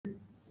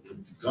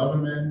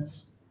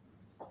government,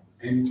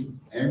 and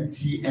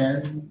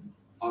MTN,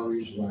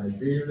 Orange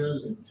Liberia,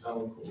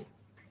 Telco.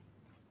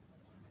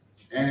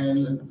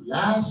 And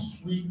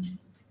last week,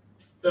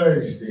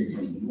 Thursday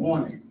in the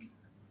morning,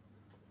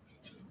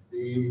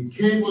 the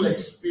cable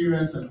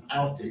experienced an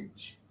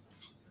outage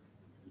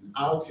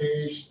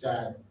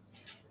that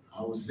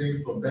I would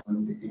say for better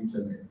on the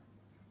internet.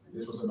 And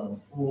this was about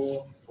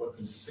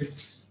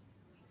 4:46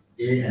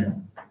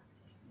 a.m.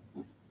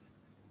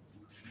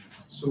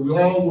 So we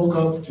all woke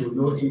up to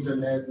no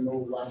internet,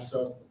 no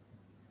WhatsApp,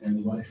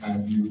 and what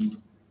have you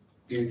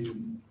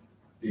in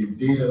the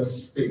data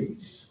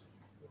space.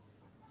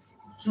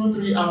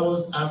 2-3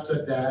 hours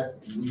after that,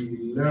 we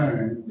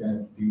learned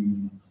that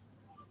the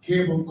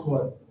cable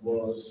cord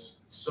was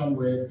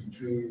somewhere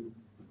between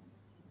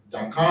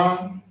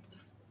Dakar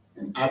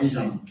and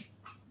Abidjan.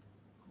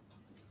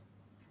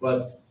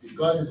 But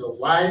because it's a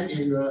wide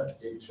area,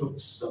 it took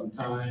some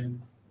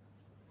time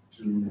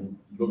to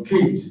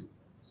locate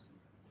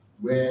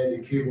where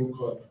the cable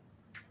cord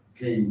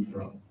came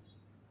from,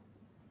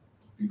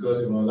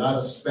 because there were a lot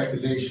of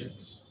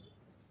speculations.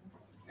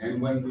 And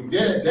when we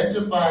did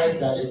identify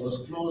that it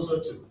was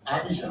closer to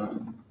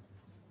Abidjan,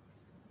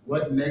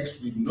 what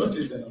next we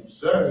noticed and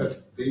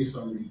observed based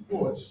on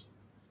reports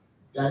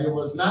that it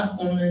was not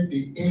only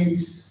the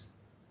ACE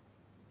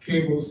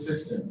cable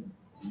system,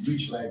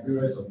 which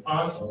Liberia is a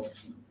part of,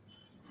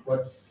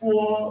 but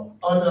 4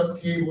 other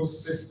cable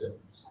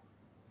systems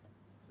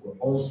were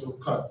also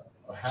cut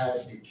or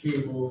had a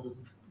cable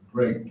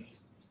break.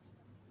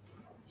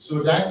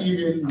 So that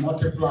even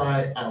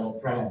multiplied our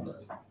problem.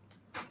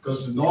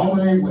 Because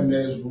normally when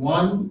there's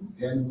one,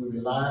 then we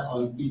rely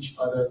on each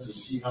other to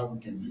see how we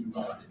can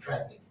reroute the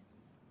traffic.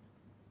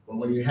 But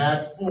when you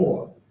had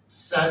 4,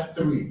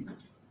 SAT3,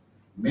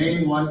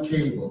 main 1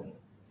 cable,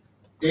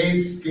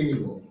 ACE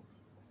cable,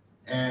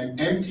 and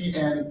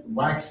MTN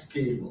wax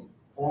cable,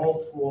 all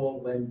 4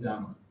 went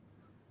down,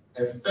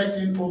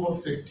 affecting over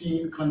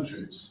 15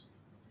 countries.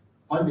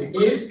 On the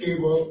ACE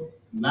cable,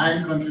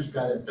 9 countries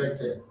got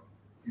affected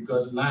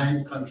because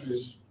 9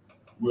 countries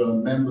were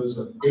members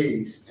of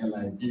ACE, and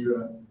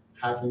Liberia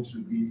happened to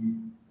be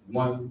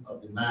one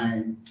of the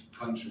 9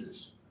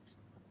 countries.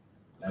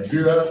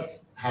 Liberia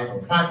had a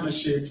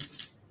partnership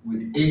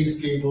with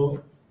ACE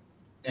cable,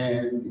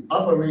 and the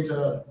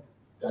operator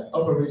that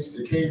operates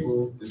the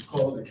cable is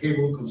called the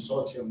Cable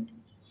Consortium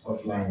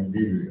of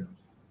Liberia.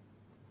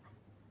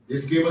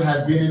 This cable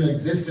has been in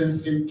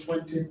existence since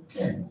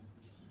 2010.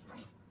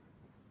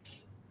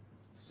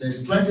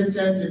 Since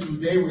 2010 to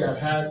today, we have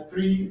had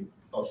 3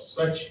 of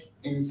such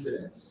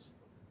incidents.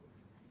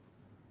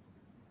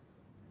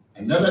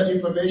 Another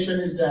information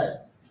is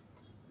that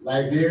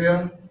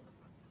Liberia,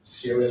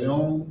 Sierra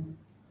Leone,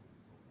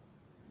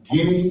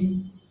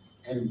 Guinea,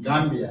 and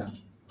Gambia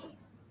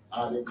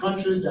are the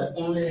countries that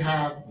only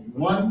have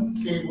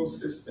 1 cable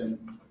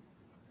system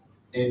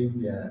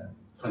in their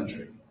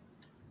country.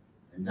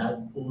 And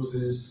that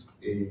poses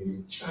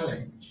a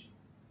challenge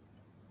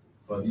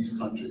for these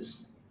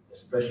countries,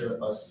 especially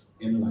us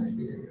in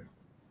Liberia.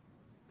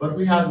 But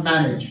we have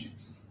managed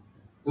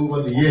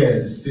over the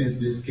years since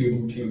this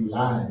cable came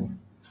live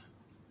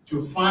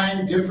to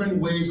find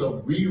different ways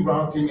of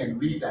rerouting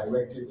and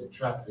redirecting the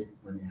traffic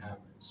when it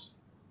happens.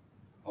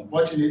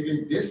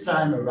 Unfortunately, this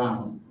time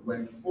around,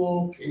 when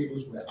 4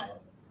 cables were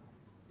out,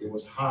 it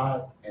was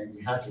hard, and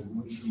we had to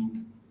go through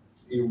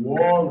a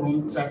war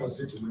room type of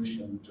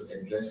situation to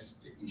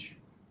address the issue.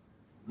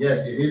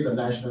 Yes, it is a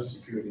national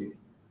security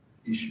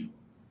issue.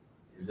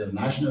 It's a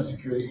national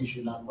security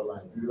issue not for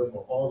Liberia,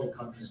 for all the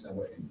countries that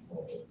were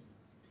involved.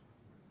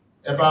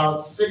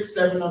 About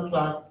 6-7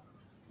 o'clock,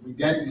 we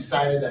then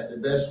decided that the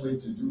best way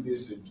to do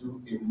this is to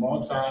do a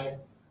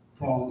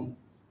multi-pronged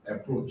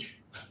approach.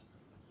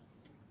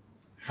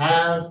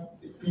 Have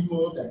the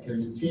people that can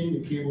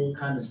maintain the cable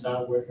kind of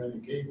start working on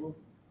the cable,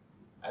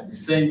 at the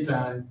same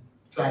time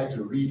try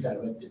to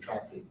redirect the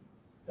traffic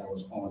that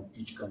was on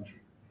each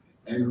country.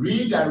 And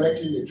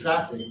redirecting the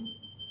traffic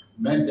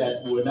meant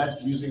that we were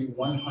not using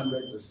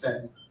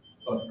 100%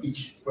 of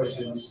each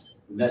person's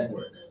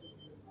network.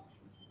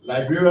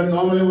 Liberia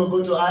normally will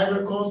go to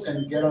Ivory Coast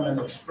and get on an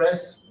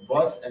express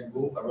bus and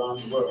go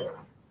around the world.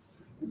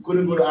 We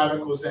couldn't go to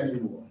Ivory Coast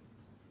anymore.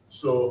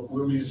 So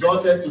we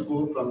resorted to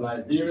go from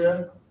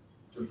Liberia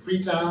to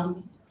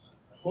Freetown,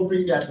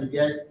 hoping that we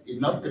get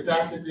enough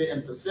capacity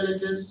and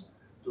facilities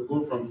to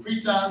go from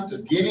Freetown to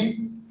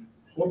Guinea,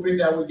 hoping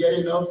that we get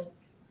enough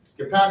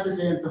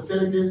capacity and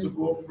facilities to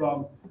go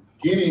from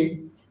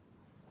Guinea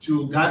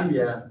to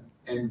Gambia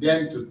and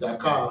then to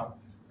Dakar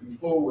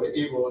before we're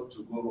able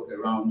to go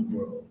around the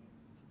world.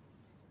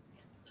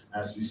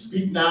 As we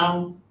speak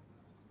now,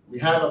 we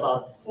have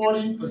about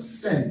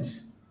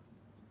 40%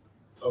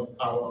 of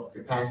our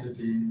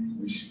capacity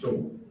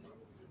restored.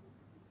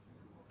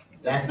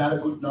 That's not a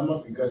good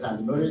number because I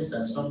noticed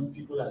that some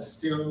people are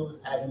still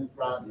having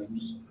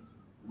problems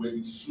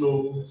with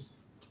slow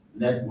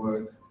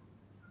network,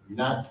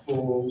 not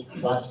full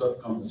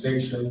WhatsApp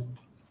conversation,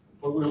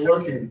 but we're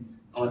working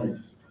on it.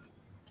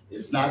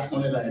 It's not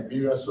only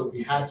Liberia, so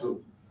we had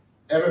to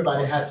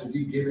everybody had to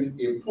be given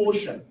a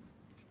portion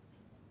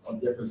of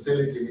their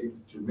facility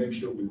to make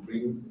sure we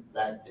bring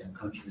back their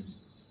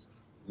country's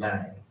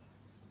land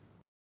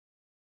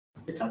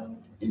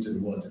into the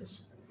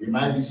waters. We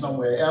might be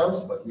somewhere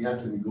else, but we have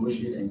to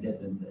negotiate and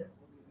get them there.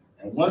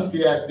 And once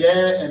they are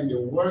there and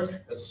the work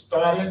has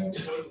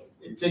started,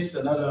 it takes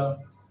another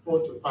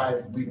 4 to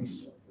 5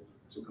 weeks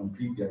to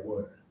complete their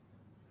work.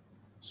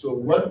 So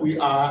what we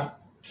are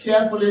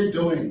carefully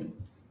doing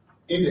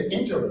in the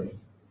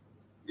interim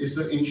is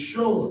to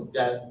ensure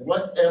that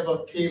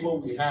whatever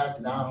cable we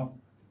have now,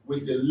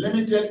 with the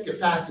limited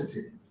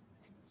capacity,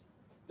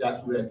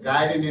 that we're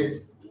guiding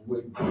it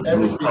with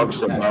everything. It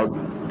talks about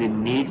the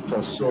need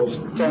for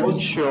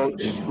substantial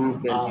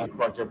improvement in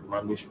project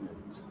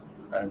management.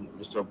 And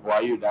Mr.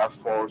 Boyu, that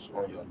falls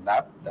on your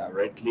lap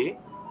directly,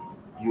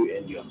 you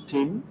and your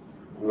team,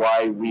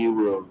 why we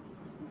will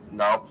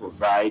now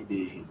provide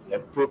the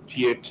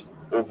appropriate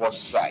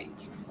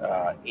oversight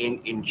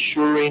in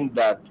ensuring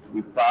that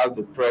we pile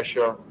the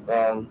pressure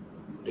on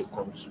the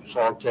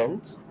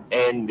consultants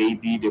and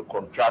maybe the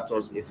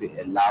contractors if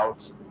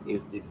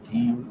the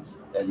deals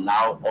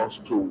allow us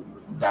to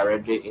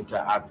directly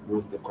interact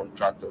with the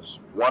contractors.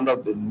 One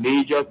of the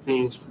major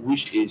things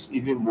which is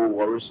even more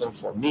worrisome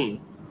for me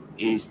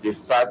is the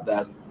fact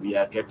that we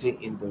are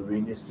getting in the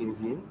rainy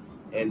season,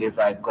 and if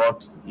I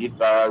got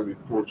IDBARA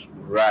reports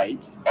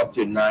right, up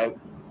to now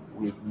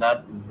we've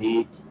not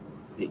made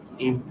the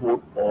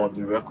input or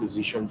the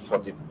requisition for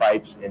the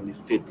pipes and the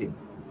fitting,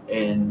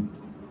 and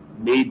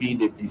maybe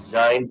the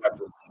design that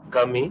will be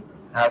coming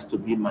has to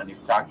be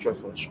manufactured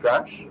from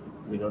scratch.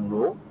 We don't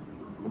know.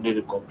 Only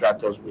the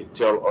contractors will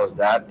tell us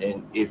that,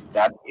 and if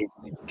that is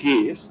the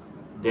case,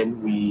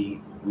 then we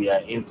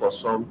are in for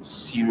some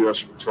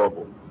serious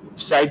trouble.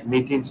 Site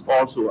meetings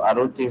also, I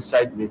don't think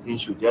site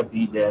meetings should just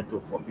be there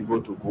for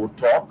people to go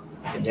talk,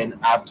 and then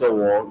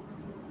afterward,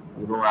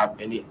 we don't have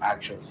any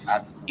actions.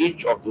 At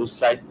each of those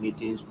site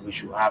meetings, we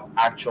should have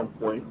action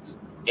points,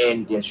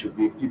 and there should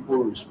be people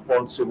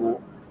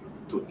responsible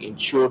to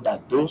ensure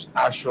that those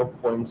action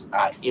points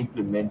are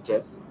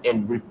implemented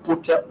and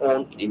reported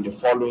on in the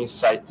following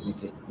site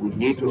meeting. We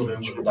need to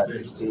ensure that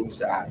these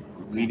things are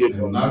really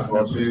done. Not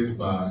replaced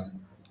by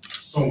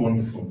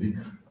someone from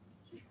Nika.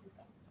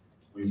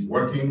 We're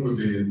working with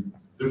the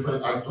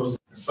different actors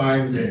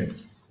assigned there.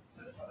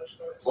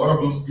 All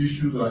of those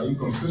issues that are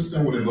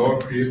inconsistent with the law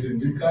created in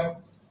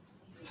Nika,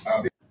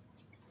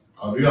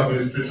 our new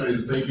administration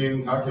is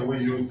thinking, how can we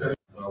use it?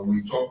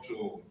 We talked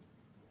to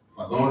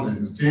Fadon and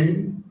his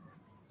team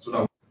so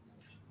that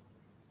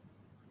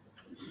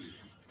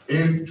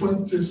in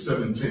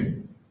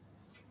 2017,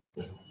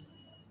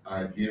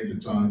 I gave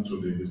the time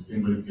to the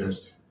distinguished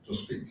guest to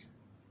speak.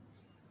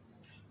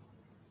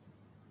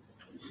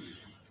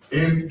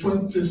 In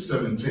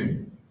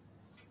 2017,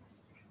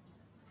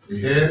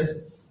 the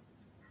head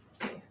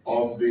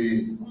of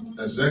the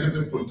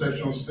Executive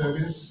Protection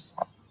Service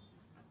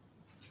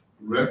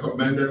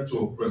recommended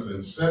to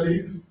President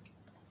Selig,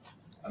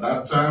 at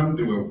that time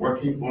they were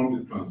working on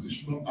the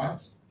Transitional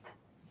Act,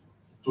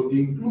 to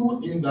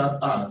include in that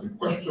act the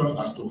question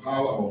as to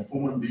how our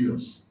former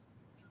leaders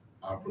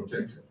are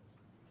protected.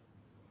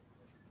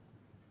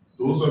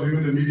 Those of you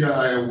in the media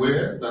are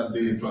aware that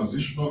the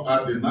Transitional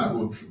Act did not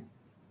go through.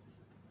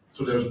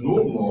 So there's no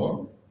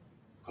law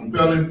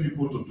compelling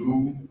people to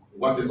do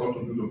what they ought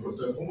to do to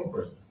protect former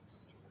presidents.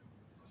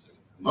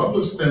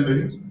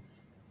 Notwithstanding,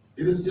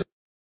 it is just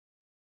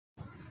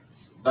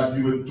that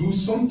you will do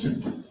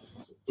something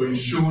to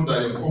ensure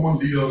that your former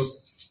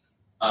leaders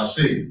are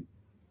safe.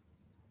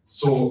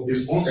 So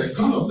it's on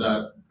account of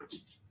that,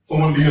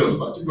 former leaders,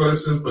 particularly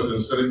since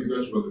President Selig,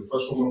 because she was the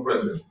first former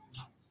president,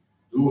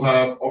 do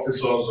have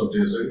officers of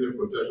the Executive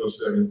Protection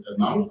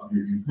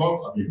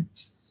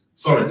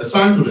Service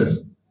assigned to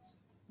them.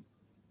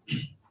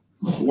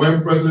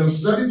 When President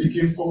Selig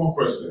became former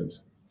president,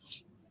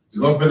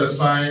 the government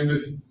assigned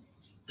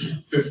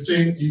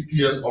 15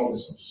 EPS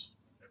officers.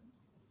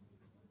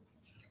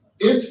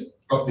 8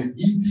 of the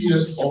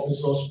EPS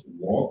officers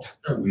walked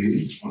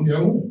away on their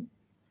own.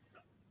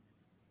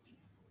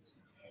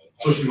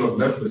 So she was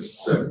left with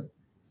 7.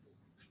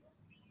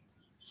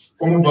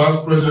 Former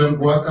Vice President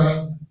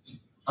Walker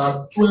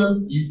had 12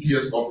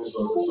 EPS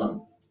officers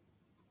assigned.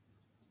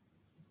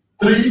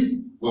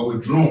 3 were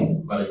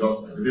withdrawn by the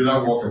government. They did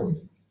not walk away.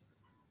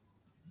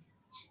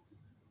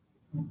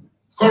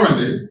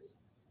 Currently,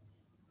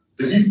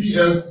 the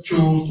EPS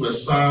chose to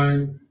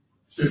assign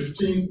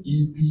 15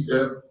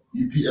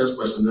 EPS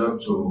personnel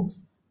to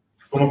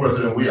former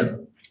President Weah.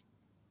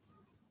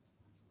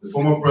 The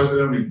former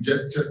president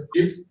rejected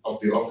 8 of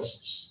the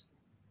officers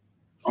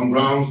on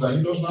grounds that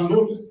he does not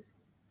know them.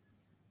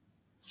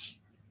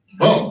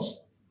 But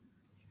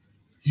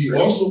he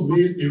also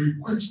made a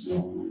request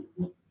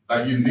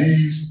that he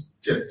needs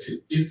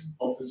 38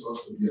 officers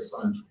to be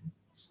assigned to him.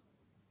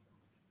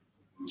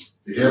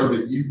 The head of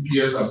the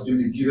EPS has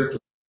indicated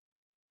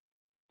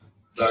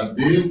that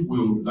they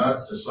will not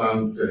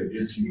assign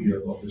 38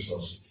 EPS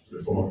officers to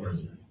the former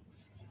president.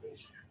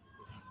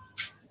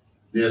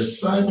 The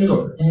assignment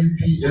of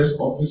EPS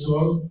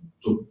officers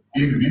to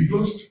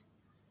individuals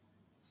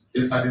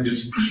is at the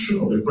discretion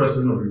of the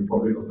President of the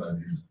Republic of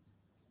Nigeria.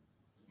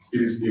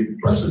 It is a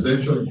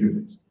presidential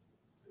unit.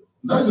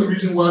 That's the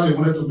reason why they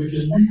wanted to make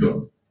it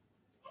legal,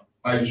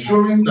 by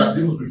ensuring that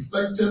it was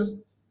reflected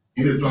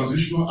in a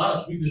transitional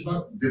act which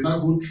did not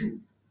go through.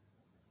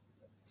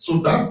 So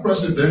that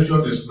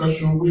presidential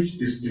discretion,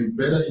 which is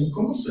embedded in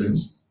common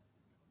sense,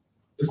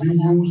 is being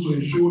used to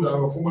ensure that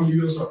our former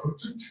leaders are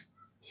protected.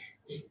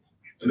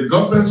 And the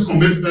government's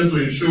commitment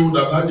to ensure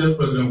that not just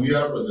President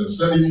Weah, President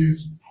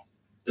Salif,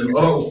 and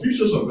other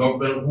officials of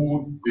government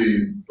who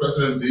the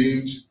president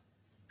deems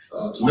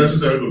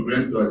necessary to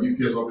grant the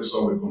EPS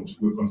officer will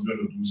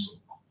continue to do so.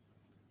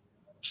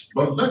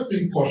 But let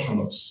me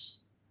caution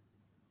us.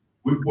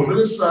 We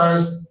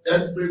politicize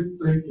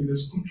everything in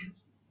this country.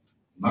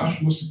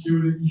 National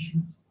security issue,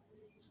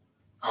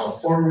 our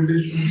foreign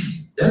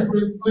relations,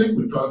 everything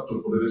we try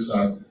to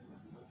politicize.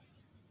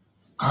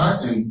 I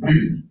am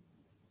pleading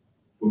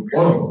with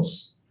all of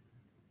us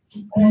to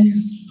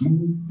please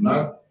do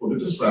not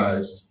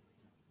politicize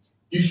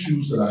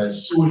issues that are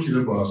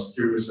associated with our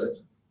security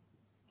sector.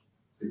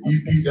 The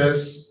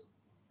EPS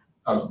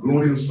has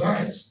grown in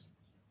size.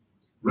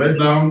 Right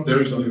now,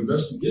 there is an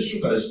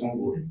investigation that is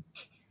ongoing,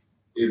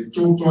 a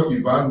total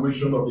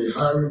evaluation of the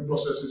hiring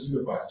processes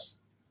in the past,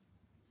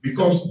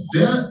 because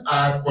there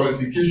are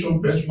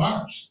qualification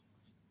benchmarks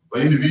for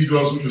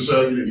individuals who should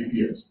serve in the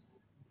EPS.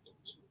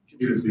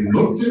 It has been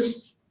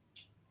noticed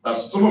that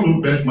some of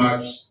those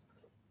benchmarks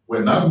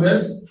were not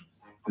met,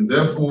 and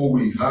therefore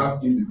we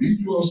have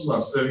individuals who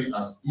are serving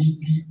as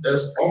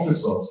EPS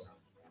officers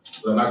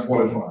that are not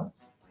qualified.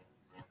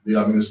 The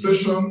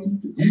administration,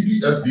 the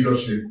EPS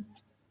leadership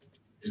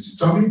is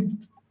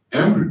determined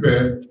and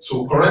prepared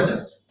to correct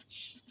that.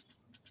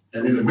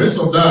 And in the midst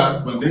of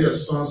that, when they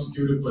assign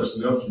security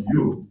personnel to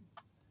you,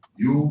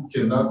 you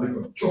cannot make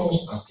a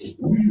choice as to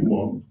who you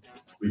want,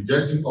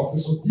 rejecting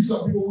officers. These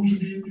are people who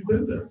should be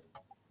independent,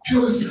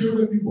 purely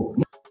security people.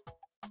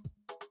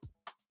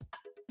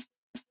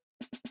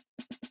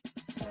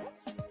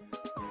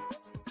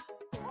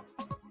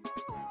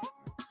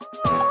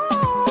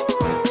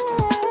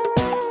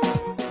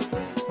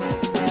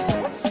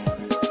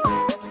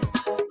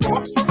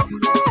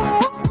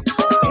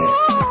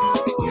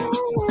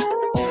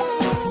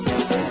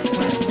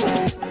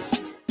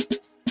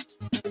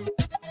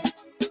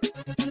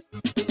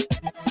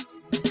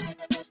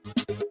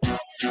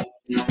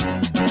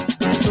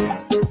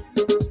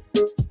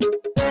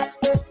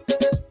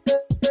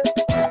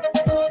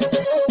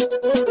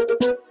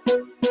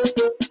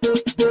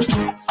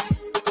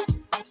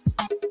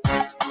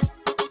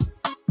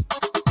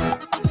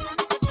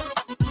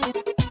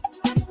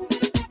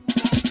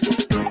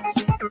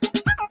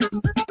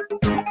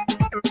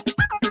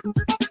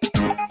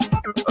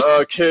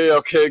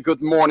 Okay,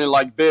 good morning,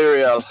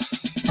 Liberia.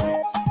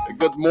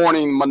 Good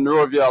morning,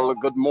 Monrovia.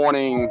 Good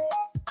morning,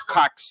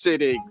 Cock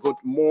City. Good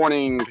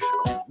morning,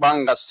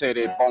 Banga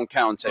City, Bon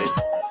County.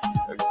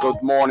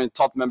 Good morning,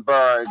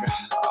 Tottenberg,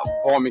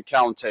 Bomi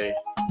County.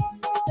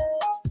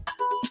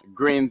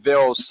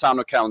 Greenville,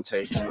 Sano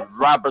County.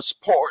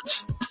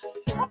 Robertsport,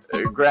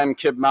 Grand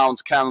Cape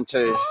Mount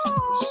County.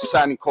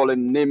 San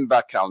Colin,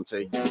 Nimba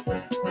County.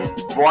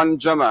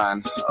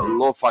 Guanjaman,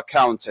 Lofa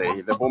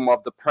County, the home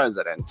of the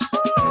president.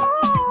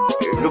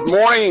 Good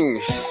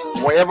morning,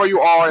 wherever you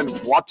are and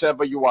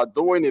whatever you are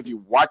doing. If you're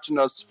watching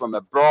us from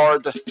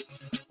abroad,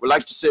 we'd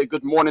like to say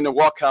good morning and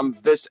welcome.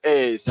 This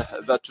is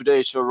the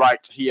Today Show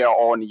right here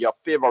on your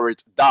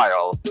favorite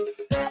dial,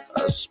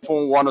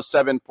 Spoon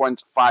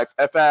 107.5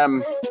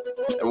 FM,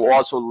 and we're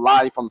also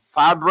live on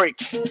Fabric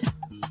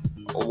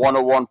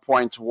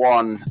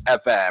 101.1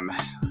 FM.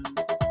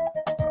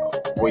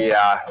 We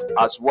are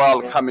as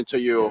well coming to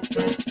you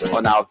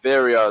on our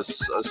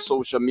various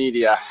social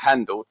media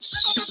handles,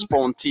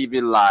 Spoon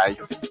TV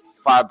Live,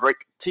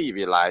 Fabric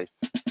TV Live,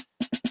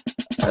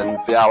 and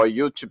our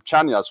YouTube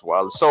channel as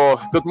well. So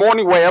good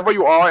morning wherever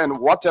you are and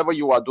whatever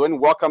you are doing.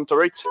 Welcome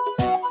to it.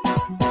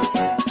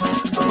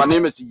 My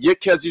name is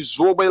Yekehzie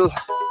Zwuogbae.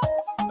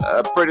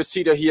 Pretty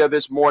seated here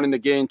this morning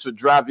again to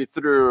drive you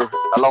through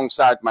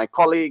alongside my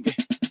colleague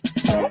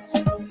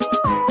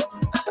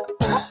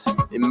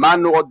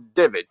Emmanuel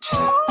David.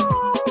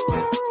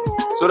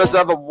 So let's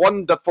have a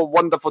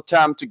wonderful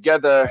time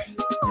together.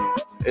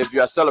 If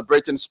you are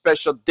celebrating a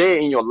special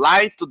day in your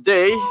life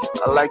today,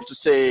 I'd like to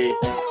say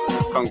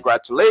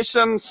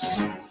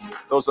congratulations.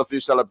 Those of you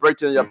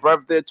celebrating your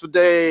birthday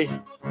today,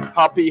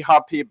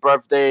 happy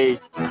birthday.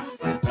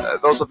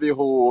 Those of you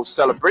who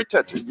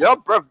celebrated your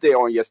birthday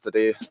on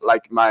yesterday,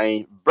 like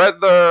my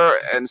brother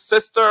and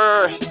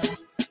sister,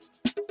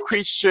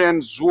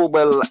 Christian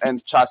Zwuogbae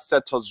and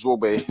Chaseto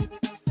Zwuogbae,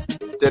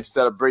 did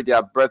celebrate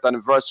their birth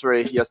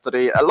anniversary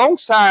yesterday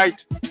alongside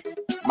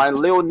my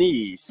little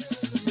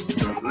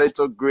niece,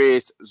 little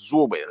Grace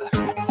Zwuogbae.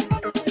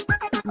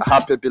 A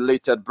happy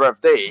belated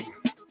birthday.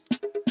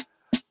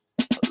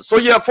 So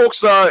yeah,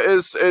 folks,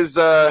 is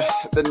the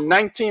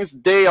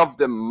 19th day of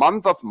the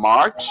month of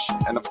March,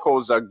 and of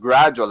course,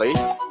 gradually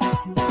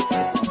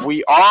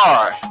we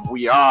are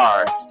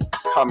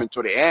coming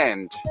to the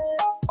end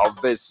of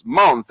this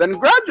month. And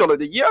gradually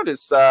the year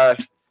is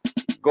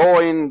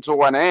going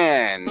to an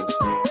end.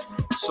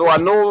 So I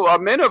know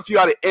many of you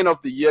at the end of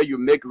the year, you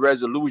make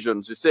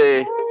resolutions. You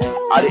say,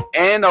 at the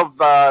end of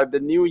the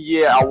new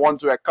year, I want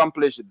to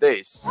accomplish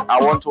this. I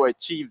want to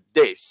achieve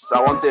this.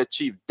 I want to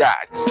achieve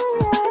that.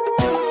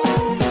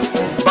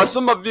 But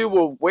some of you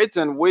will wait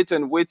and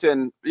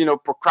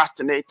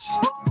procrastinate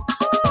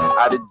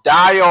at the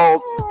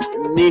dial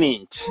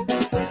minute.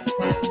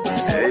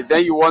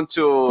 Then you want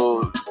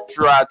to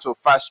try to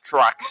fast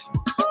track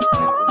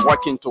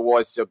working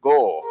towards your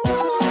goal.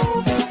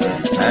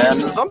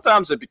 And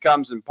sometimes it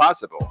becomes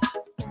impossible.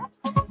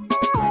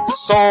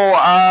 So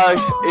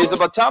it's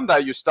about time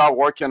that you start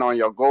working on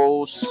your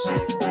goals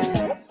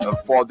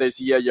for this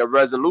year, your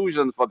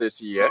resolution for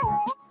this year.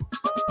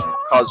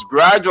 Because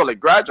gradually,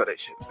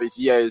 this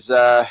year is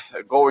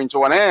going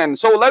to an end.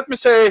 So let me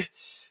say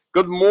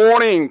good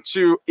morning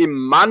to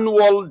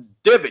Emmanuel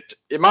David.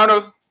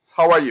 Emmanuel,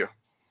 how are you?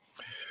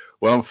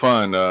 Well, I'm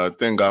fine.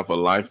 Thank God for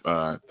life.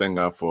 Thank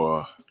God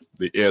for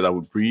the air that we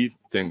breathe.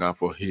 Thank God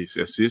for his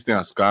assistance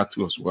as God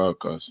too as well,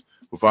 because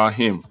without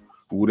him,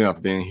 we wouldn't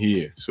have been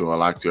here. So I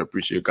like to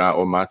appreciate God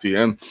Almighty.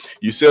 And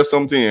you said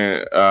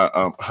something,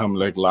 I'm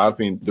like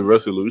laughing, the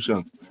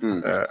resolution.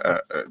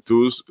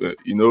 Those,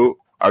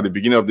 at the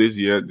beginning of this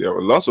year, there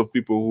were lots of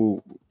people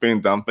who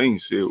pen down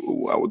things, say,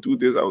 oh, I will do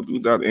this, I will do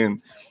that.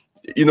 And,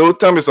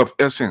 time is of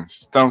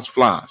essence. Time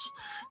flies.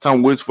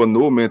 Time waits for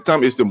no man.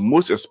 Time is the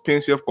most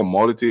expensive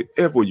commodity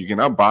ever. You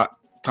cannot buy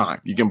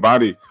time. You can buy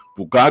the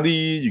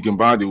Bugatti, you can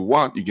buy the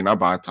what, you cannot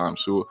buy time.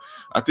 So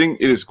I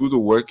think it is good to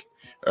work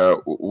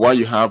while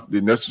you have the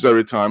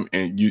necessary time,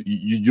 and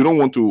you don't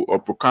want to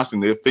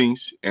procrastinate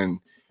things, and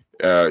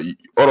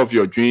all of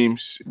your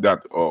dreams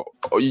that or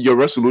your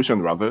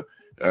resolution rather,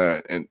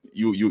 and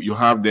you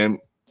have them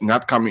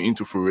not coming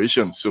into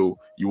fruition. So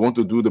you want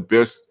to do the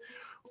best,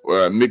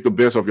 make the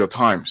best of your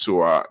time.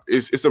 So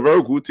it's a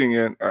very good thing,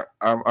 and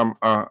I'm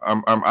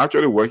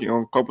actually working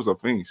on couples of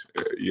things.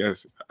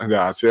 Yes, and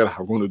I said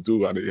I'm going to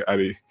do at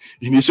the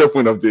initial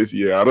point of this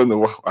year. I don't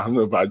know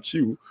about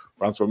you,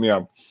 but for me,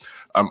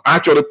 I'm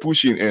actually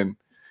pushing, and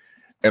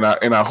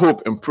I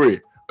hope and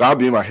pray God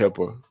be my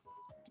helper.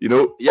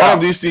 All of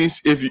these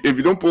things. If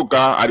you don't put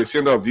God at the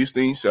center of these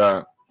things, it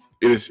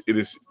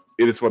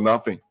is for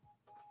nothing.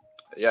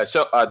 Yeah,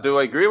 so I do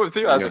agree with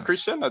you as a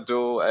Christian. I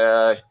do.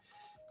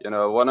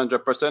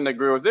 100%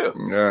 agree with you.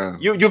 Yeah.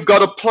 You've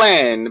got a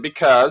plan,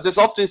 because it's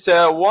often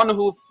said one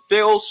who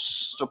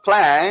fails to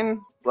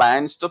plan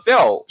plans to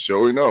fail.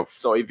 Sure enough.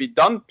 So if you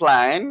don't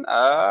plan,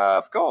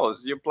 of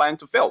course, you plan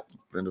to fail.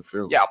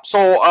 Fail. Yeah.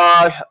 So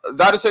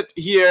that is it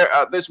here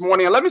this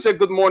morning. And let me say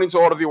good morning to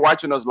all of you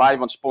watching us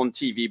live on Spoon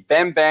TV.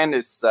 Ben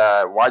is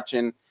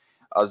watching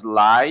us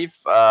live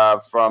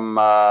from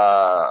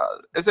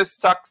is it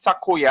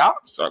Sakoya?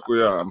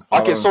 Sakoya.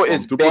 Okay, so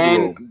it's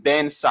Ben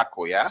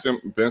Sakoya.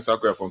 Ben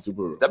Sakoya from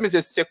Tubero. That means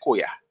it's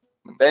Sequoia.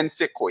 Ben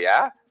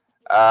Sequoia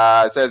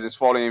says it's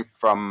following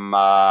from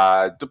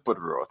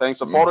Tubero. Thanks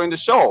for following the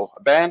show,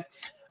 Ben.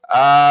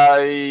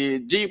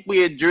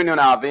 Yekehzie Junior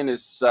Alvin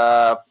is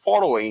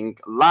following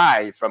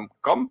live from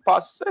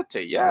Compass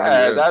City.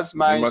 Yeah, that's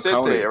my city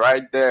county.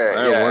 Right there.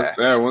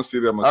 I want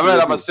city. I'm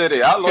a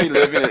city. How long you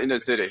live in the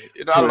city?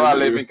 How long I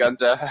live in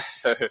Kanta?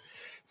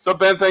 So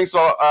Ben, thanks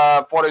for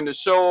following the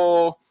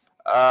show.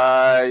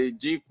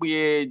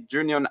 Yekehzie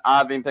Junior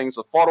Alvin, thanks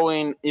for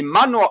following.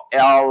 Emmanuel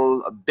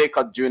L.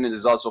 Baker Jr.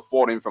 is also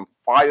following from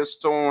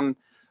Firestone.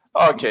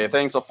 Okay,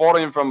 thanks for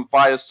following from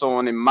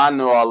Firestone.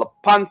 Emmanuel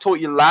Panto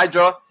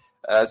Elijah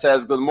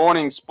says, good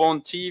morning,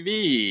 Spoon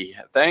TV.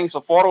 Thanks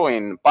for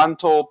following.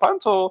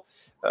 Panto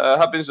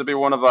happens to be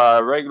one of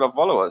our regular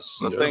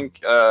followers. I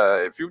think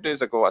a few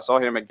days ago I saw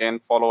him again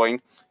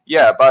following.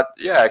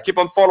 Keep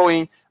on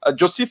following.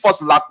 Josephus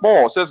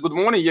Lakbo says, good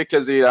morning,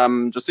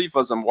 Yekehzie.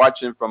 Josephus, I'm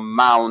watching from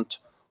Mount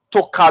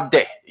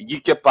Tokade,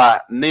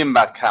 Yikepa,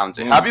 Nimba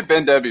County. Have you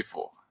been there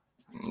before?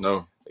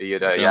 No. You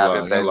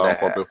haven't been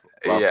there.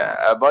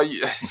 Yeah, but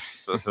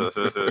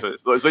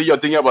so you're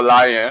thinking about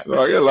lying, eh?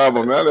 No, I get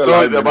lying, man.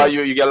 So about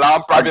you get lying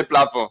on private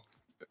platform.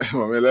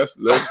 Man, let's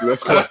go.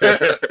 Let's get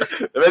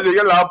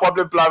lying on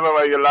public platform,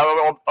 or you get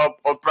lying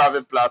on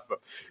private platform.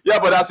 Yeah,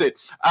 but that's it.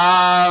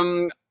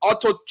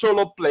 Otto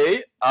Cholo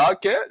Play,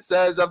 okay,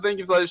 says, I think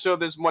if I show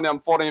this morning, I'm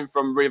following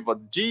from River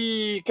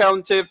G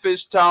County,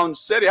 Fishtown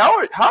City. How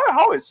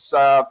is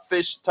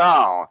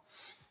Fishtown?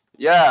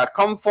 Yeah,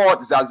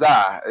 Comfort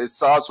Zaza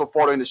is also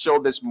following the show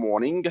this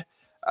morning.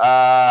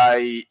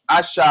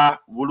 Asha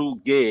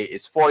Wuluge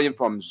is following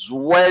from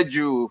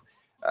Zwuogbae,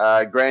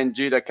 Grand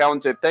Juda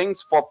County.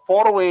 Thanks for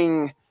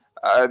following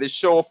the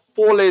show.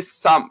 Fole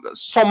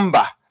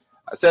Somba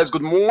says,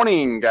 good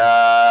morning.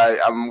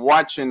 I'm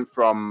watching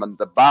from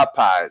the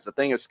Bypass. I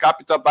think it's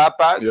Capital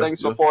Bypass.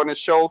 Thanks for following the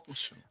show.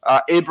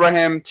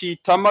 Abraham T.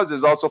 Thomas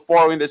is also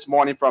following this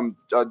morning from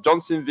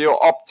Johnsonville,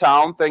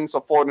 Uptown. Thanks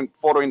for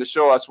following the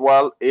show as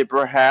well,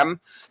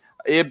 Abraham.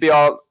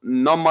 Abel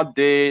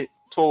Nomade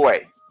Towe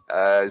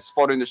is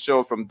following the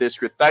show from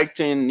District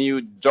 13,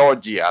 New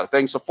Georgia.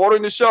 Thanks for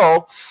following the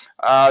show,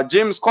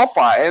 James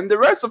Koffa, and the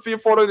rest of you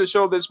following the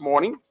show this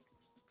morning.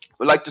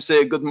 We'd like to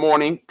say good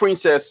morning.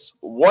 Princess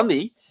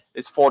Wani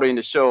is following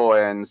the show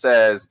and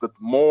says, good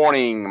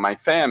morning, my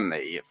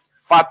family.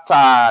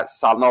 Fata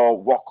Sano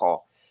Walker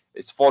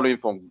is following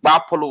from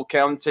Bapolo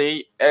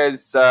County.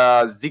 As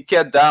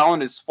Zika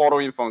Down is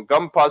following from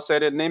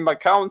Gumpaset in Nimba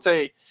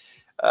County.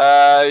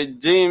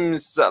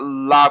 James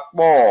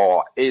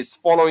Lakbo is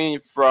following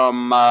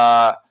from,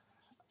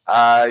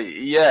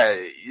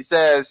 he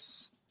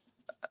says,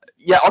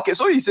 okay,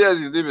 so he says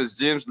his name is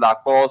James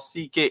Lakbo,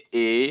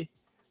 CKA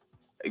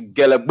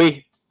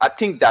Gelagbe. I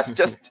think that's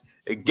just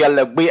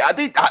Gelagbe. I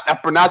think I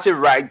pronounced it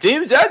right.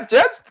 James,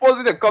 just post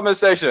in the comment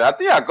section. I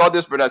think I got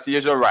this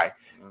pronunciation right.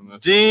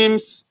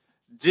 James,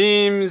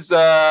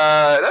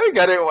 let me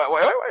get it.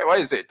 What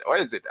is it? What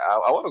is it?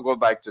 I want to go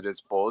back to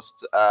this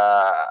post.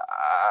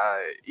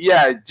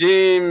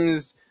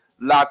 James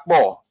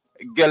Lakbo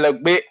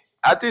Gelagbe.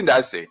 I think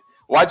that's it.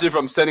 Watch it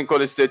from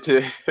Seneca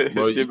City. If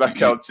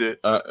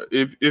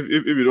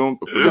you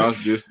don't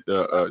pronounce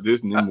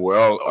this name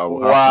well, I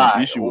will have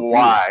an issue with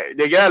you.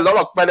 They get a lot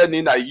of better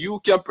name that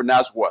you can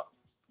pronounce well.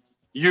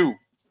 You.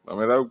 I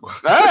mean,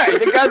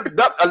 they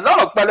got a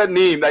lot of better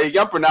name that you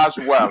can pronounce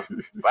well.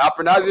 But I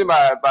pronounce it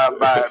by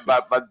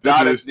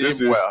direct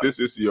name well. This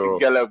is your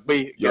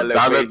Gelagbe.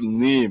 direct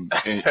name,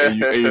 and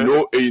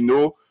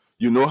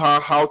you know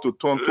how to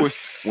tongue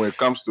twist when it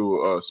comes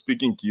to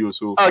speaking to you.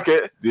 So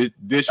okay,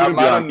 they shouldn't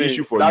be an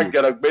issue for you.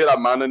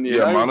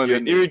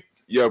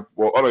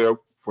 For all of you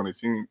from the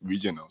same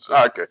region now. So.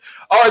 Okay.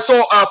 All right,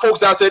 so folks,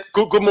 that's it.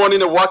 Good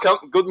morning and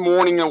welcome. Good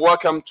morning and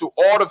welcome to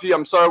all of you.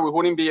 I'm sorry we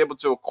wouldn't be able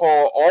to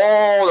call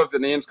all of the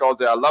names because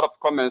there are a lot of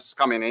comments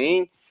coming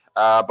in,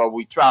 but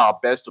we try our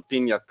best to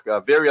pin your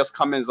various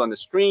comments on the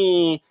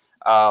screen.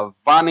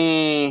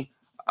 Vani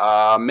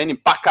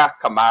Menipaka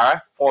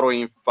Kamara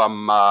following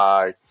from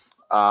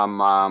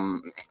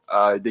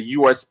the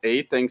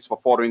USA. Thanks for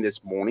following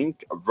this morning.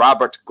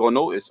 Robert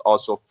Gono is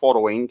also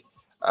following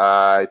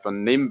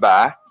from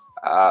Nimba.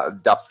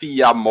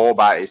 Dafia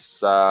Moba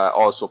is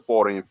also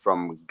following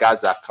from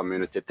Gaza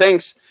community.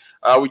 Thanks.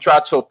 We try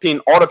to pin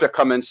all of your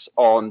comments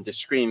on the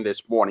screen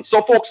this morning.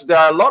 So, folks, there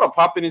are a lot of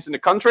happenings in the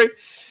country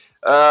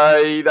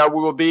that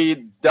we will be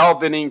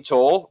delving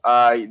into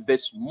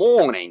this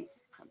morning.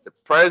 The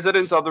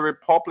President of the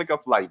Republic of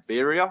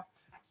Liberia,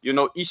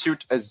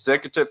 issued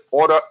executive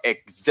order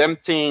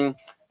exempting,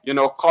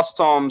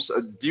 customs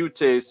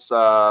duties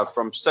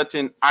from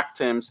certain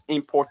items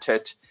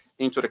imported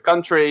into the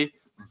country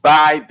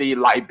by the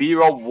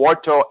Liberia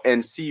Water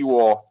and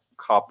Seawall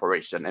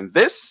Corporation. And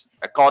this,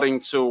 according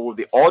to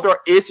the order,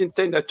 is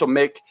intended to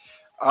make,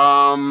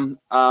 the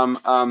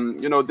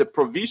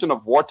provision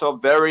of water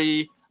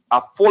very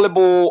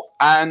affordable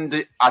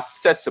and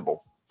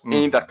accessible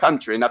in the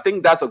country. And I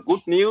think that's a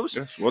good news.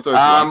 Yes, water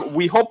is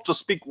we hope to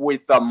speak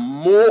with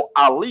Mo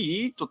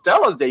Ali to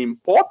tell us the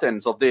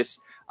importance of this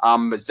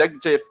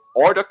executive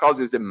order, because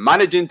he's the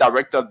managing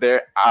director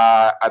there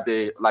at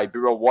the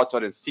Liberia Water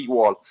and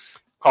Seawall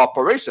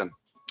Corporation.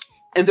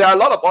 And there are a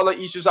lot of other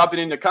issues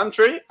happening in the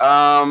country.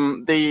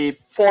 The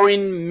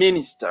foreign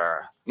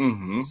minister,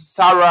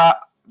 Sarah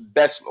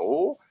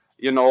Beslow,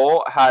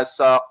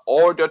 has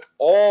ordered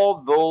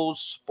all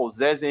those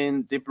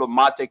possessing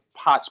diplomatic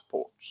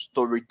passports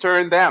to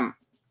return them.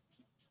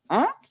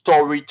 And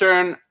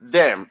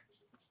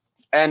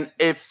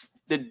if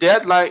the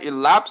deadline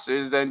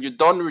elapses and you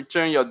don't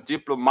return your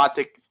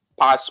diplomatic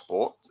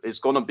passport, it's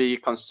going to be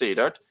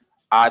considered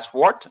as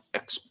what?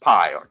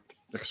 Expired.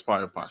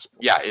 Expired passport.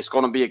 Yeah, it's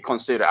going to be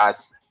considered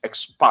as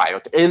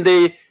expired. And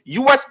the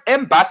U.S.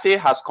 Embassy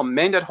has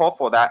commended her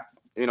for that,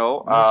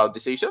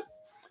 decision,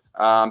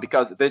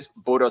 because this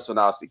borders on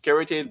our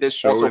security.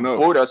 This also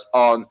borders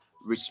on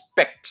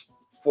respect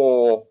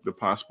for the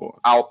passport,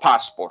 our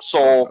passport.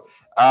 So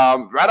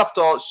right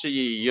after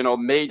she,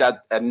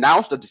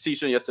 announced the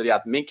decision yesterday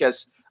at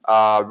Minka's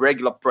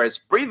regular press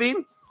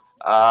briefing,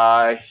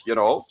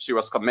 she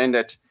was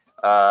commended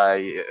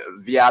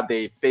via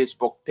the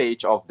Facebook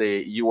page of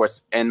the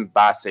U.S.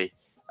 Embassy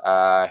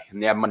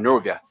near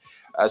Monrovia.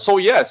 So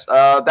yes,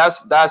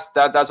 that's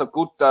a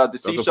good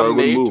decision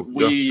made.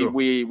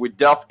 We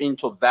delve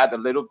into that a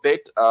little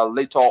bit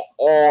later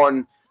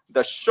on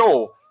the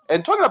show.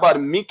 And talking about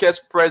Minka's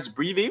press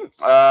briefing,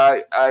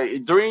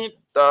 during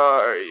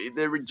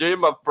the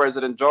regime of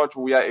President George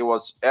Weah, it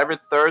was every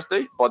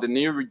Thursday. But the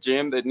new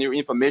regime, the new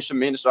information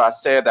minister,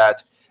 has said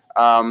that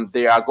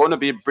they are going to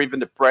be briefing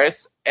the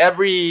press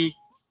every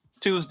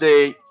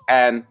Tuesday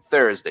and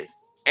Thursday.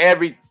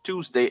 Every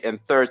Tuesday and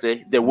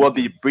Thursday, they will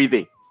be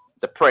briefing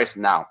the press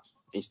now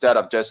instead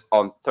of just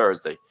on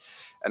Thursday.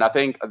 And I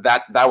think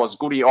that was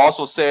good. He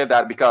also said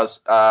that because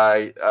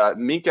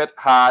Minka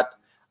had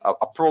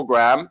a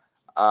program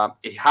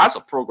it has a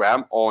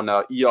program on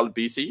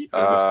ELBC.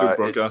 Still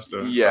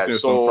broadcaster. Yeah, I think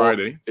so it's on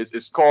Friday.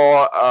 It's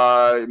called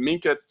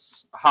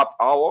Minket's Half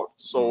Hour.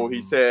 So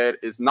he said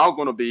it's now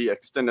going to be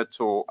extended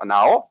to an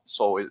hour.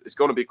 So it's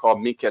going to be called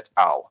Minket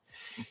Hour.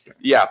 Okay.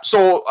 Yeah,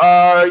 so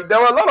there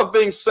were a lot of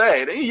things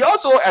said. He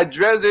also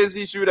addresses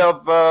the issue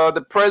of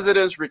the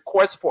president's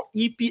request for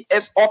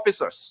EPS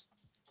officers.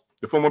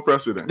 The former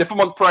president. The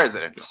former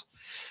president.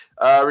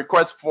 Yeah.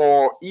 Request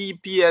for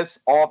EPS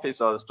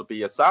officers to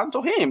be assigned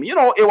to him. You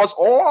know, it was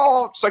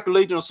all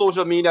circulating on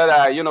social media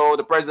that, you know,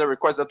 the president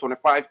requested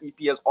 25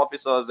 EPS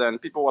officers,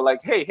 and people were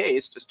like, hey,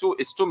 it's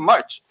too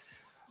much.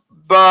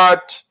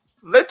 But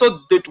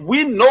little did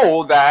we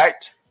know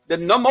that the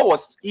number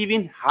was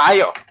even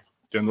higher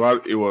than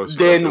what it was.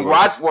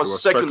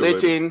 Was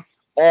circulating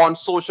on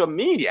social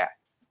media.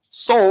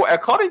 So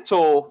according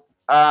to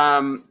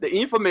the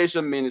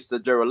information minister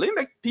Geraldine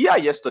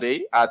McPia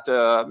yesterday at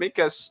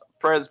Maker's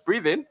press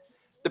briefing,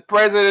 the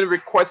president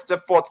requested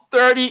for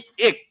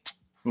 38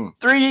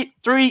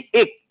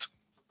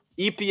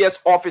 EPS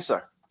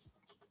officer.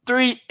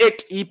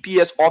 38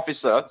 EPS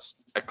officers,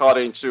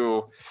 according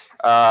to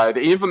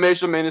the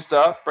information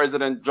minister,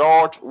 President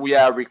George. We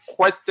are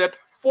requested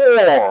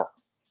 4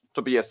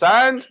 to be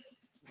assigned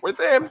with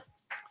him.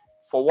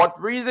 For what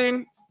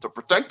reason? To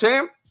protect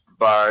him.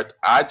 But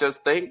I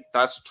just think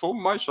that's too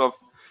much of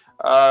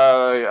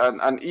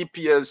an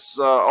EPS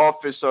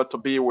officer to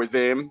be with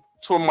him.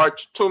 Too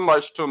much.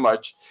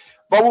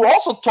 But we'll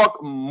also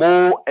talk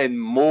more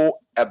and more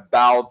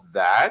about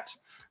that,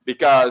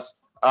 because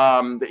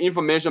the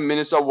information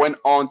minister went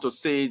on to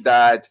say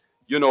that,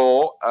 you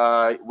know,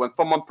 when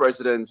former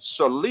President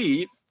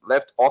Sirleaf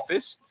left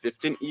office,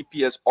 15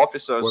 EPS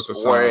officers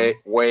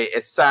were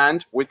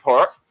assigned with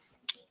her.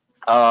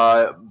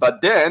 But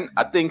then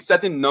I think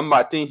certain number,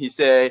 I think he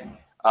said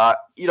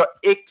either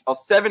 8 or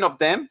 7 of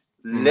them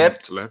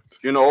left,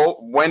 you know,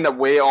 went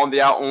away on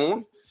their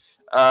own.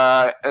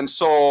 And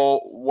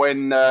so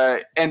when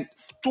and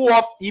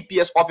 12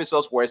 EPS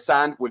officers were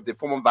assigned with the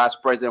former vice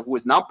president, who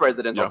is now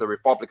president of the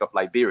Republic of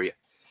Liberia.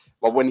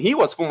 But when he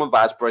was former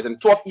vice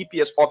president, 12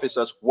 EPS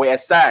officers were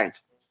assigned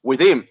with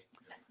him.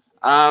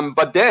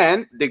 But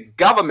then the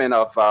government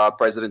of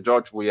President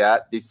George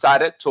Weah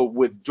decided to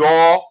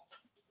withdraw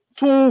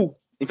 3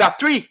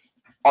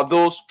 of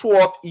those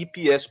 12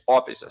 EPS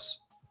officers.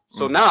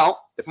 So now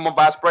the former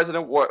vice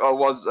president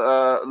was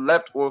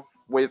left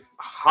with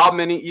how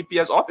many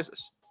EPS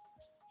officers?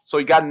 So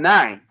he got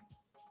 9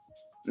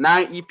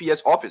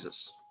 EPS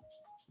officers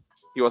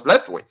he was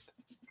left with.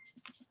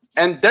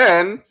 And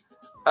then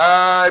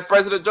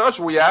President George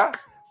Weah,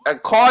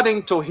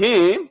 according to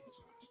him,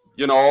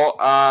 you know,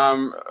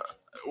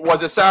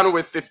 was assigned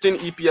with 15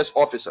 EPS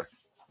officers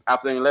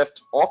after he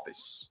left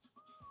office.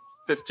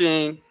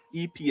 15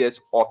 EPS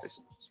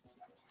officers.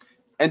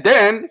 And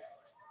then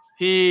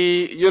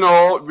he, you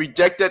know,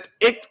 rejected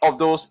 8 of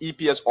those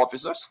EPS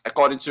officers,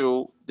 according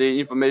to the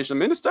information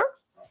minister,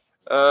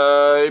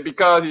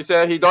 because he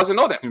said he doesn't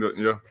know them. He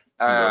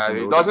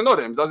doesn't know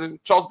them. He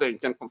doesn't trust them. He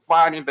can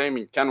confide in them.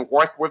 He can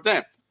work with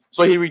them.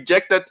 So he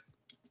rejected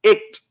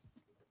 8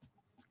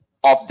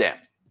 of them.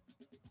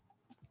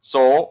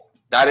 So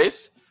that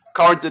is,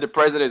 currently the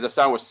president is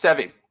assigned with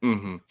 7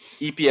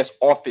 EPS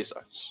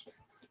officers.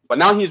 But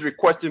now he's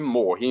requesting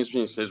more. He's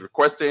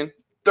requesting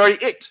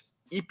 38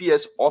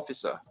 EPS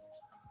officer,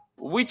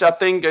 which I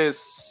think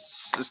is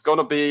going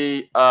to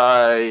be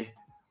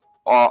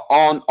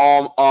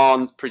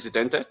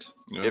unprecedented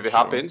if it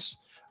happens.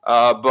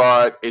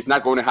 But it's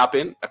not going to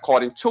happen,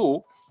 according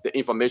to the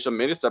information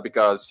minister,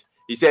 because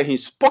he said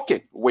he's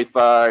spoken with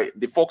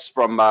the folks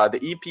from the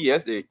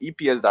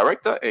EPS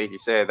director, and he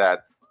said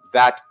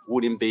that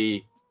wouldn't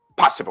be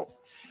possible.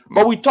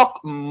 But we talk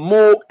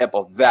more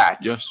about that.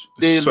 Yes,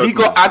 the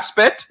legal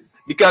aspect,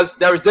 because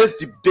there is this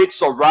debate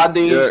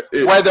surrounding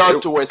whether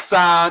to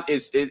assign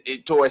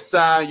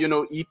you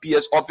know,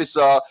 EPS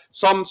officer.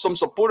 Some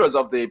supporters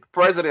of the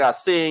president are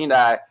saying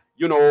that,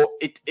 you know,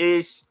 it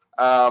is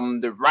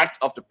the right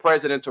of the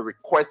president to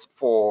request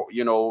for,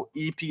 you know,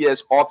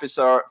 EPS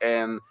officer,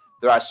 and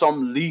there are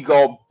some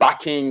legal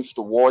backings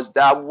towards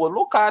that. We'll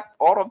look at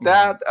all of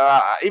that,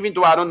 even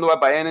though I don't know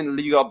about any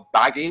legal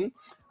backing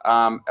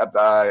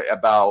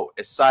about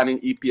assigning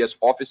EPS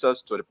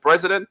officers to the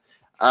president.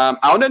 I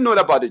only know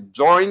about the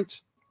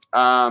Joint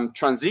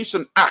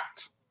Transition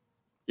Act.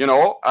 You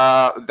know,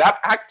 that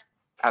act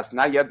has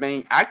not yet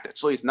been acted,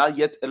 so it's not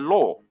yet a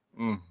law.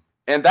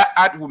 And that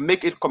act will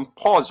make it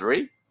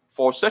compulsory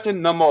for a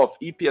certain number of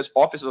EPS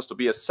officers to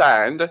be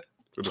assigned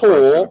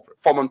to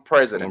former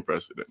president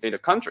in the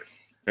country.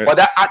 Yeah. But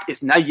that act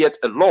is not yet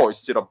a law. It's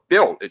still a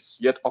bill. It's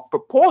yet a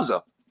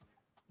proposal.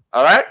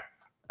 All right?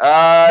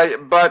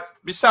 But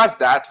besides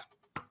that,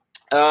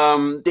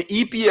 the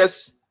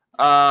EPS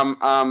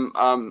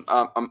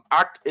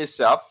act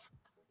itself,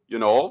 you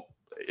know,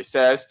 it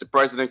says the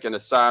president can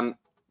assign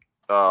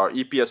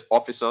EPS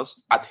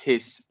officers at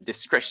his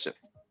discretion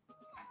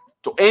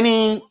to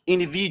any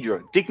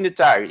individual,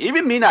 dignitary,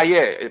 even me now,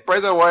 the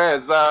president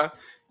was,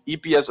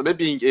 EPS.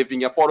 Maybe if he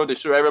can follow the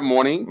show every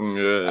morning,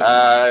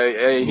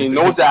 he Mm.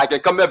 knows that I can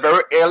come here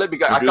very early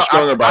because I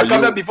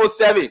come here before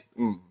 7.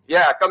 Mm.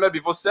 Yeah, I come here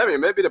before 7.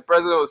 Maybe the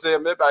president will say,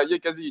 maybe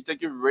you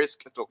taking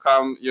risk to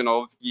come,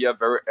 here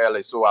very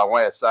early. So I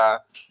want to assign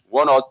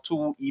 1 or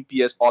 2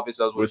 EPS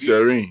officers with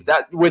Serene.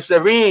 With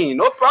Serene,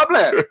 no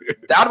problem.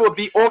 That would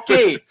be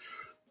okay.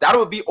 That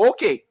would be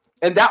okay.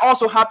 And that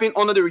also happened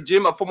under the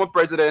regime of former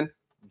President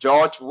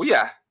George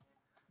Weah.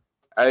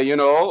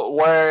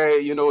 Where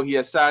he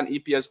assigned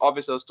EPS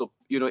officers to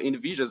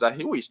individuals that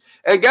he wished.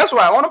 And guess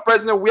what? Under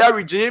President Weah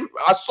regime,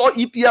 I saw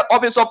EPS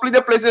officers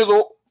plenty places.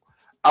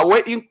 I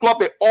went in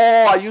club and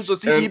all I used to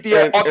see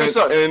EPS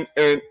officers.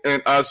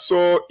 And I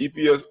saw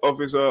EPS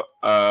officer.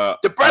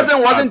 The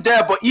president wasn't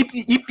there, but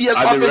EPS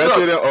at officers. The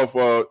resident of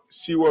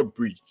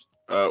Zwuogbae.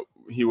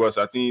 He was,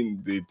 I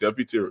think, the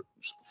deputy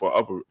for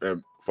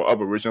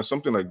operations,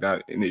 something like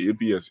that, in the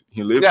EPS.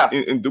 He lived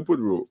in Duput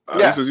Road.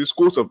 I used to see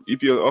schools of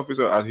EPS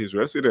officer as his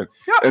resident.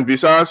 Yeah. And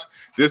besides,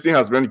 this thing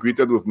has been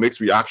greeted with mixed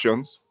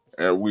reactions.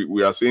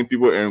 We are seeing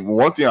people, and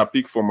one thing I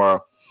picked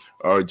from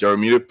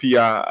Jeremiah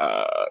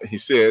Pia, he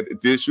said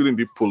this shouldn't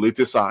be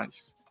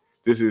politicized.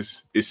 This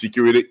is a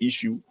security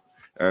issue,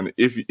 and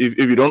if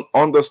you don't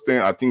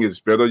understand, I think it's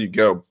better you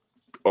get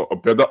a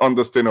better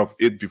understanding of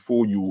it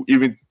before you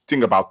even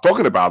think about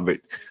talking about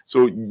it.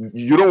 So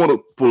you don't want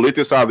to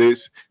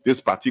politicize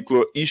this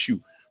particular issue.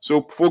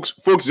 So folks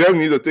just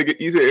need to take it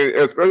easy,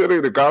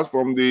 especially the guys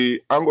from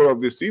the angle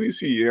of the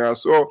CDC. And I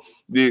saw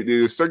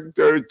the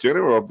Secretary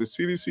General of the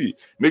CDC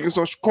making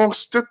some strong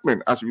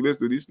statement as it relates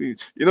to these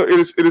things.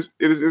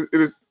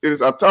 It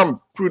is at times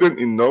prudent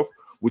enough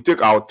we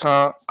take our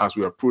time as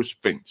we approach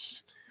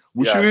things.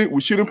 We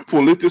shouldn't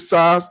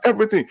politicize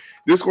everything.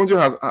 This country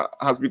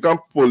has become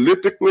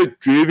politically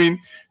driven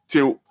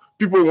till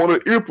people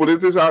want to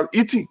politicize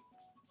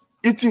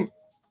eating.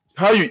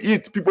 How you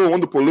eat, people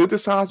want to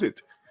politicize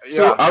it. Yeah.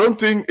 So I don't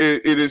think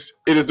it is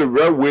the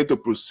right way to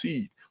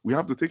proceed. We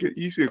have to take it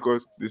easy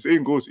because the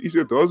saying goes,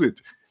 easier does it.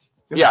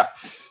 Yeah.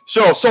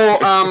 Sure. So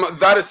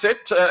that is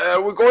it.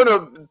 We're going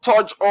to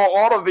touch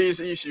all of these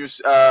issues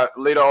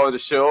later on in the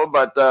show.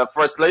 But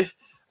firstly,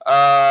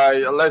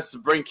 let's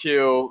bring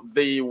you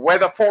the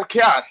weather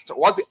forecast.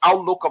 What's the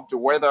outlook of the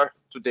weather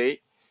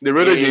today? The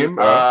weather game,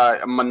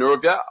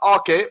 Monrovia.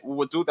 Okay, we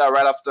will do that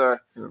right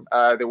after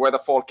the weather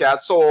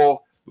forecast.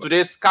 So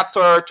today,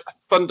 scattered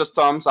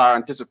thunderstorms are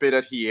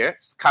anticipated here.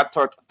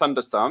 Scattered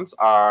thunderstorms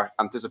are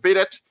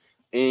anticipated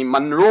in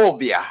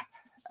Monrovia.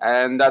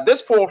 And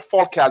this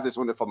forecast is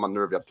only for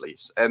Monrovia,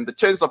 please. And the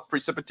chance of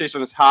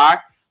precipitation is high.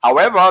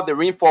 However, the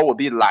rainfall will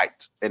be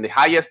light. And the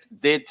highest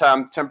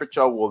daytime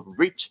temperature will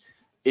reach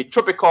a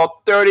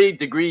tropical 30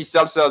 degrees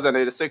Celsius and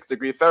 86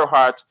 degrees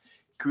Fahrenheit,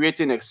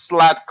 creating a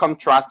slight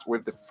contrast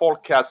with the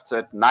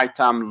forecasted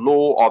nighttime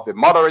low of a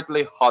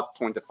moderately hot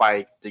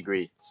 25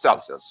 degrees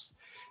Celsius.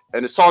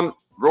 And the sun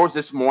rose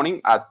this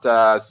morning at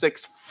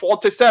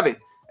 6:47,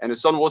 and the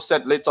sun will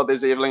set later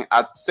this evening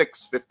at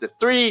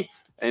 6:53,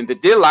 and the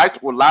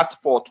daylight will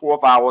last for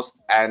 12 hours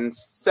and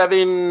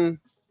 7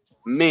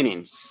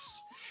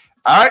 minutes.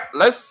 All right,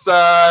 let's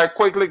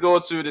quickly go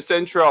to the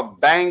Central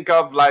Bank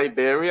of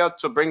Liberia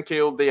to bring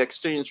you the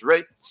exchange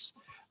rates.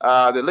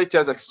 The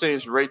latest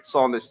exchange rates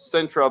on the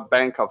Central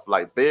Bank of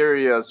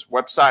Liberia's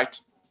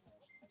website.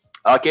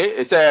 Okay,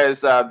 it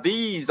says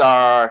these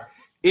are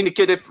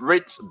indicative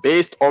rates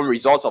based on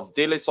results of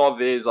daily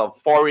surveys of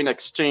foreign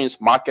exchange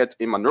market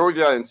in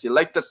Monrovia and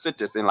selected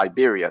cities in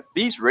Liberia.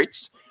 These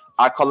rates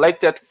are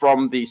collected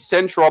from the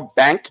Central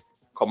Bank,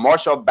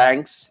 commercial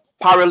banks,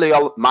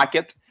 parallel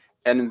market,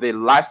 and the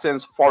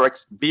licensed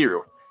Forex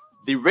Bureau.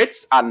 The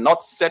rates are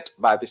not set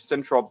by the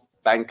Central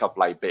Bank of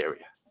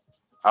Liberia.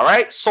 All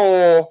right,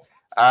 so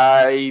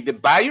the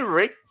buying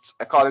rate,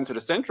 according to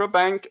the Central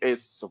Bank,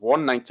 is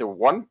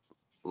 191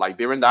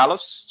 Liberian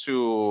dollars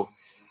to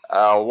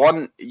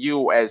 1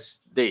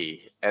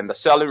 USD, and the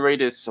selling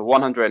rate is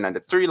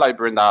 193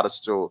 Liberian dollars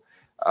to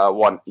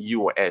 1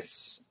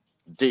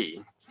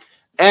 USD.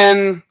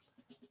 And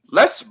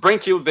let's bring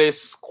you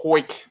this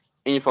quick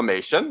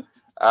information.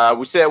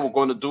 We said we're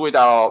going to do it,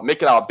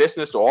 make it our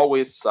business to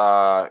always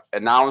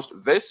announce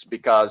this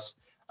because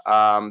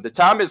the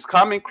time is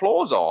coming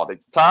closer. The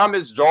time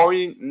is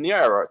drawing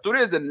nearer.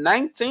 Today is the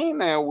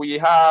 19th, and we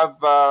have,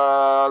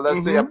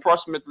 let's say,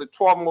 approximately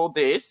 12 more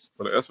days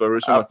for the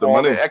expiration of the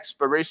money. The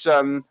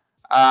expiration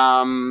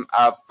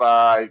of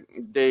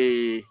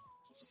the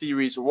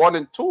series 1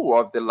 and 2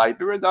 of the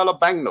Liberian dollar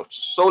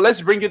banknotes. So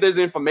let's bring you this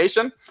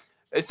information.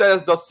 It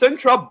says the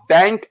Central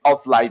Bank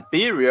of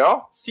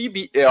Liberia,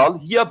 CBL,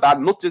 hereby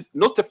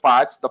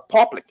notifies the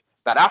public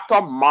that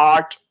after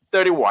March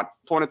 31,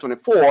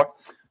 2024,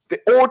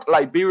 the old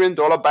Liberian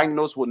dollar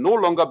banknotes will no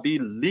longer be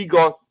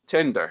legal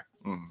tender.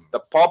 The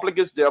public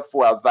is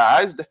therefore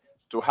advised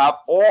to have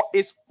all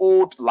its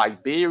old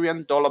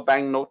Liberian dollar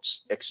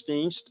banknotes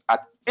exchanged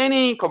at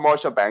any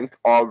commercial bank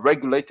or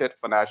regulated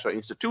financial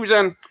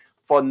institution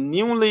for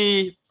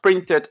newly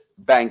printed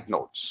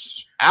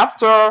banknotes.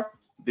 After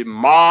the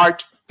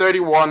March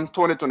 31,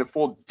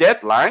 2024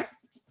 deadline,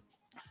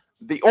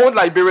 The old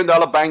Liberian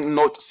dollar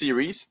banknote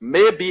series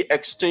may be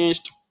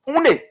exchanged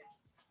only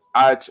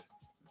at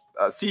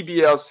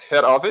CBL's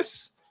head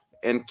office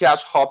and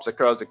cash hubs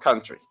across the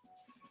country.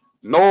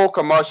 No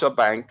commercial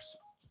banks,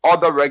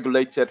 other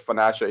regulated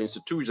financial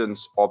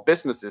institutions, or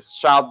businesses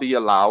shall be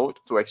allowed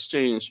to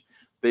exchange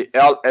the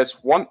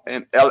LS1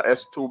 and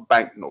LS2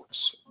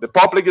 banknotes. The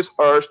public is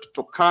urged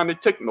to kindly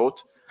take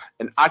note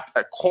and act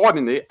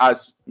accordingly,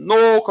 as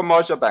no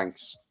commercial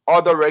banks,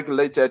 other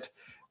regulated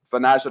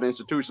financial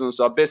institutions,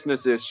 or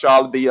businesses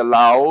shall be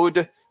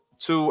allowed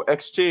to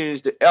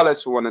exchange the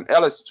LS1 and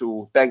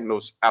LS2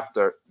 banknotes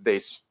after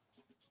this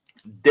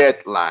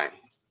deadline.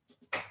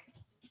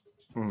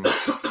 And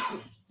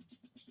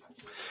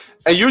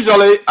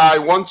usually I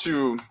want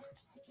to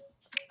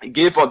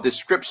give a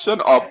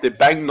description of the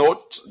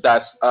banknote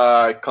that's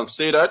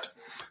considered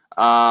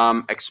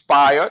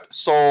expired.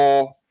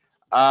 So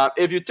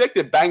if you take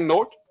the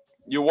banknote,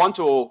 you want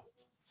to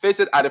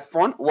face it at the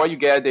front where you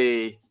get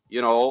the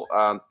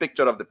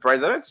picture of the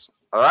president,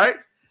 all right?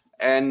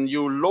 And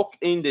you look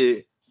in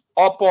the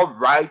upper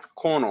right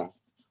corner,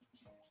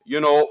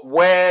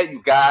 where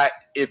you got,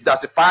 if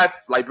that's a 5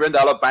 Liberian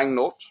dollar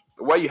banknote,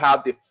 where you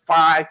have the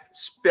 5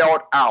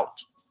 spelled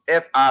out,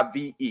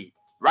 F-I-V-E.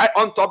 Right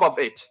on top of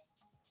it,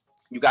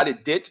 you got a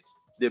date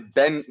the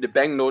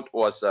banknote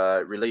was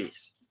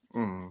released.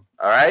 All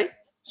right?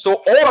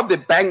 So all of the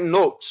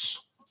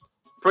banknotes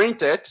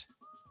printed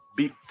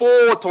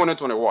before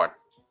 2021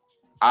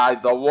 are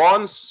the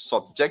ones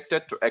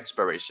subjected to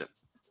expiration.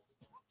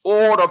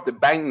 All of the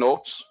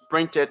banknotes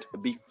printed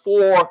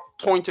before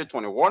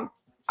 2021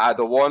 are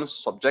the ones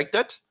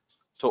subjected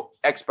to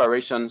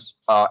expiration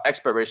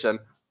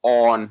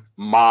on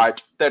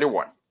March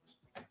 31.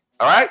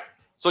 All right?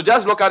 So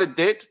just look at the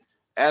date,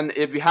 and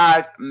if you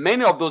have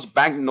many of those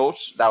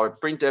banknotes that were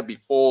printed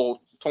before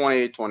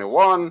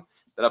 2021,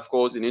 then of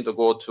course you need to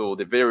go to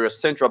the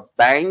various central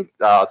bank,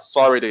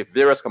 the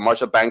various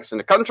commercial banks in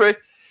the country,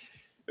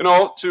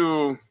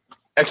 to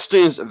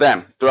exchange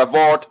them to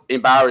avoid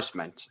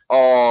embarrassment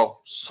or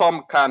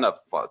some kind of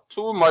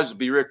too much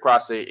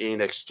bureaucracy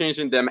in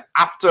exchanging them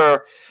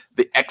after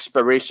the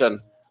expiration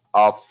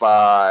of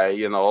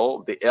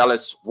the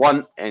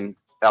LS1 and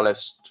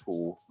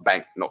LS2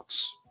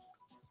 banknotes.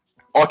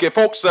 Okay,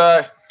 folks,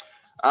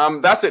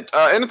 that's it.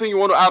 Anything you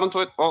want to add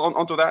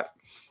onto that?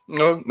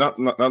 No, not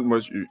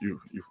much. You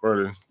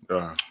further.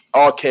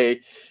 Okay,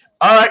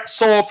 all right.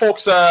 So,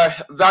 folks,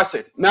 that's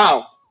it.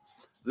 Now,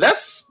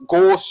 let's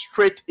go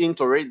straight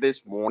into it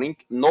this morning.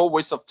 No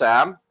waste of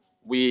time.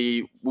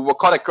 We will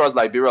cut across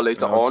Liberia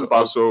later on. But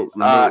also,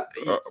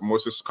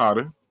 Moses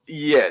Carter.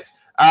 Yes.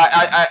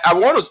 I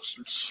want to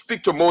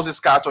speak to Moses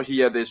Carter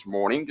here this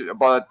morning,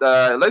 but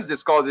let's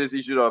discuss this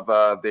issue of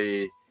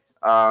the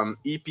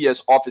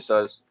EPS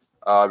officers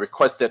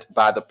requested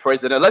by the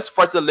president. Let's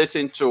first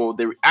listen to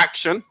the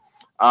reaction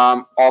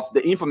of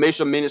the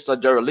Information Minister,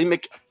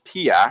 Jerolimic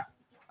Pia,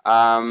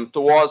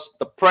 towards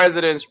the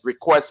president's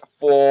request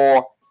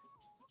for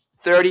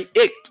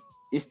 38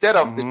 instead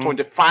of the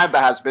 25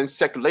 that has been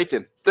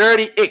circulating.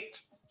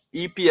 38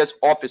 EPS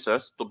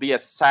officers to be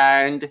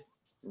assigned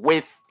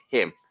with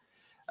him.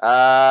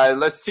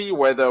 Let's see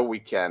whether we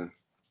can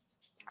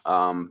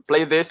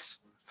play this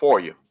for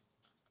you.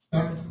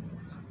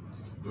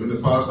 During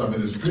the past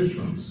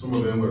administration, some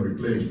of them were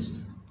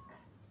replaced,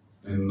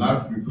 and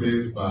not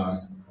replaced by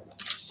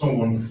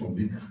someone from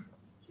BIC.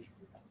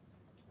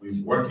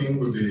 We're working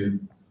with the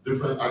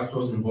different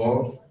actors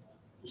involved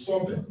to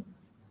solve them.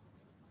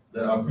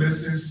 There are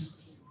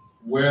places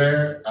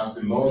where, as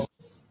the laws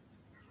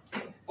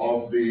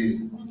of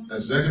the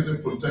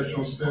Executive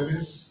Protection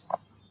Service,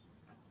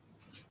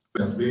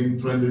 have been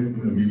trending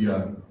in the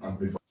media as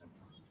before.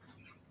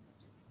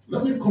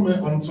 Let me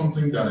comment on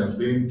something that has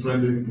been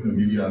trending in the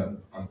media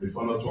as the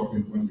final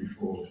talking point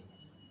before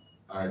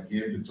I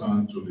gave the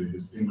turn to the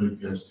distinguished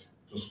guest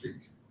to speak.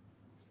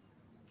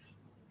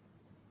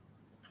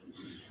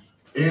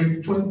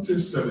 In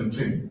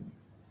 2017,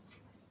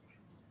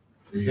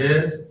 the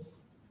head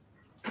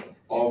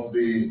of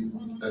the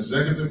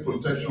Executive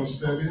Protection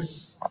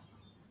Service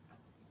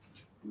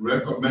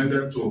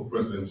recommended to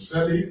President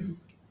Sirleaf.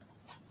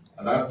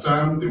 At that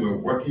time, they were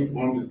working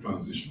on the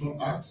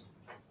Transitional Act,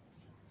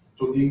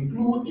 to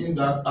include in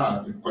that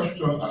act the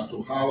question as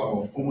to how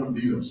our former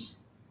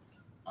leaders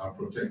are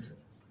protected.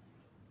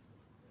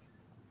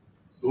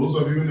 Those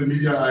of you in the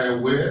media are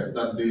aware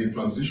that the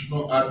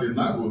Transitional Act did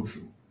not go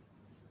through.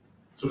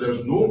 So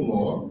there's no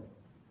law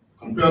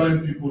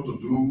compelling people to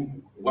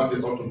do what they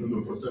ought to do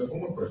to protect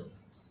former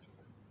presidents.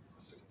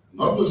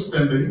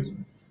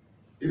 Notwithstanding,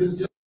 it is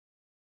just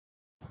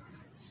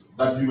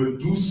that you will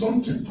do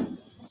something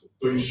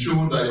to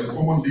ensure that your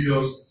former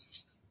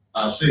leaders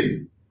are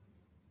safe.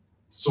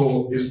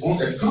 So it's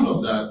on account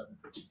of that,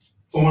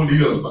 former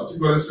leaders,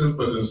 particularly since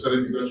President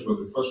Sirleaf, because she was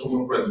the first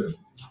former president,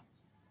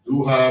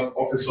 do have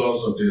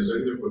officers of the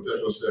Executive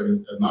Protection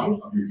Service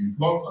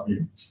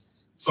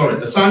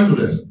assigned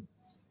to them.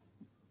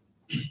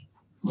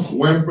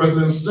 When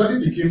President Sirleaf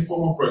became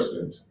former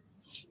president,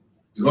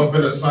 the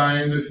government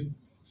assigned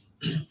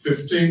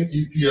 15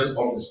 EPS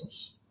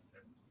officers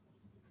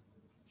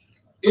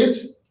 8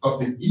 of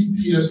the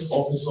EPS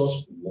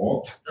officers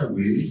walked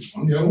away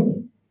on their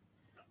own.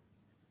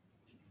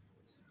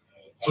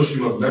 So she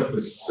was left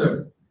with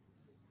 7.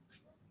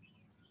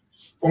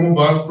 Former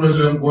Vice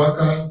President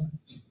Zwuogbae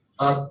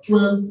had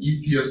 12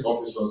 EPS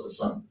officers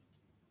assigned.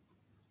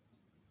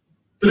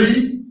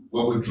 3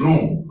 were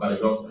withdrawn by the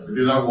government. They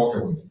did not walk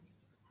away.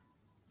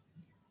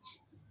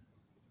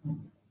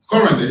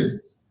 Currently,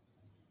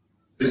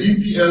 the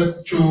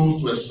EPS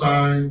chose to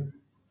assign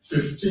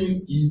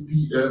 15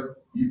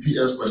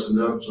 EPS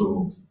personnel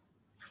to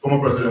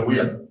former President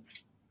Weah.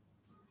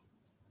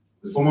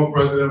 The former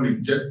president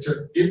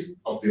rejected 8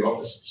 of the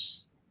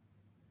officers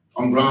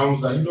on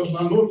grounds that he does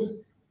not know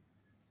them.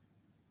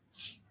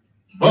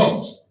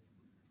 But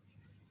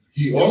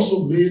he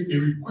also made a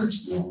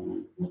request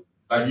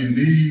that he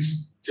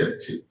needs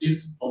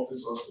 38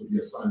 officers to be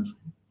assigned to him.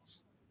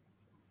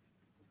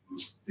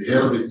 The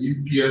head of the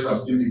EPS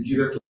has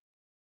indicated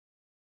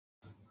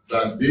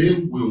that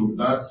they will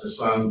not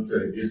assign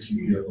 38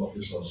 EPS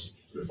officers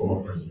to the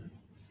former president.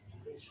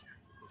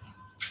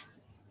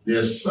 The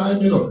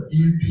assignment of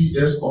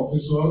EPS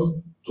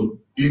officers to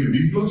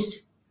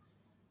individuals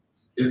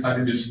is at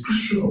the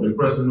discretion of the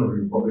President of the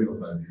Republic of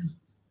Nigeria.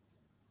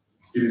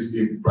 It is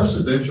a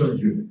presidential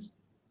unit.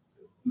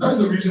 That's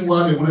the reason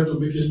why they wanted to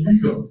make it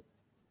legal,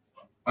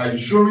 by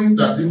ensuring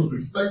that it was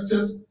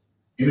reflected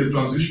in a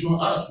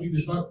transitional act which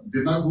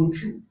did not go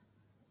through.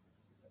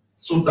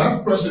 So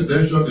that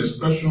presidential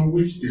discretion,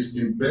 which is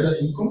embedded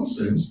in common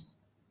sense,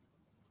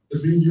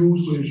 is being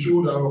used to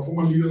ensure that our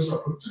former leaders are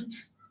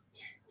protected.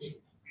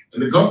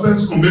 And the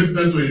government's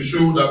commitment to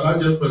ensure that not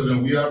just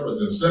President Weah,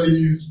 President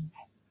Salif,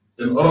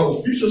 and other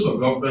officials of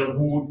government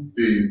who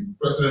the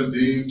president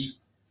deemed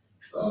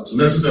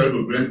necessary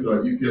to grant the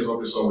EPS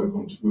officer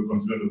will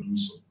continue to do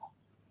so.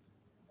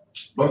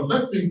 But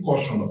let me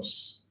caution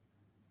us.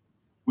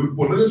 We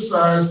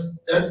politicize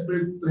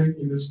everything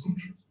in this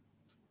country.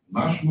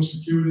 National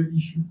security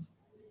issue,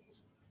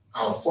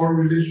 our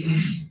foreign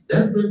relations,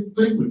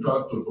 everything we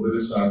try to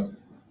politicize.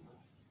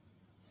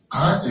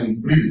 I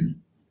am pleading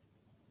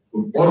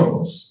with all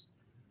of us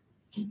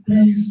to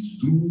please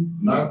do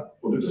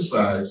not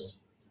politicize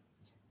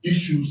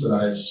issues that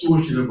are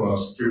associated with our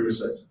security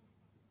sector.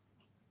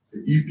 The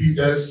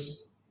EPS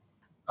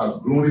has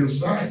grown in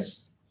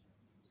size.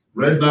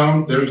 Right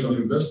now, there is an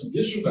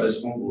investigation that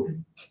is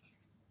ongoing,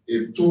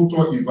 a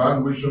total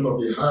evaluation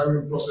of the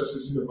hiring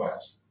processes in the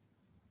past,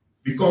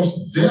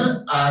 because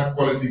there are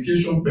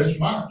qualification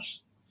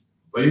benchmarks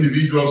for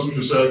individuals who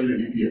should serve in the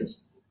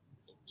EPS.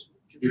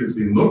 It has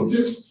been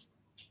noticed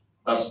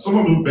that some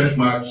of those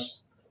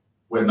benchmarks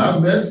were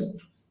not met,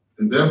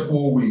 and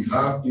therefore we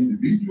have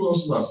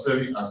individuals who are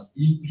serving as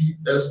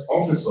EPS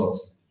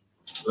officers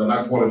that are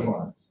not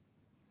qualified.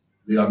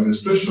 The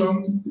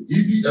administration, the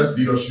EPS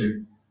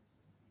leadership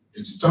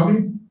is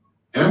determined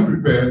and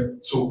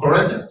prepared to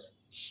correct that.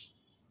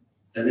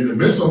 And in the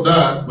midst of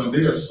that, when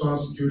they assign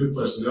security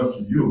personnel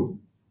to you,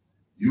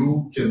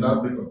 you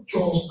cannot make a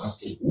choice as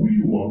to who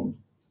you want,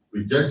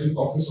 rejecting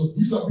officers.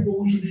 These are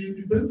people who should be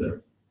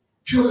independent.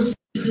 Purely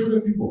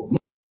security people.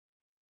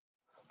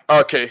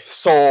 Okay,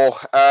 so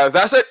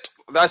that's it.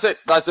 That's it.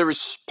 That's the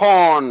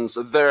response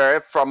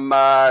there from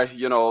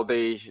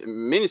the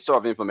Minister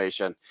of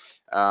Information,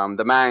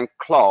 the man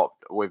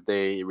clothed with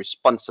the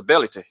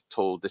responsibility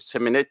to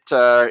disseminate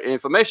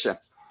information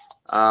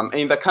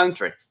in the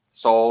country.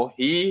 So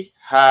he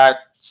had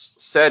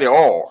said it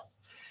all.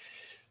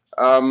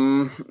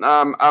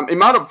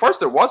 Emmanuel,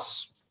 first,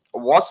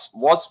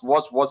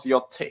 what's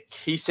your take?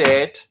 He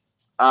said,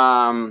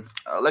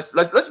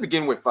 let's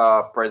begin with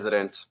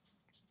President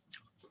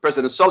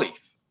Salif.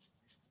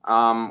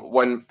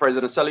 When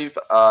President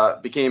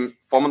Salif became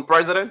former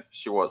president,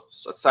 she was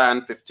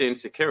assigned 15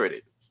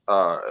 security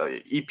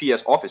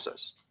EPS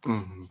officers.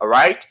 Mm-hmm. All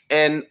right,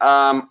 and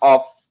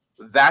of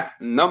that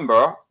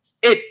number,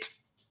 8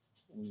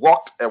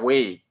 walked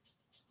away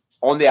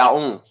on their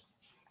own.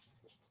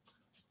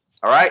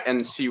 All right,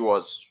 and she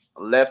was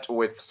left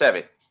with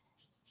 7.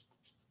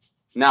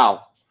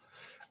 Now,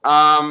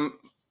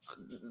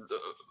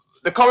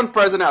 the current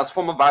president, as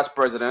former vice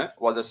president,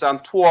 was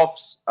assigned 12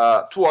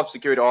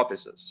 security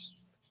officers,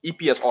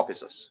 EPS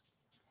officers,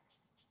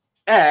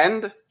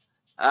 and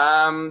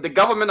the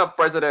government of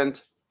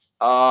President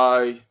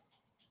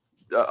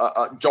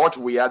George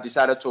Weah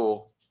decided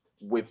to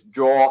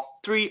withdraw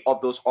 3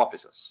 of those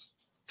officers.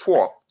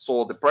 12.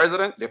 So the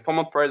president, the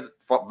former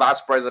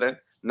vice president,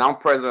 now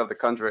president of the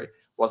country,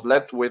 was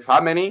left with how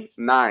many?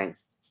 9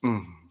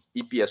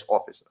 EPS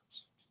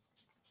officers.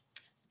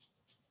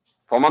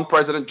 Former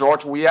President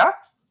George Weah,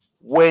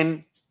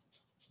 when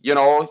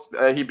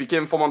he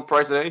became former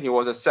president, he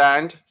was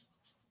assigned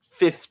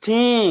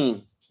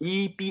 15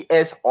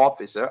 EPS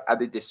officers at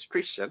the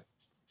discretion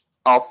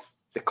of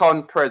the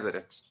current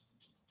president,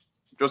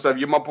 Joseph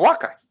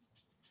Zwuogbae.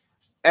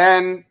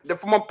 And the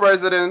former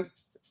president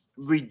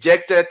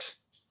rejected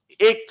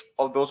 8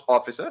 of those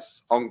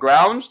officers on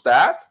grounds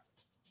that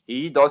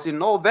he doesn't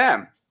know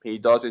them, he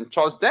doesn't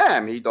trust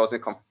them, he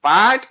doesn't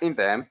confide in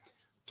them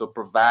to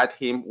provide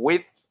him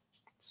with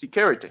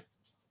security.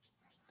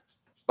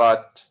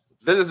 But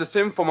this is the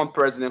same former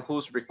president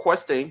who's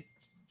requesting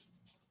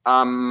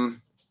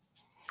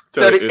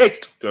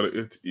 38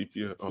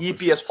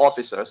 EPS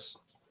officers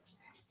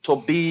to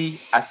be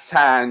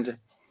assigned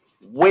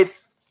with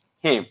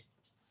him.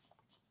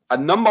 A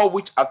number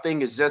which I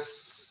think is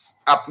just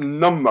a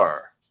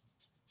number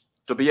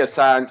to be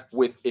assigned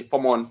with a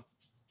former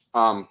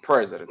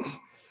president.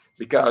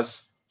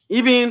 Because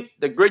even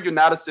the great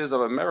United States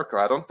of America,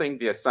 I don't think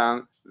they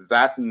assign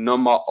that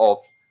number of,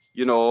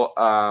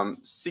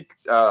 secret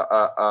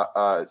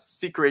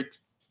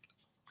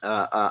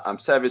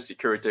service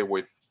security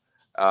with,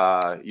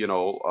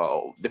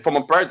 the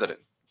former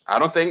president. I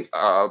don't think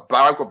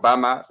Barack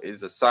Obama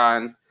is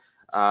assigned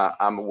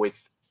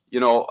with,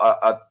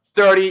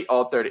 30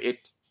 or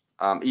 38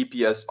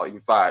 EPS or in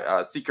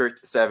fact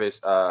secret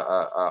service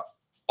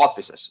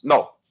officers.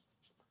 No.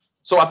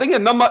 So I think the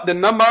number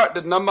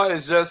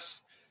is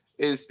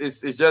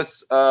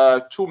just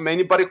too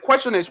many. But the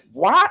question is,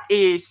 why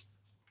is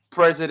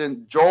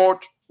President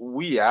George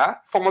Weah,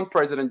 former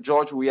President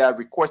George Weah,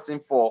 requesting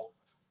for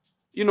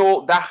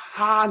that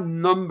high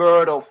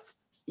number of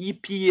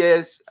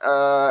EPS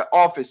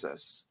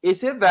officers?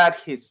 Is it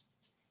that his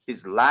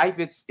life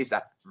is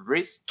at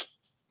risk?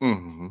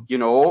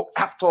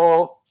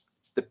 After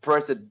the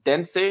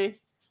presidency,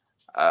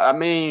 I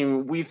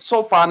mean, we've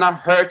so far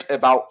not heard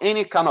about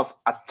any kind of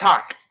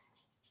attack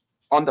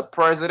on the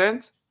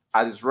president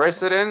at his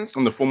residence.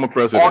 On the former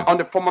president. On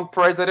the former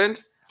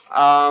president.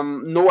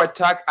 No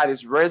attack at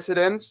his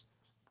residence.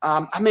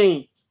 I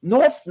mean,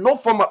 no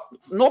form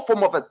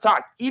of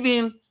attack,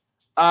 even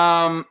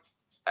on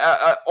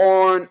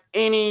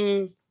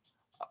any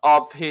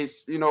of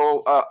his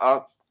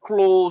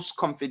close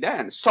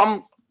confidants,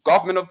 some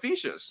government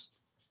officials.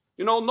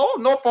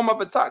 No form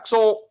of attack.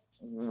 So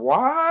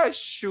why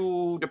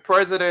should the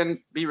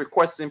president be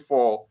requesting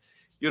for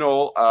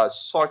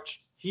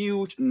such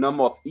huge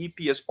number of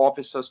EPS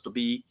officers to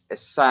be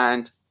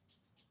assigned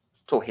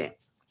to him?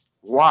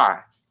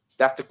 Why?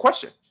 That's the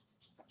question.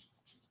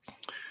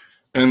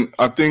 And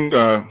I think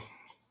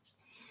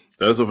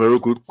that's a very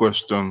good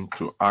question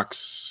to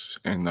ask,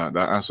 and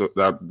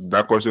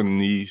that question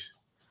needs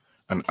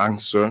an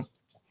answer.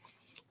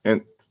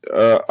 And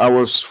I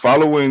was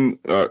following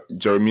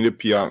Jeremiah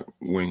Pia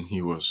when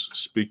he was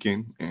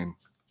speaking, and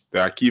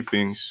there are key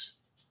things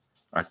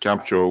I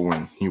captured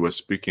when he was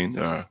speaking.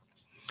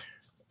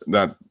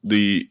 That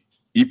the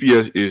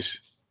EPS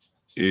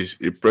is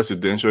a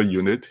presidential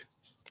unit,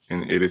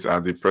 and it is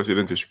at the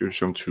president's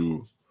discretion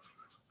to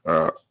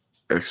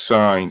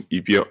assign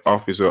EPS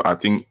officer. I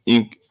think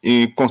in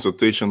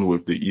consultation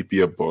with the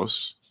EPS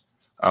boss.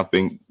 I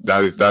think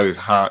that is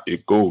how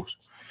it goes.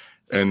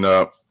 And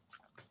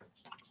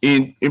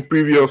in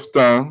previous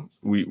time,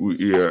 we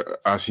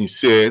as he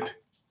said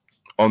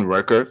on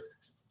record,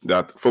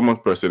 that former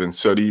President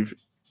Sirleaf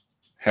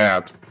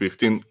had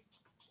 15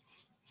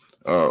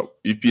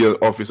 EPS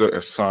officer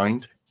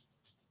assigned.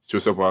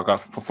 Joseph Walker,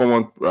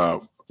 former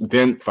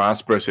then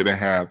Vice President,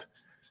 had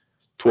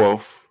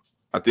 12.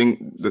 I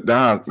think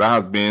that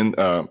has been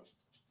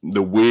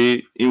the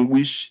way in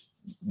which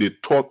they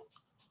taught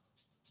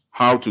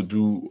how to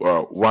do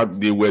what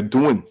they were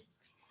doing.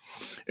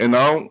 And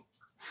now,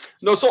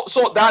 no, so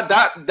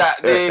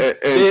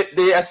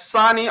the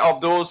assigning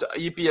of those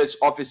EPS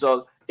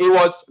officers,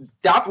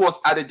 that was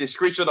at the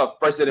discretion of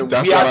President.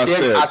 That's we what are I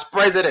said. As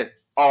president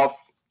of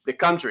the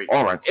country.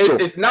 All right,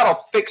 it's not a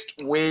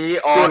fixed way,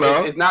 or so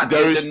now, it's not.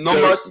 The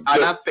numbers are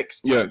not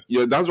fixed. Yeah,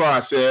 that's why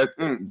I said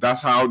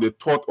that's how they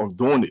thought of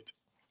doing it.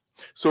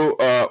 So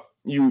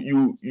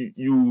you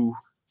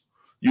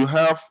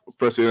have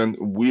President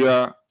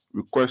Weah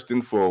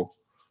requesting for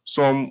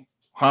some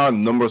high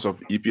numbers of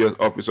EPS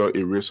officers.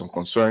 It raised some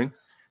concern,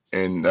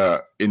 and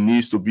it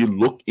needs to be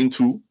looked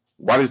into.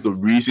 What is the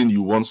reason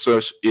you want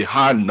such a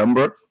high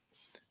number?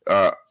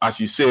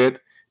 As you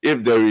said,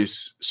 if there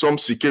is some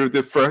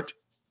security threat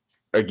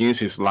against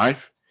his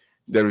life,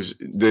 there is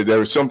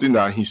something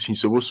that he's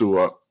supposed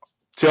to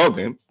tell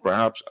them.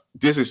 Perhaps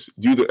this is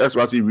due to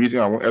XYZ reason.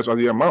 I want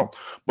XYZ amount.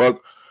 But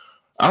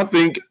I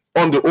think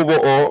on the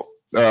overall,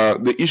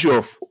 the issue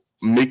of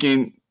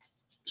making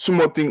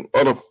small thing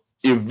out of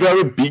a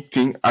very big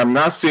thing. I'm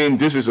not saying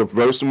this is a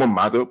very small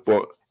matter,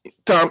 but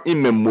time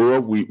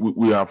immemorial, we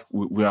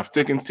have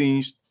taken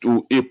things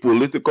to a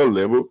political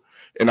level.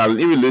 And I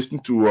even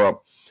listened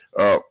to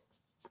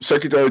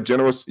Secretary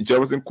General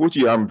Jefferson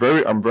Kochi. I'm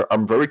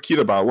very keen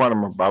about what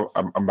I'm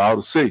about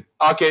to say.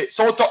 Okay,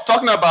 so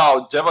talking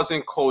about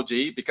Jefferson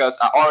Kochi, because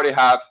I already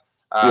have.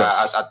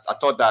 Yes. I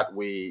thought that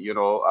we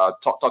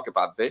talk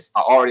about this.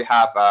 I already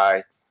have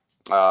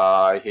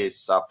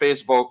his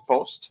Facebook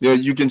post. Yeah,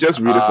 you can just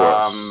read it for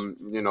us.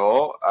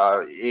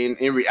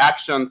 In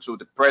reaction to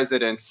the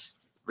president's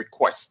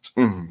request.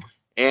 Mm-hmm.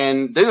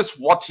 And this is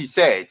what he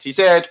said. He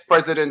said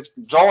President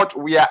George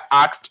Weah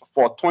asked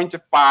for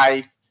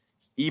 25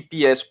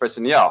 EPS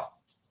personnel.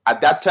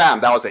 At that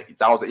time, that was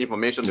the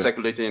information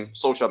circulating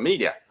social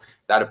media,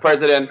 that the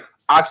president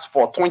asked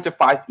for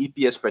 25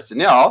 EPS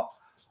personnel.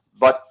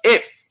 But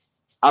if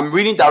I'm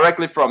reading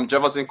directly from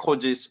Jefferson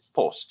Kochi's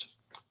post,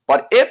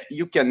 But if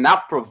you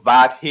cannot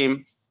provide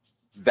him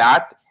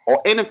that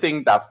or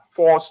anything that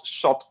falls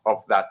short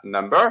of that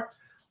number,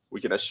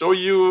 we can assure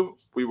you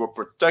we will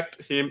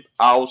protect him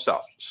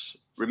ourselves.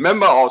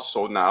 Remember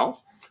also now,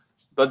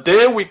 the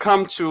day we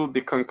come to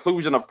the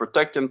conclusion of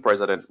protecting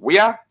President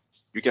Weah,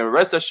 you can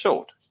rest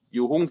assured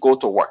you won't go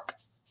to work.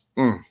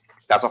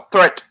 That's a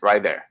threat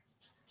right there.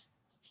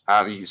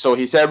 So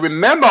he said,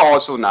 remember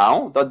also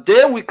now, the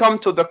day we come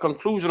to the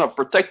conclusion of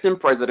protecting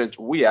President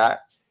Weah,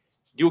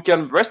 you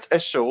can rest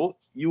assured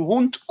you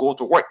won't go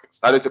to work.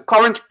 That is, the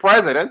current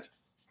president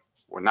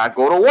will not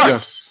go to work.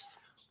 Yes.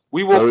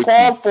 We will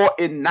call for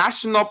a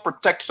National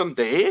Protection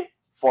Day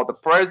for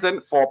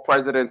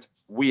President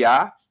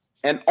Weah.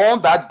 And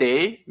on that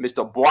day,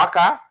 Mr.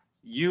 Bwaka,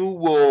 you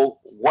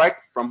will work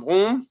from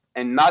home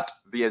and not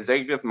the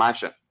executive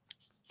mansion.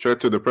 Threat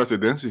to the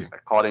presidency.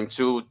 According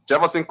to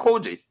Jefferson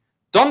Koji.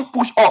 Don't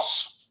push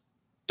us.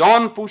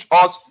 Don't push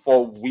us,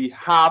 for we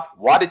have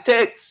what it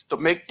takes to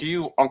make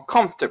you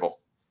uncomfortable.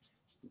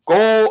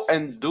 Go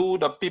and do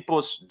the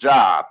people's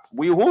job.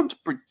 We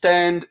won't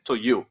pretend to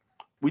you.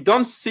 We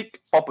don't seek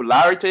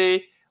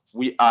popularity.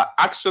 We are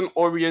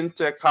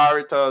action-oriented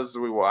characters.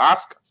 We will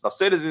ask the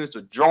citizens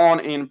to join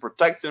in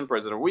protecting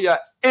President Weah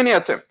any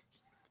attempt.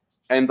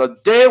 And the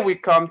day we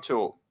come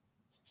to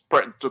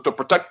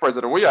protect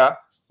President Weah,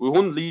 we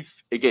won't leave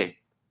again.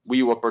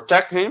 We will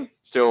protect him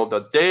till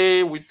the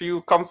day we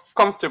feel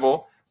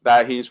comfortable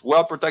that he's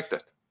well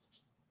protected.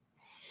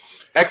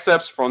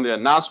 Except from the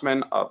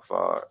announcement of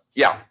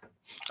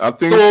I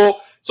think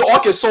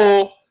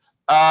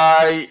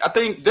I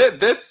think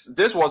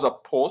this was a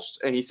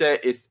post, and he said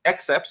it's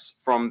excerpts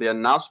from the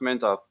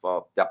announcement of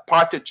the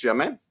party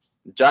chairman,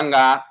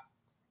 Janga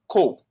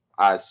Ko,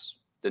 as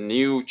the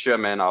new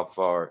chairman of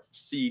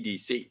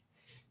CDC.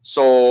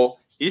 So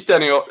he's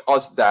telling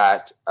us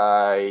that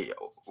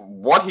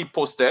what he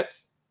posted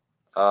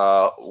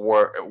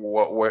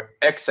were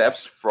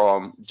excerpts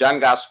from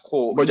Janga's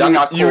Ko. But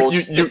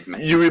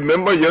statement. you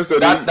remember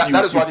yesterday?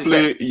 That is what he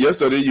said.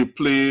 Yesterday you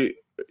play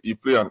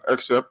an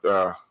excerpt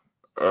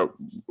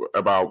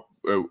about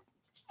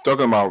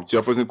talking about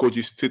Jefferson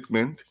Koji's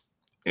statement,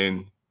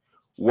 and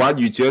what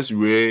you just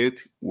read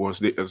was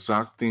the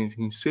exact thing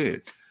he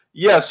said.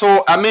 Yeah,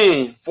 so I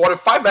mean, for the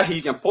fact that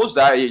he can post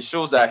that, it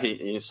shows that he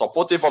is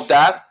supportive of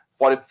that.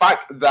 For the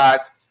fact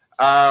that,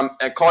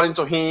 according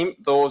to him,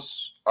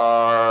 those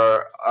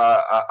are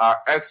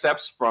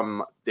excerpts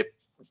from the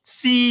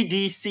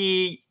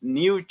CDC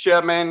new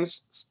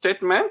chairman's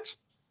statement,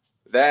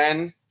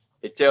 then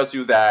it tells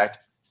you that,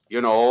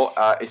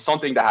 it's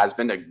something that has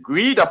been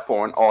agreed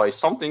upon, or it's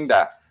something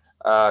that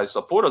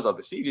supporters of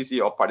the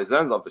CDC or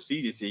partisans of the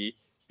CDC,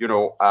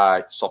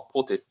 are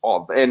supportive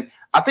of. And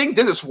I think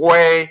this is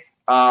where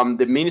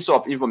the Minister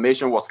of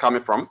Information was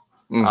coming from,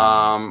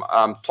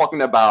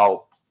 talking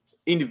about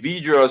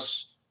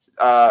individuals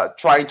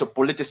trying to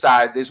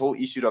politicize this whole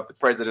issue of the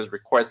president's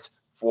request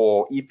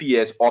for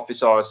EPS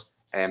officers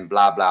and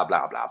blah, blah,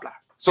 blah, blah, blah.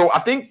 So I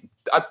think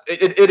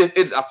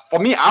it's for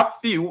me, I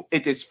feel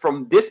it is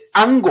from this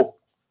angle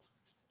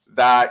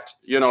that,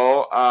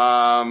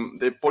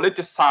 the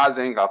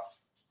politicizing of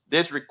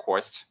this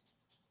request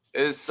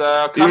is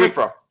coming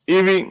from.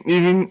 Even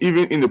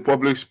in the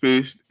public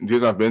space,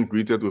 these have been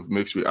greeted with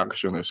mixed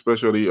reaction,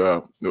 especially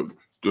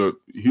the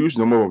huge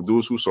number of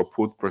those who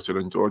support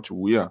President George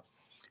Weah.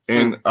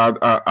 And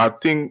I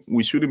think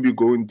we shouldn't be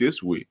going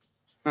this way.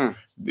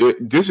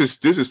 This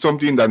is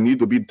something that needs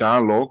to be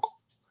dialogue.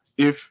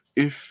 If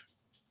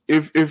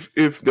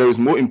there is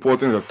more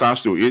importance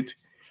attached to it,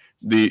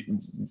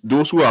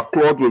 those who are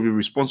clothed with the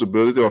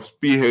responsibility of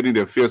spearheading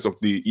the affairs of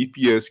the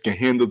EPS can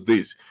handle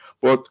this.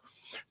 But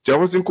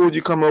Jefferson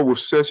Koji come out with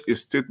such a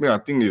statement, I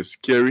think is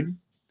scary,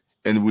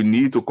 and we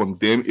need to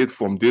condemn it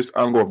from this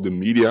angle of the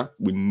media.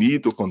 We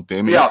need to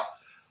condemn it.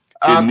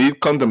 It needs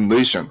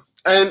condemnation.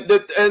 And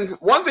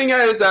one thing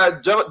is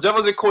that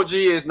Yekehzie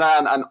Koji is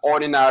not an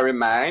ordinary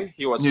man.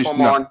 He was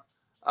former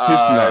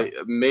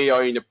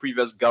mayor in the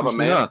previous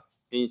government.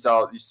 He's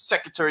the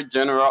Secretary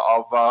General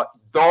of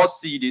the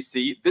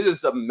CDC. This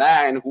is a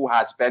man who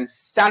has been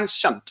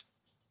sanctioned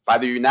by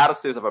the United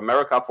States of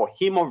America for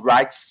human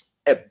rights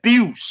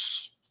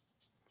abuse.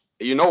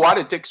 You know what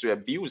it takes to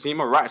abuse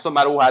human rights?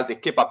 Somebody who has the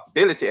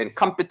capability and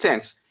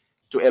competence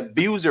to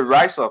abuse the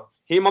rights of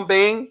human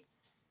beings,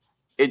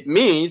 it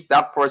means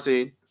that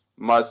person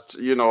must,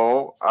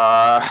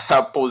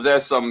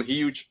 possess some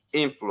huge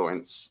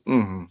influence,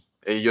 to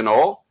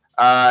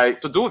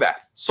do that.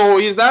 So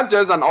he's not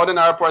just an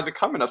ordinary person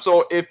coming up.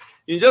 So if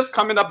he's just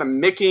coming up and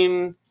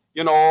making,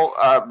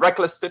 a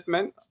reckless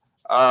statement,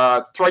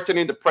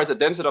 threatening the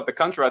presidency of the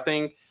country, I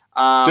think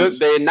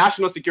the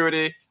national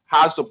security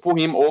has to pull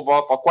him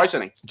over for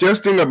questioning.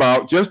 Just think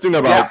about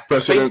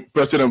President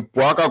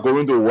Bwaka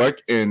going to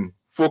work and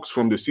folks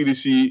from the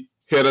CDC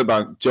headed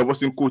by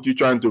Jefferson Koji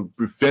trying to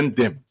prevent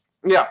them.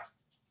 Yeah.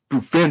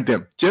 Prevent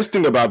them. Just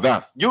think about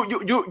that. You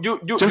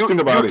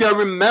can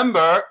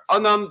remember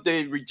under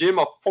the regime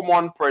of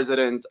former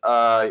President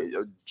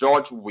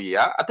George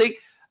Weah, I think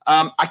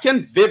I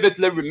can't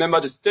vividly remember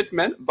the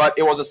statement, but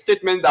it was a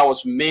statement that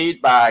was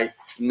made by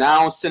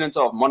now Senator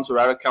of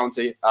Montserrat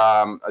County,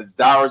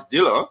 Darius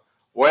Dillon,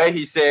 where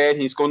he said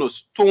he's going to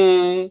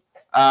stone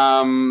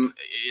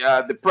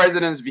the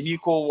president's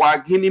vehicle.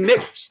 While he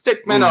made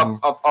statement of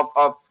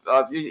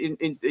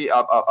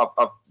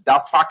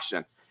that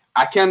faction.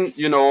 I can,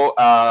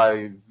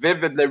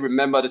 vividly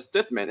remember the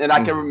statement, and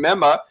I can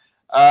remember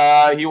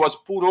he was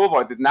pulled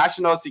over. The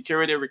national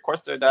security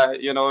requested that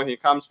he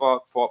comes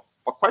for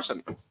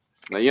questioning.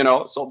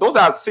 So those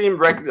are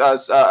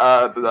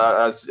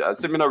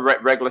similar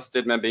regular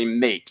statement being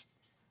made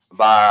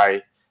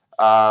by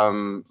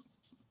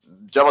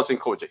Jefferson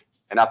Koji,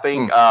 and I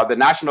think the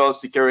national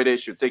security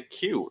should take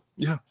cue.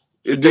 Yeah,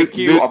 take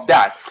cue of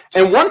that.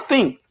 And one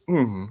thing,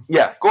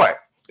 yeah, go ahead.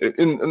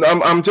 And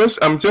I'm just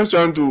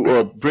trying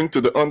to bring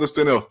to the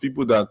understanding of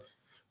people that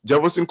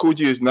Jefferson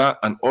Koji is not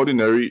an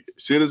ordinary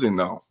citizen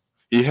now.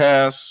 He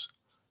has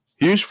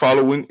huge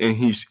following and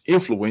he's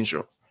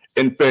influential.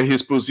 And per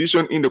his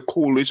position in the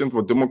Coalition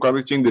for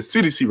Democratic Change, the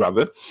CDC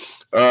rather,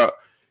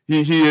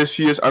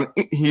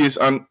 he is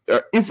an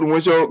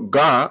influential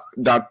guy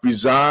that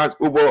presides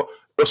over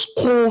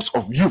schools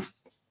of youth.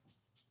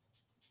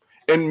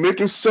 And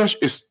making such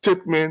a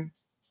statement,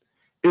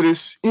 it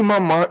is in my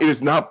mind, it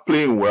is not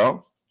playing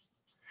well.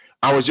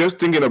 I was just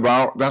thinking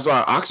about, that's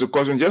why I asked the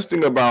question, just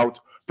think about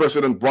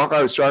President Blanca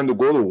is trying to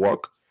go to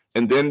work,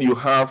 and then you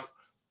have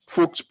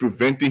folks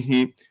preventing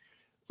him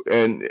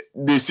and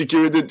the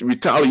security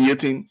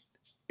retaliating.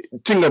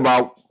 Think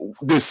about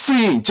the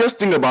scene, just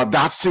think about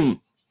that scene.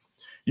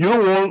 You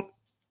don't want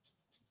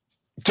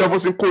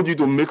Jefferson Koji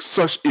to make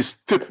such a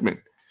statement.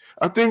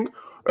 I think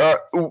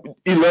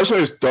election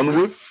is done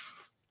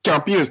with,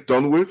 campaign is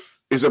done with.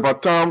 It's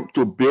about time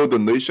to build a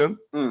nation.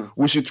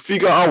 We should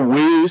figure out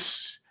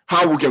ways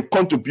how we can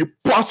contribute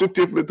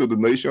positively to the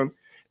nation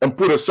and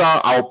put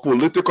aside our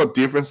political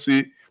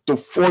differences to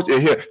forge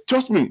ahead.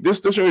 Trust me,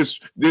 this nation is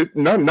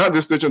not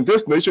this nation.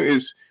 This nation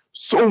is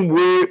some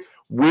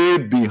way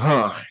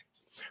behind.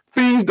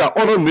 Things that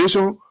other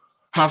nations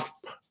have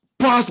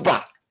passed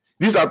by.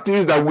 These are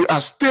things that we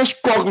are still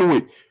struggling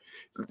with.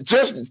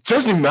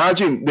 Just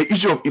imagine the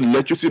issue of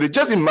electricity.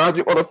 Just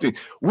imagine other things.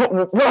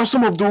 What are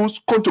some of those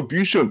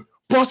contributions,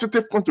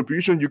 positive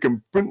contributions you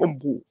can bring on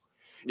board?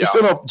 Yeah.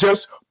 Instead of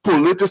just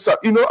political,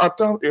 at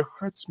times it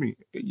hurts me,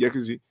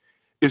 Yekehzie.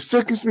 It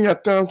sickens me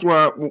at times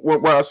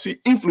when I see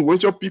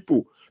influential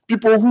people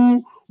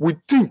who we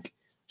think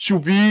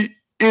should be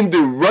in the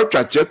right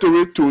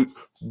trajectory to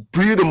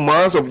build the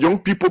minds of young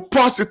people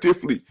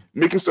positively,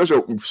 making such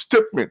a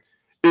statement.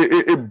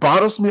 It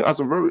bothers me as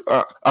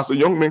a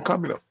young man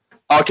coming up.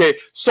 Okay,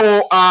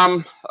 so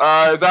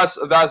that's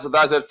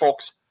it,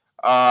 folks.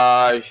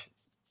 The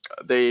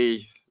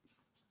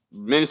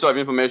Minister of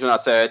Information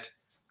has said.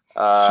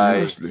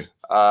 Seriously.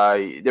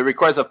 The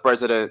request of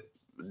President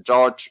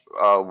George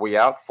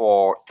Weah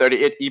for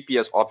 38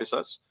 EPS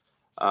officers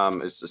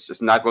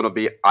is not going to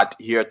be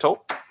adhered to.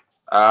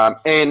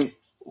 And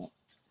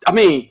I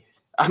mean,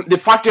 the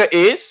factor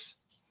is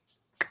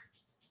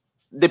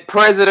the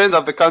president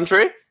of the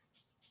country,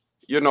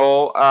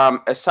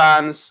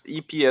 assigns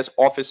EPS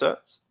officers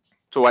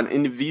to an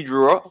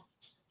individual,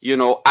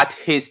 at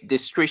his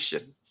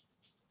discretion.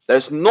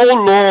 There's no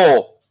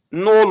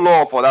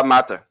law for that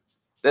matter.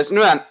 There's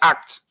no an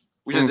act,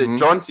 which is a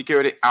Joint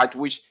Security Act,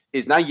 which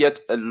is not yet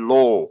a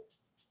law.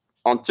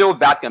 Until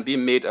that can be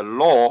made a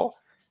law,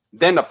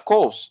 then of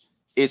course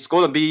it's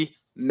going to be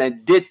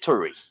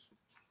mandatory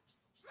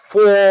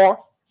for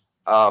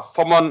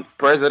former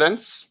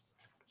presidents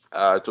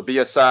to be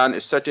assigned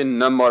a certain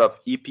number of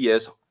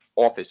EPS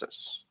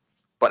officers.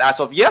 But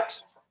as of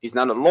yet, it's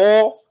not a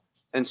law,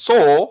 and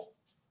so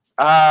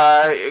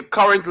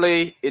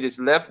currently it is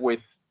left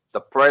with the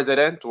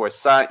president to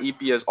assign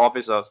EPS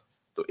officers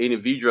to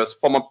individuals,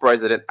 former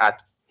president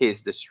at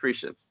his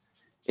discretion,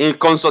 in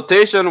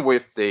consultation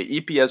with the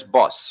EPS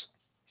boss.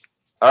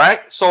 All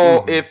right.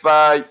 So if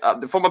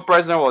the former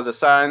president was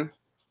assigned,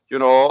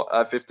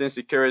 15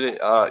 security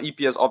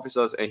EPS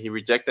officers, and he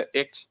rejected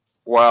it,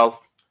 well,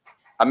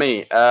 I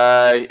mean,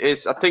 I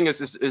think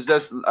it's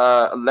just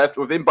left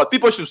with him. But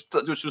people should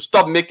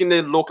stop making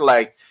it look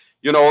like,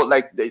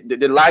 like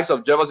the likes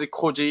of Jefferson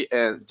Koji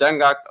and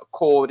Janga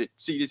Ko, the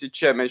CDC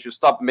chairman, should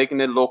stop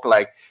making it look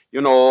like,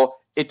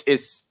 it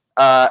is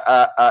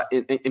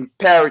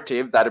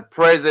imperative that the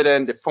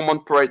president, the former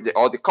president,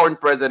 or the current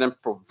president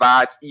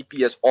provides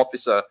EPS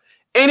officer,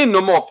 any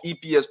number of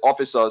EPS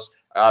officers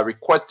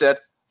requested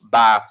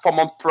by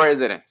former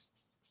president.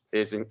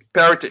 Is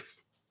imperative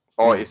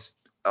or is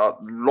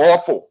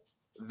lawful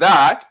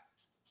that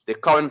the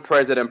current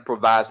president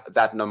provides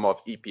that number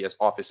of EPS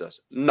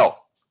officers. No,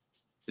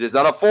 it is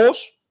not a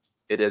force.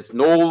 It is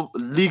no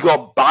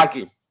legal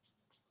bargain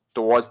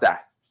towards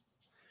that.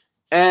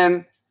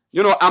 And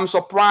I'm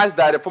surprised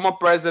that the former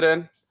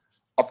president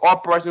of all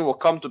presidents will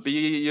come to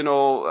be,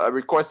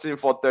 requesting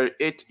for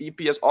 38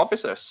 EPS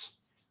officers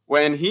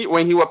when he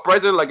was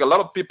president, like a lot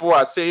of people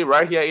are saying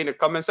right here in the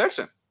comment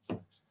section.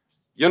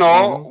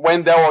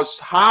 When there was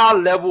high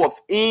level of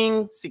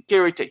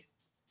insecurity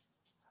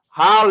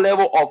high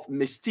level of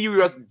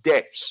mysterious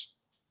debts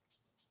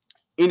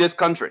in this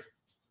country.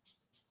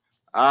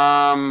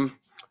 I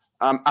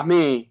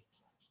mean,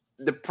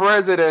 the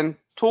president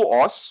told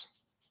us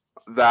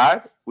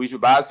that we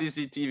should buy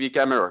CCTV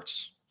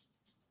cameras.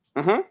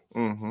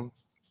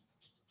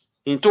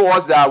 He told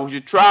us that we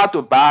should try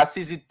to buy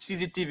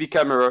CCTV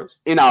cameras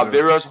in our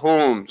various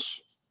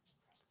homes.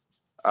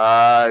 So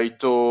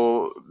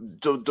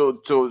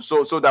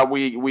that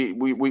we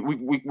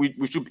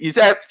should, he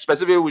said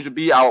specifically, we should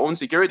be our own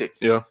security.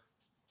 Yeah.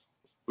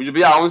 We should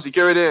be our own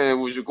security, and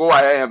we should go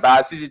ahead and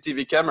buy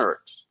CCTV cameras.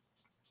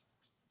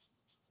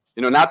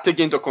 You know, not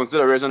taking into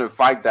consideration the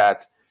fact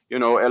that, you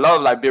know, a lot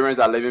of Liberians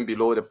are living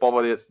below the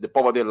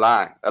poverty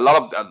line. A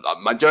lot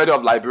of majority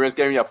of Liberians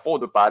can't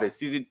afford to buy the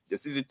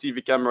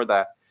CCTV camera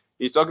that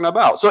he's talking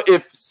about. So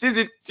if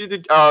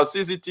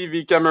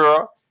CCTV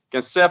camera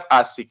can serve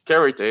as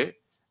security,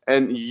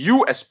 and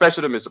you,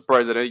 especially Mr.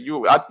 President,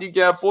 I think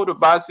you can afford to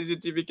buy a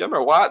CCTV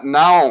camera. What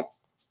now?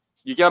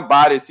 You can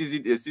buy the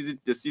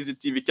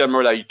CCTV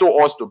camera that you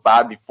told us to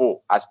buy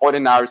before as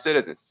ordinary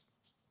citizens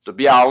to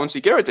be our own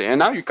security, and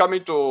now you're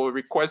coming to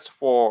request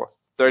for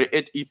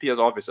 38 EPS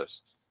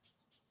officers.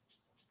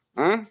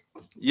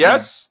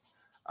 Yes,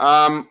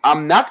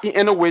 I'm not in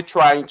any way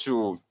trying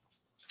to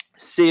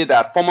say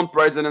that former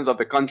presidents of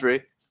the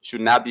country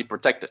should not be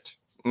protected.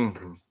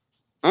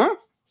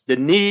 They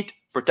need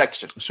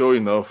protection. Sure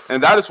enough.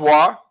 And that is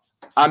why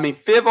I'm in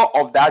favor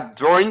of that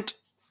Joint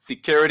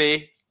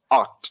Security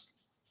Act.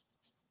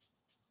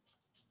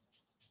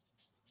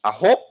 I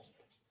hope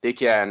they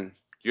can,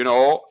 you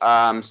know,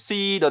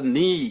 see the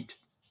need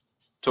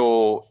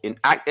to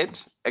enact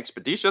it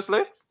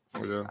expeditiously,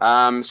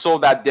 so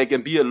that there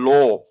can be a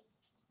law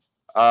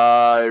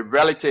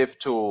relative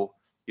to,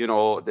 you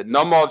know, the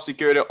number of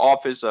security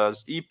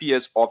officers,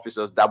 EPS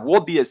officers that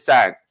will be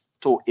assigned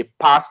to a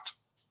past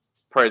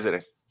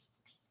president.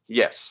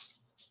 Yes.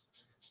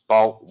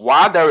 But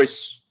while there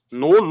is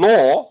no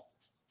law,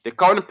 the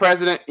current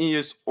president, in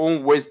his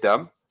own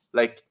wisdom,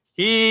 like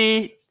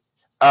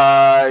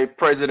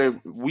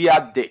President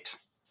Weah did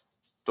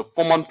to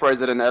former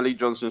President Eli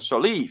Johnson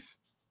Sirleaf,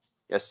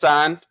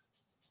 assigned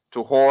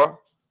to her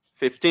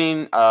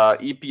 15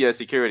 EPS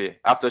security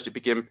after she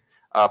became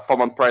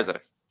former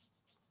president.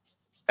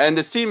 And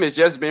the same is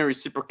just being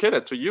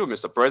reciprocated to you,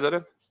 Mr.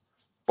 President.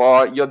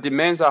 But your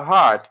demands are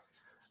hard.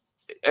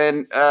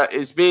 And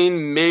it's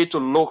being made to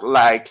look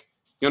like,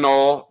 you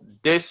know,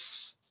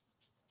 this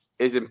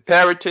is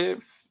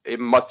imperative, it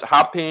must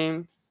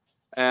happen,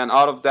 and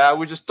out of that,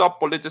 we just stop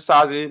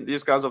politicizing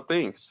these kinds of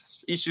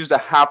things, issues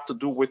that have to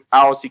do with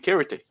our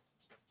security.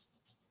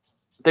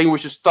 I think we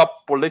should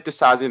stop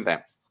politicizing them.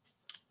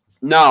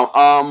 Now,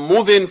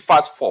 moving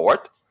fast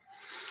forward,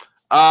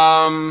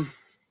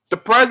 the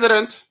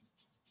president,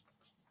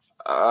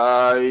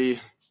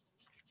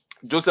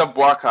 Joseph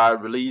Boakai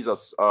released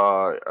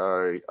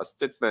a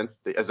statement.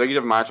 The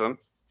executive mansion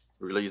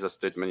released a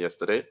statement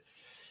yesterday,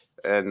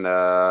 and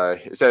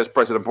it says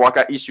President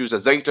Boakai issues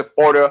executive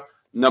order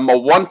number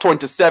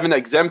 127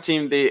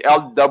 exempting the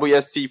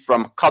LWSC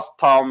from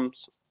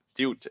customs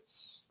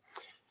duties.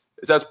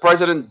 It says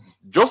President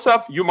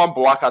Joseph Yuma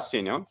Boakai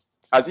Sr.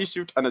 has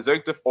issued an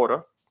executive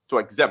order to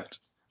exempt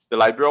the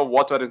Liberia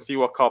Water and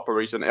Sewer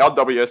Corporation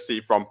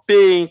 (LWSC) from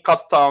paying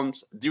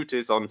customs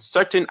duties on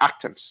certain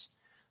items.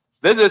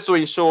 This is to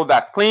ensure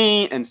that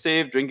clean and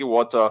safe drinking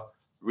water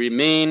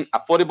remain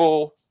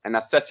affordable and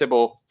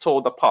accessible to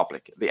the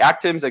public. The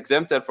items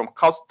exempted from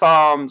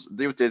customs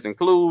duties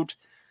include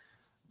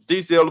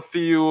diesel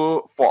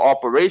fuel for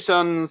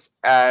operations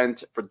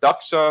and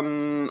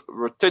production,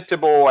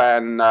 rotatable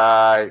and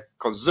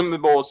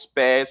consumable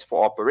spares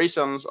for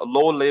operations,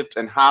 low lift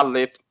and high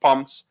lift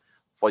pumps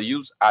for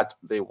use at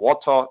the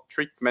water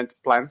treatment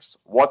plants,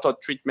 water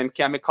treatment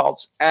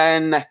chemicals,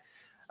 and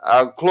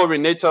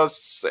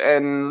chlorinators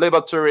and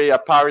laboratory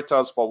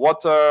apparatus for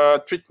water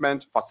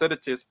treatment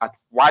facilities at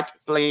White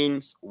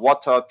Plains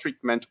Water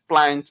Treatment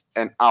Plant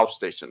and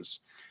outstations.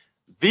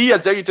 The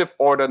executive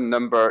order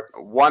number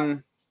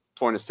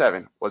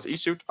 127 was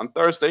issued on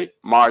Thursday,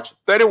 March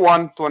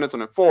 31,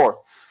 2024.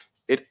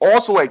 It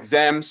also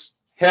exempts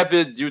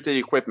heavy-duty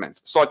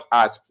equipment such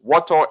as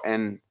water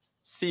and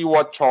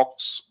sewer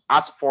trucks,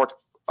 asphalt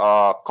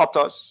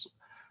cutters,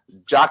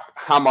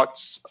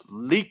 jackhammers,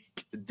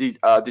 leak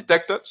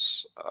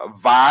detectors,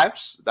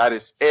 valves, that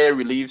is air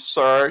relief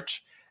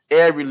surge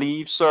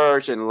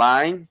and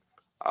line,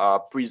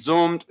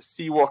 presumed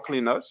sewer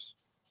cleaners,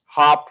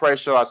 high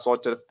pressure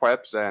assorted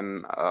pipes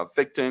and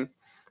fitting,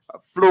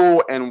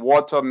 flow and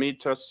water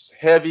meters,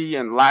 heavy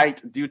and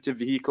light duty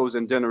vehicles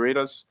and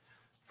generators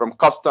from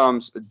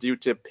customs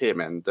duty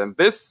payment. And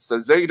this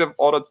executive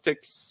order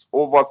takes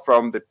over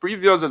from the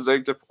previous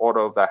executive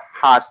order that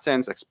has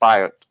since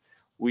expired,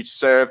 which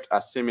served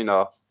a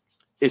similar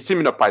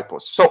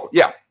purpose. So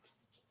yeah,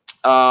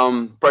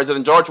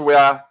 President George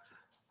Weah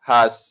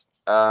has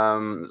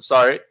President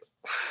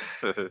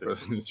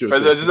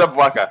Joseph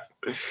Boakai.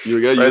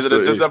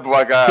 President Joseph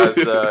Boakai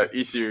has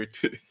issued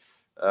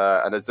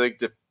an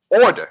executive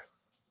order,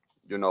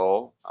 you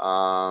know,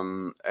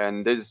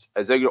 and this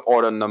executive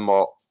order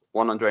number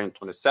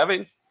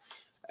 127.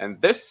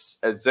 And this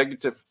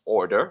executive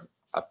order,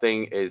 I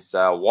think, is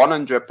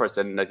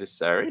 100%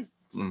 necessary.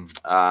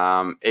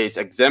 Is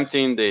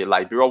exempting the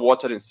Liberia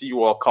Water and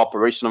Seawater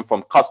Corporation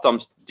from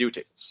customs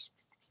duties,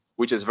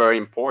 which is very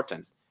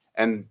important.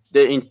 And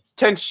the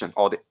intention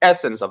or the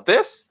essence of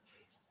this,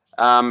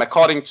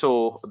 according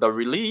to the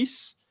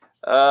release,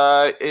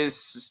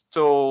 is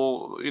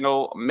to, you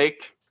know,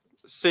 make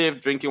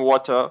safe drinking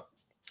water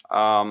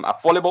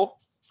affordable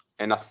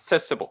and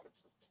accessible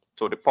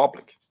to the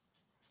public.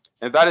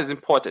 And that is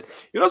important.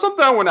 You know,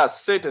 sometimes when I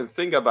sit and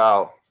think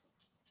about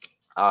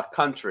our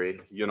country,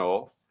 you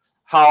know,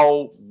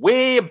 how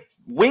way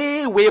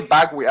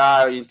back we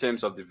are in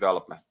terms of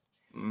development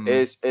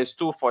is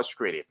too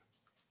frustrating.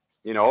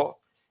 You know,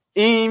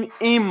 in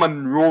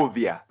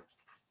Monrovia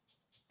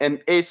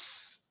and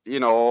its, you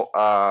know,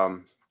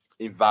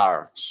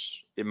 environs.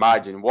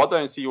 Imagine water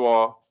and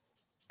seawater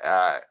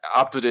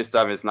up to this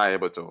time is not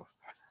able to,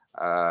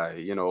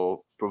 you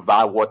know,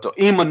 provide water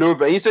in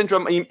Monrovia, in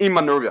central, in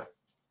Monrovia.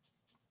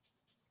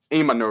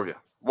 In Monrovia,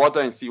 water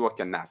and seawater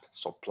cannot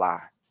supply.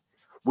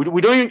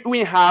 We don't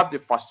even have the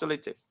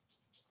facility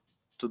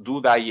to do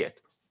that yet.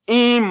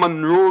 In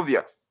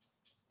Monrovia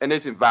and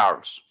its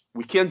environs,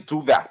 we can't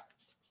do that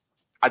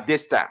at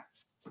this time.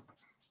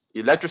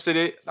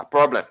 Electricity, the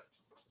problem.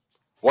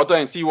 Water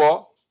and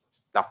seawater,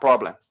 the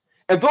problem.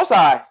 And those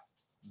are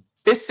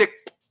basic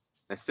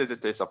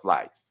necessities of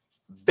life.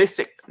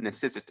 Basic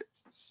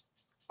necessities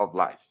of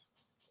life.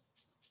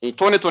 In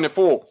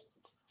 2024,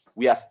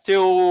 we are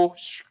still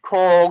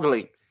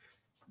struggling.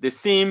 They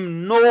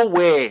seem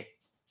nowhere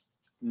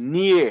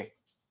near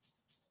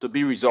to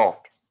be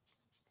resolved.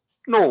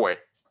 Nowhere.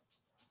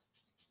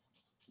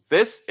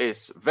 This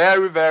is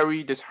very,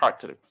 very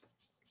disheartening.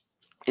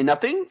 And I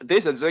think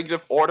this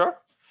executive order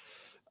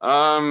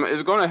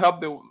is going to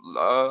help the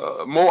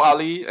Mo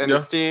Ali and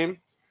his team,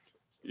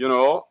 you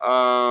know,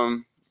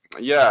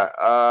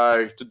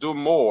 to do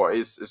more.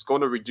 It's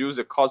going to reduce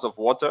the cost of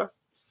water.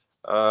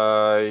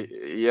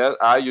 Yeah,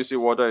 I use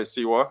water and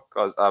seawater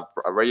because I'm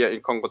right here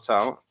in Congo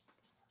town.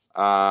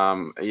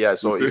 Yeah,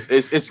 so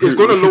it's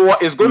going to lower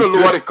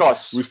the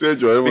cost. We still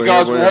join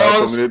because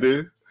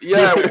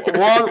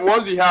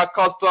once you have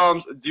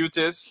customs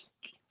duties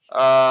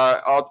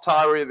or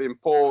tariff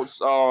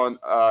imposed on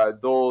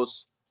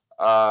those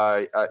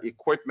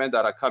equipment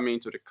that are coming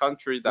into the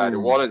country, that the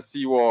water and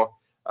seawater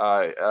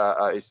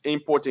is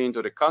importing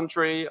into the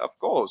country, of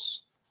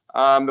course,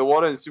 the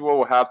water and seawater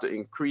will have to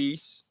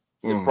increase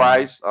the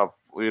price of,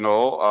 you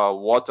know,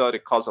 water, the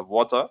cost of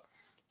water,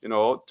 you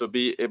know, to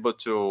be able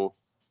to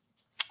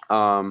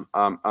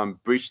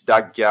bridge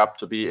that gap,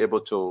 to be able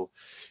to,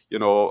 you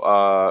know,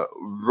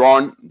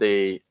 run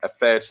the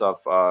affairs of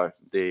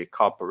the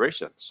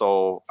corporation.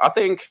 So I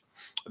think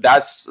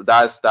that's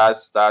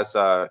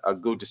a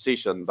good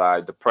decision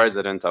by the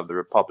president of the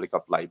Republic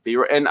of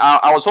Liberia. And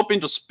I was hoping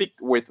to speak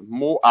with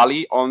Mo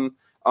Ali on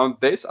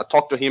this. I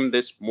talked to him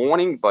this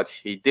morning, but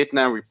he did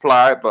not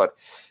reply. But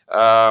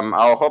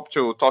I'll hope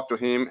to talk to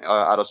him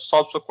at a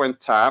subsequent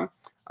time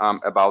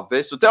about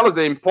this, to tell us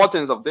the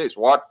importance of this.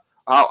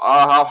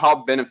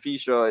 How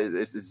beneficial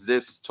is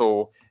this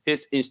to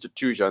his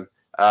institution,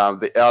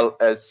 the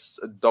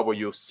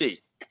LSWC?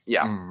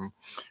 Yeah.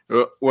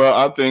 Well,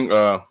 I think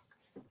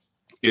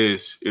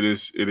it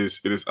is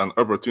an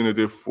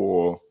opportunity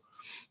for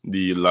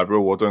the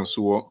Liberia Water and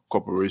Sewer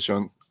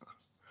Corporation,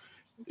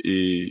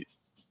 a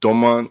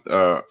dormant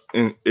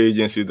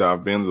agency that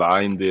have been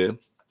lying there,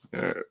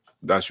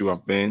 that should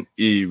have been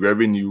a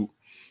revenue,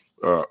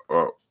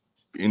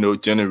 you know,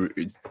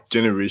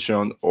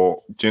 generation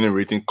or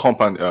generating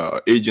company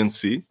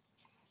agency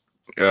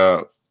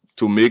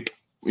to make,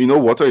 you know,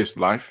 water is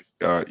life.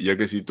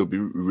 Yekehzie, to be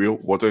real,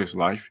 water is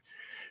life,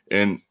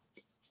 and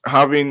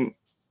having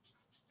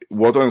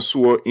water and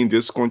sewer in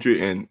this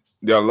country, and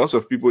there are lots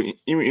of people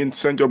even in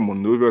central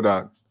Monrovia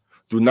that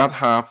do not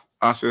have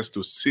access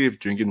to safe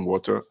drinking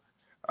water.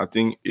 I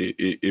think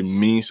it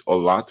means a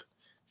lot,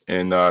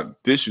 and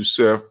this should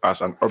serve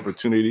as an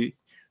opportunity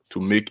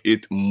to make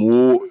it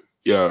more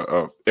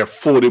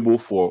affordable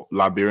for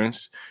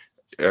Liberians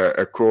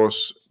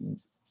across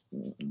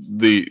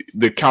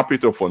the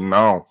capital. For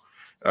now,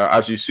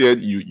 as you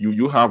said,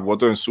 you have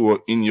water and sewer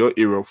in your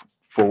area.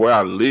 For where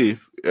I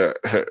live,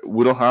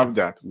 we don't have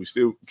that. We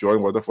still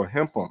drawing water for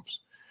hand pumps.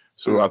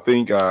 So I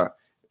think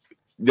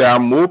there are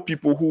more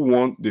people who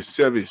want the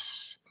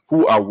service,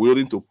 who are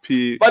willing to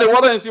pay. But the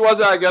water and sewer,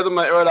 I get to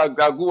my area,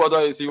 good water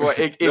and sewer.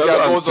 It can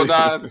go to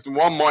that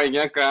 1 more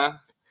again.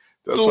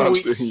 That's 2 what I'm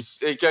weeks.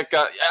 saying.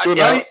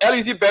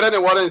 LEC better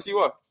than water and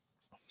sewer.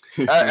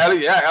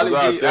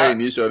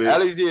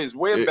 LEC is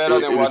way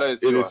better than water and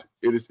sewer.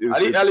 It is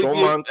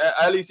dormant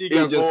LEC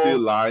agency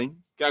line.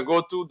 Can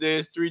go 2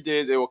 days, 3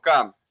 days, it will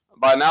come.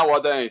 But now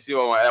water and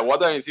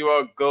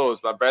sewer goes,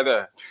 my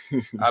brother.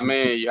 I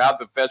mean, you have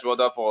to fetch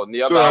water for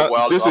nearby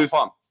wells or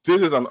pump.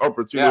 This is an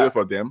opportunity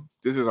for them.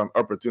 This is an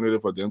opportunity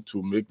for them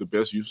to make the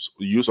best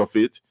use of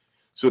it,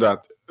 so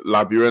that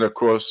Liberian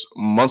across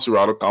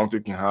Montserrat County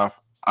can have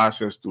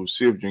access to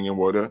safe drinking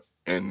water,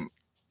 and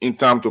in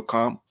time to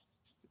come,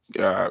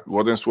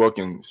 Water and Zwuogbae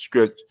can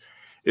stretch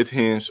its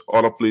hands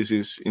other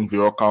places in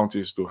various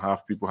counties to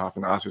have people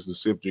having access to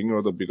safe drinking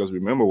water, because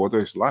remember,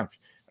 water is life.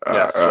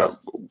 Sure.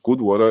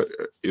 Good water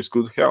is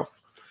good health.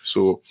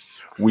 So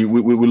we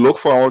look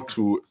forward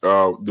to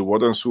the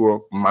Water and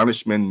Zwuogbae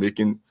management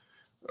making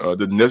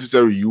the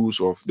necessary use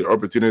of the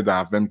opportunity that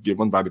have been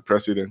given by the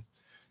president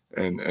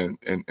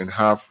and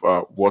have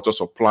water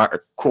supply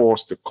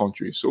across the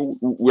country. So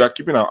we are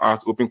keeping our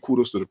eyes open.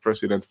 Kudos to the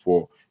president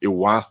for a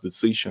wise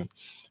decision,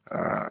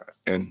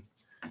 and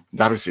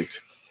that is it.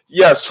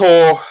 Yeah.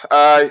 So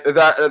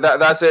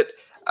that's it.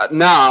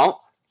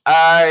 Now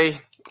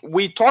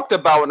we talked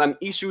about an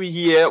issue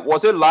here.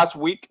 Was it last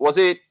week? Was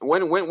it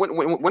when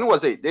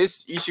was it?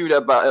 This issue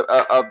about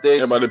of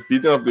this about the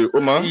beating of the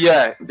woman.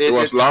 Yeah, it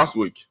was last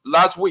week.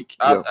 Last week.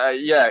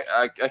 Yeah.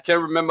 I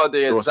can't remember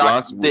the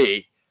exact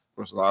day.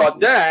 But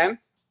then,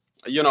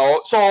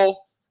 so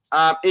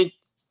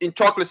in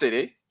Chocolate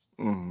City,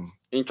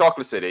 in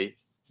Chocolate City,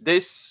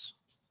 this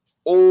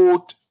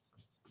old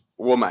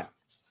woman,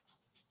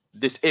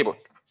 disabled,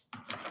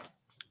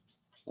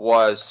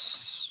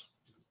 was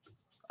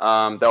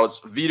there was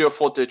video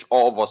footage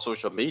all over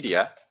social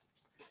media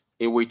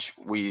in which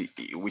we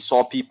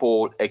saw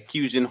people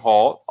accusing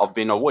her of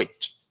being a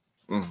witch.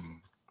 All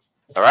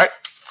right,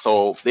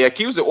 so they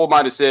accused the old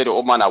man. They said the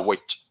old man a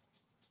witch.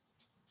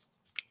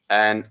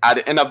 And at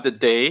the end of the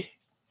day,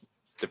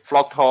 they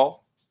flogged her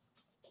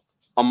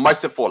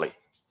unmercifully.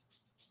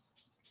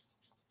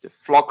 They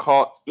flogged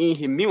her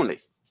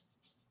inhumanly.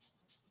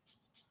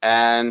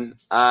 And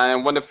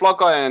when they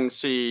flogged her and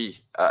she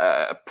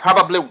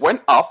probably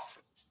went off,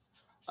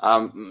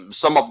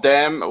 some of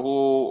them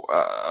who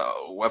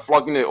were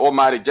flogging the old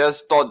man, they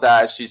just thought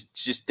that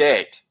she's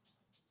dead.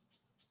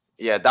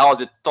 Yeah, that was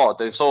the thought.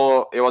 And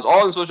so it was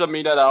all on social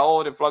media that,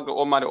 oh, they flogged the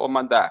old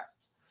man died.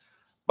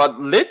 But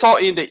later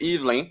in the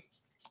evening,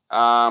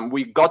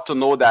 we got to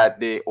know that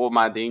the old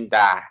man didn't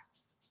die.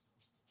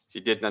 She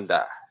did not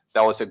die.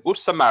 There was a good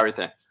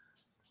Samaritan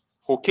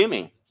who came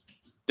in.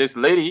 This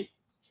lady,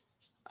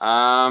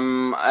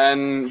 and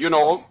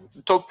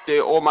took the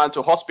old man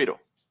to hospital.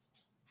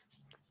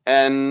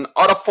 And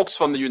other folks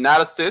from the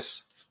United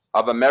States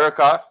of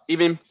America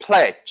even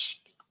pledged,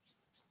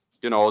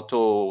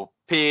 to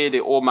pay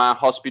the old man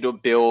hospital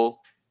bill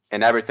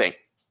and everything.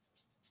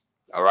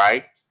 All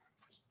right.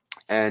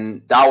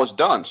 And that was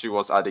done. She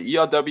was at the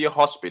ERW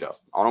hospital,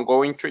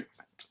 ongoing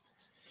treatment.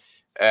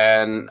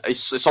 And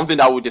it's something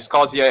that we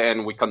discuss here,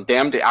 and we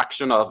condemn the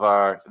action of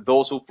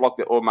those who flogged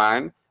the old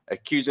man,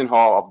 accusing her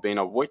of being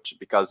a witch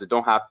because they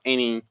don't have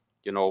any,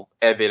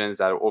 evidence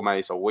that the old man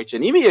is a witch.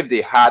 And even if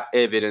they had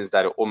evidence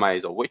that the old man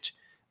is a witch,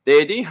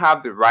 they didn't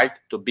have the right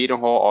to beat her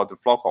or to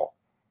flog her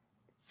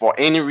for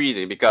any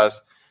reason, because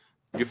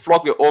you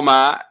flog the old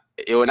man,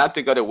 it will not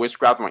take out the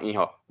witchcraft from in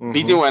her.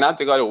 Beating will not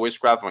take out the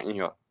witchcraft from in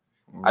her.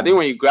 I think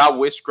when you grab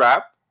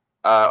witchcraft,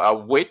 a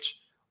witch,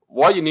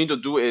 what you need to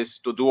do is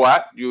to do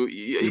what? You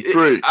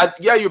pray.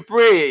 You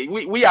pray.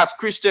 We as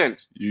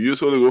Christians. You use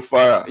Holy Ghost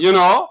fire.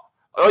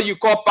 Or you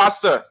call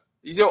pastor.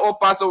 You say, oh,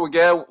 pastor, we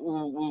get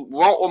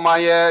one old man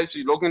here.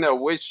 She's looking at a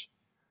witch.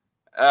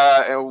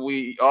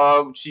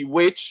 And she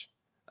witch,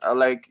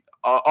 like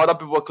other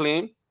people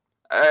claim.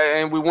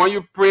 And we want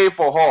you to pray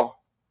for her.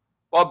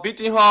 But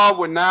beating her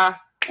will not,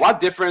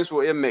 what difference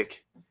will it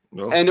make?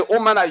 No. And the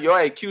old man that you're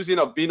accusing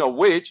of being a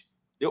witch,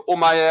 the old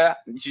man,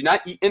 she's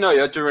not eating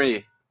your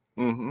children.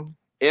 And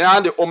now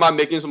the old man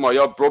making some of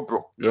your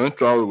bro. You don't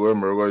try to go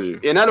America.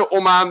 And now the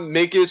old man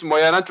making some of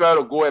you not try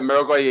to go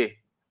America.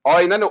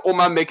 Or now the old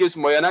man making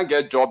some of you not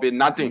get job in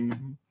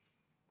nothing.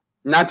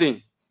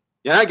 Nothing.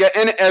 You don't get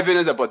any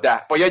evidence about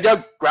that. But you just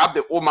grab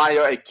the old man,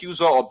 you're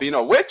accuser of being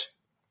a witch,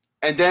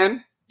 and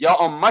then you're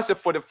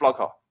unmercifully flog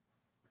her.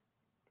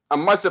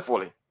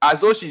 Unmercifully.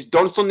 As though she's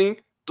done something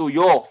to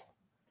you.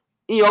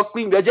 In your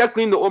claim, they just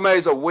claim the old man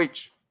is a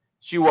witch.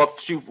 She was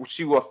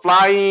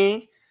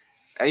flying,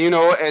 and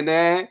and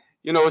then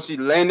she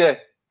landed.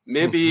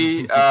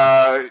 Maybe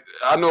I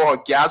don't know,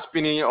 her gas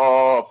finished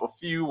or a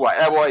few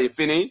whatever it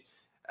finished,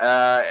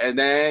 and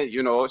then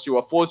she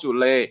was forced to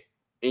lay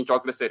in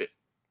Chocolate City.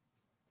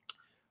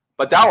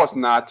 But that was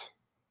not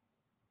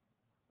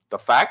the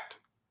fact.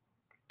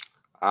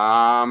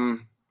 The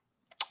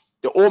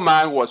old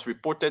man was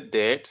reported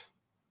dead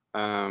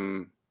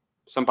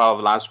sometime of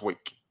last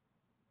week.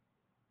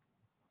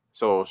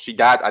 So she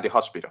died at the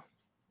hospital.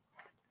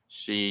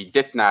 She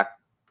did not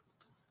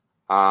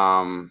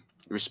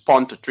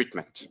respond to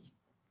treatment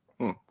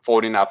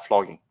following that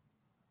flogging.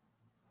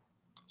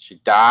 She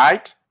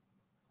died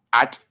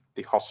at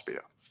the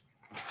hospital.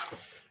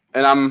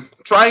 And I'm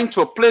trying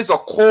to place a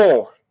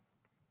call,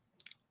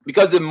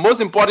 because the most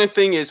important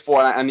thing is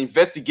for an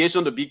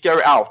investigation to be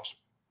carried out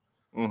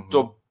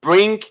to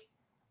bring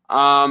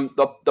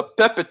the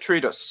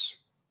perpetrators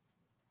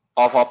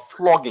of a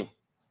flogging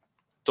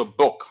to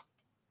book.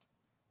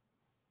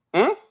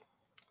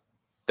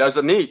 There's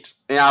a need,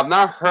 and I've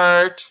not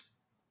heard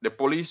the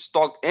police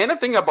talk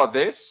anything about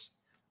this.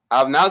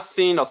 I've not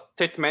seen a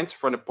statement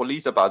from the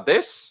police about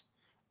this,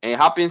 and it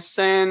happened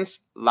since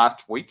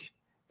last week.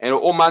 And the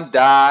woman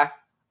died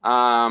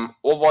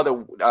over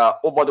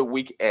the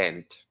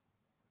weekend.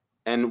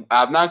 And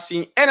I've not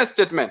seen any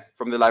statement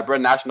from the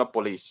Liberian National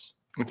Police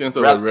in terms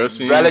of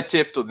arresting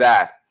relative to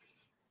that.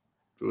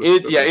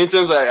 In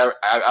terms of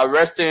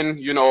arresting,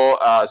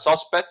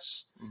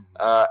 suspects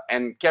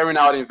and carrying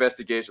out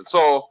investigations.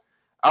 So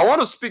I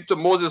want to speak to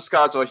Moses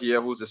Carter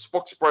here, who's the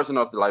spokesperson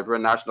of the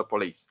Liberian National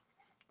Police,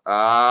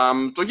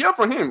 to hear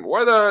from him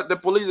whether the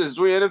police is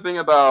doing anything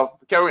about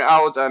carrying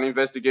out an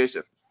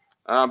investigation.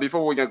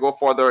 Before we can go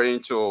further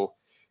into,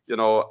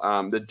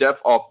 the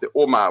death of the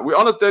Oma. We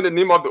understand the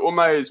name of the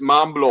Oma is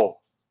Mamblo.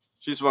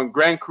 She's from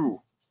Grand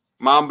Cru.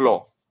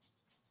 Mamblo.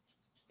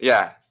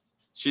 Yeah.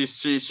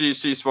 She's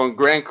from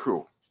Grand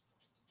Cru.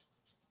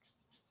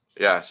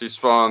 Yeah, she's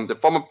from the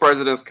former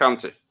president's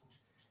county.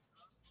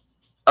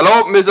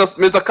 Hello,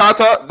 Mr.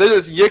 Carter.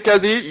 This is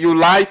Yekehzie. You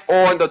live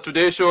on the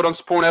Today Show on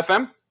Spoon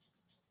FM.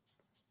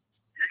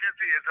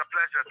 Yekehzie, it's a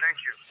pleasure. Thank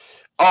you.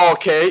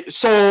 Okay,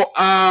 so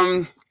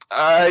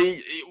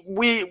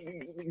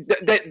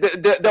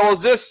there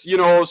was this,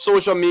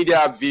 social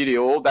media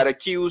video that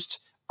accused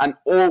an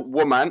old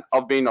woman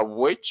of being a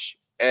witch,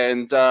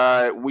 and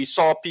we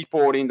saw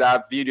people in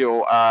that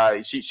video.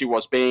 She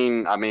was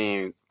being,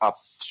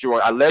 she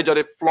was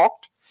allegedly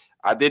flogged.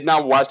 I did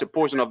not watch the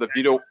portion of the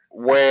video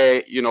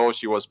where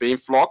she was being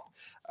flogged,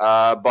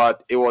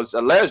 but it was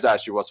alleged that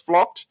she was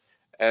flogged.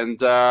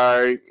 And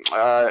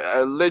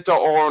later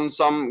on,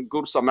 some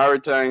good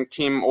Samaritan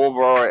came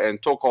over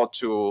and took her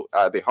to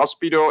the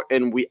hospital,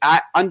 and we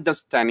are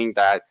understanding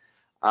that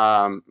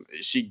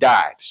she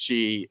died.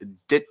 She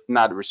did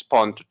not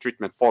respond to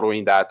treatment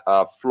following that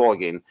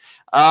flogging.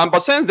 But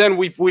since then,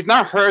 we've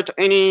not heard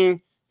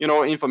any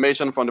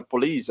information from the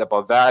police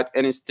about that.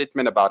 Any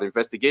statement about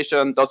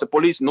investigation? Does the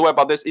police know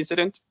about this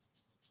incident?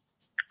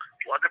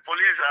 Well, the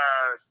police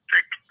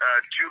take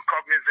due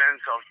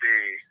cognizance of the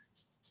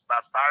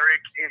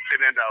barbaric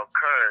incident that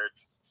occurred,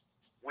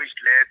 which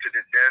led to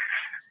the death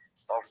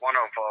of one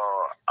of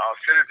our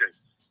citizens.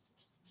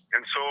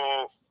 And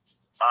so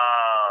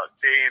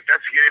the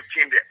investigative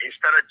team, the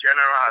Inspector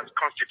General, has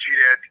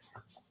constituted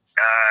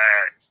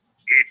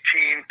a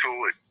team to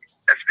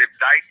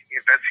expedite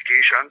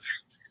investigations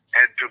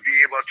and to be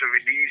able to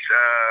release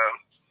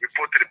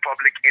report to the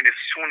public in as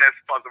soon as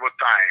possible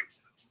time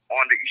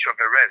on the issue of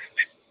arrest.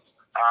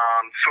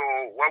 So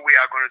what we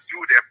are going to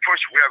do, the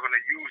approach we are going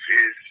to use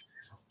is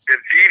the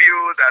video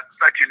that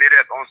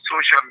circulated on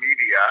social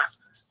media.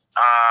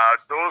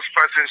 Those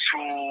persons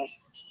who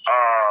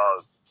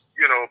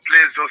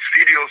place those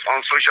videos on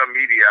social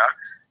media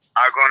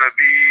are going to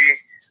be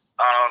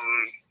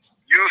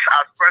used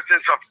as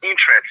persons of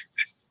interest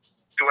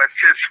to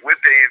assist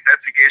with the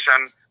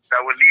investigation that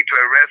will lead to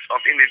arrest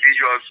of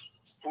individuals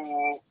who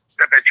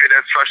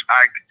perpetrated such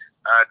act,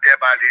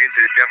 thereby leading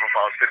to the death of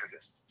our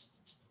citizens.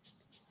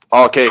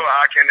 Okay. So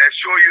I can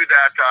assure you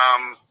that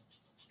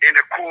in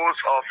the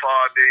course of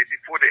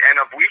before the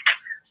end of the week,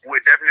 we'll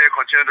definitely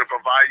continue to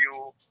provide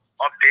you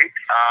updates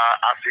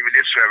as it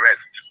relates to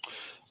arrest.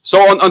 So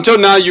until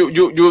now,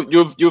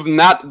 you've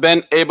not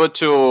been able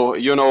to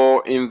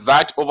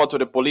invite over to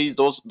the police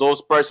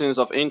those persons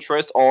of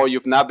interest, or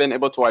you've not been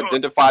able to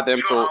identify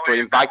them to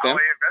invite them.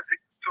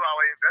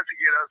 Our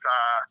investigators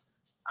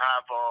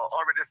have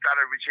already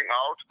started reaching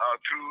out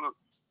through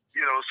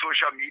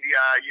social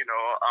media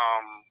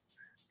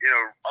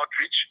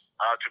outreach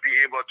to be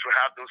able to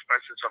have those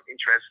persons of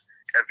interest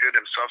avail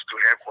themselves to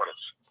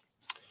headquarters.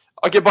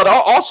 Okay, but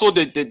also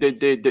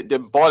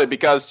the body,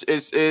 because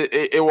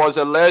it was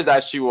alleged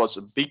that she was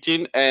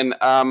beaten, and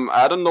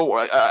I don't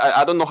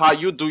know how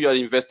you do your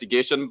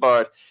investigation,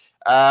 but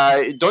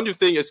don't you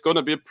think it's going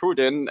to be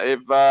prudent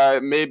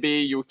if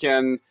maybe your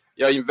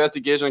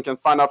investigation can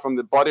find out from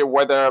the body,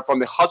 whether from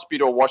the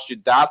hospital what she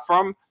died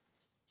from?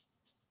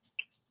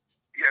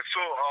 Yeah,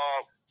 so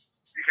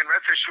you can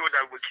rest assured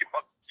that we'll keep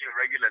up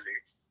regularly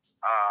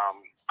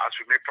as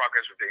we make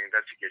progress with the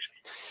investigation.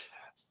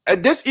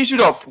 This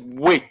issue of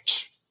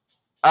witch,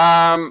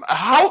 how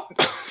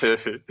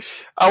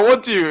I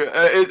want to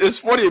it's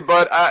funny,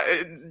 but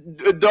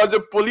does the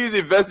police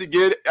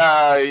investigate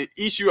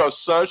issue of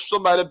such?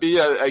 Somebody be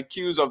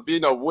accused of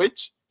being a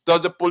witch?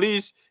 Does the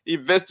police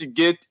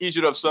investigate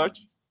issue of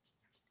such?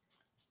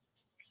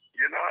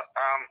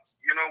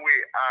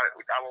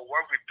 Our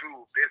work we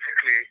do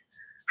basically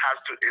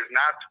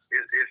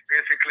is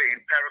basically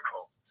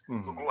empirical.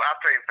 Mm-hmm. We go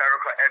after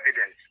empirical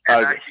evidence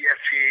and not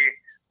hearsay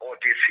or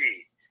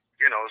deceit.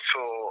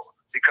 So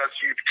because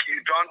you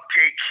don't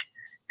take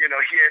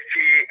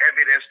hearsay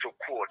evidence to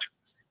court,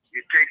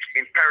 you take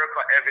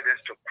empirical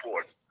evidence to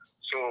court.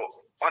 So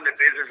on the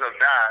basis of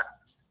that,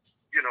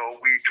 we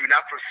do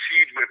not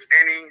proceed with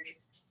any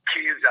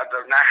case that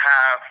does not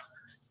have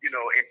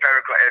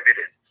empirical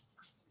evidence.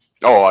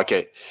 Oh,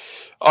 okay.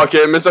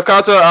 Okay, Mr.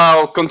 Carter,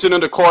 I'll continue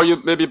to call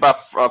you maybe by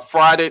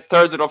Thursday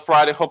or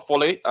Friday,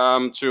 hopefully,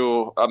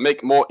 to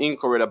make more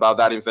inquiry about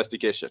that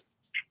investigation.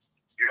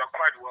 You are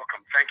quite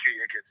welcome. Thank you,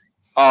 Yekehzie.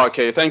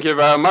 Okay, thank you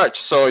very much.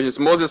 So it's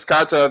Moses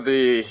Carter,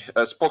 the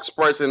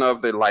spokesperson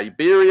of the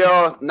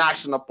Liberia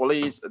National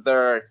Police.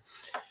 They're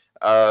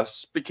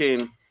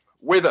speaking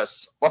with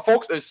us. But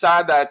folks, it's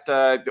sad that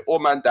the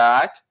old man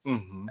died,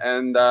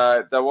 and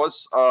there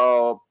was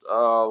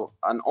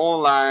an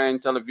online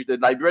television, the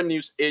Liberian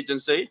News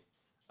Agency,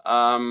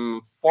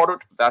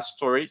 forwarded that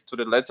story to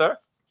the letter.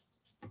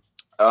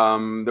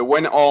 They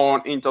went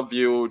on,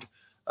 interviewed,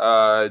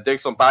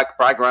 did some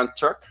background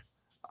check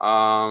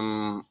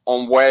on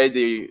where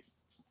the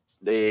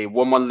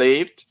woman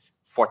lived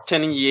for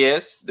 10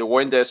 years. They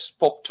went there,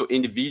 spoke to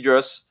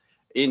individuals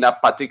in that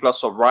particular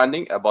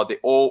surrounding about the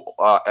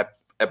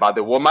about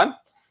the woman,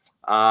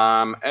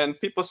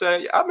 and people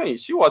say, I mean,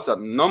 she was a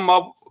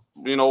normal,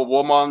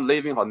 woman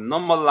living her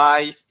normal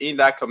life in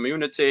that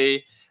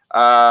community.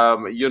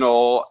 One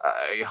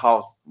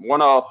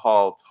of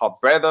her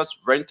brothers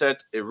rented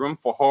a room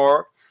for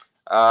her,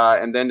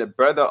 and then the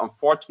brother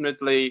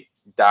unfortunately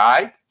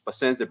died. But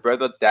since the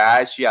brother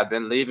died, she had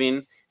been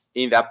living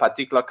in that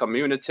particular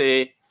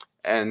community,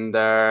 and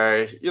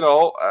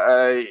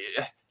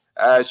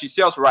she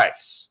sells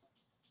rice.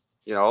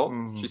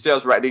 She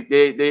sells rice.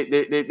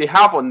 They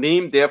have a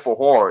name there for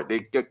her. They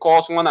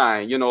call one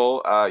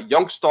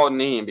youngster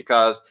name,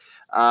 because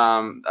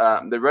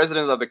the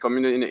residents of the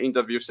community in the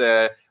interview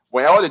said,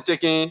 well, all the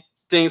taking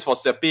things for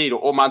Sepi, the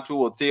old man too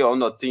will take on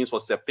the things for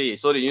Sepi.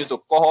 So they used to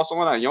call her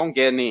someone a young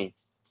girl name,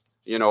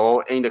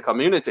 in the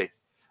community.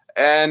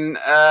 And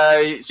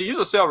she used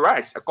to sell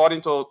rice,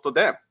 according to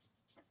them.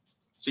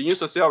 She used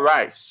to sell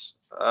rice.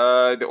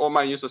 The old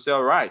man used to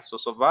sell rice to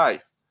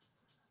survive.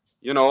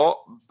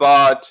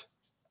 But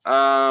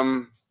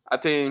I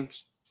think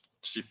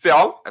she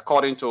fell,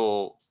 according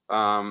to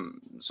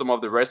some of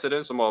the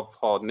residents, some of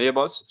her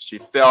neighbors. She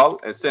fell,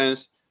 and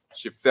since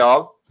she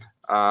fell,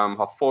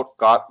 her foot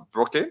got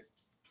broken,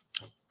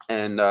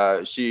 and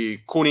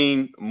she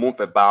couldn't move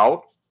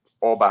about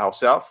all by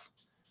herself.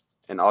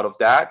 And out of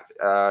that,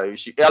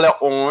 she earlier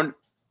on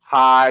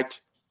had,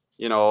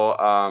 her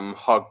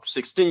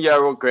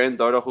 16-year-old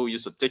granddaughter who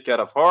used to take care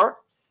of her.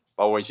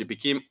 But when she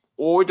became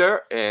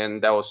older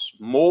and there was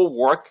more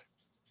work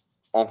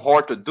on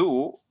her to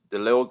do, the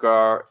little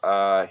girl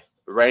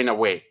ran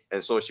away.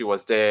 And so she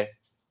was there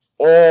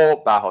all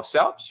by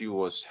herself. She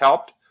was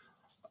helped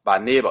by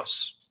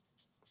neighbors.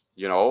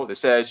 They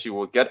said she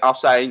would get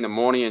outside in the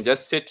morning and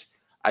just sit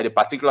at a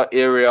particular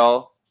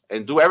area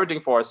and do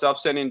everything for herself,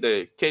 sending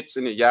the kids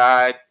in the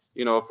yard,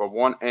 from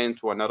one end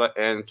to another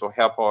end to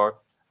help her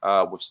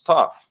with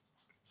stuff.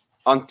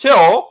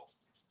 Until,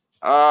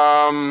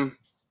 at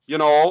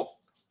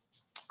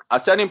a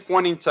certain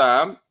point in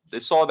time, they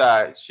saw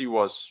that she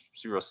was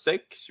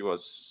sick, she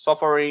was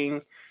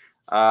suffering,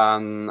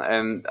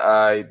 and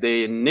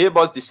the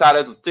neighbors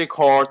decided to take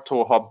her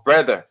to her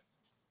brother.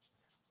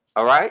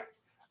 All right,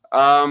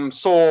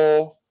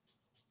 so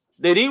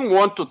they didn't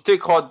want to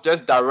take her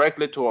just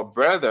directly to her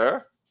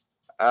brother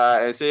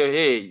and say,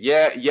 hey,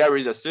 here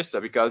is a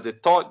sister, because they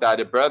thought that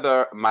the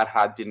brother might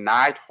have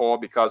denied her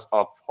because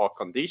of her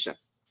condition.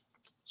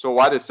 So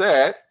what they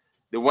said,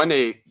 when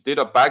they did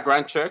a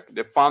background check,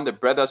 they found the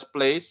brother's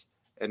place,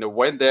 and they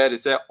went there. They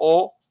said,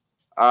 oh,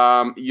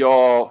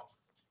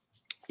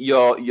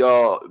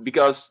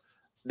 because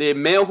the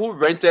man who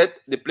rented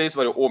the place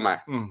for the old man,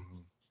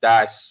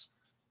 that's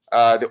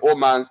the old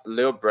man's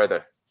little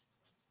brother,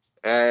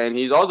 and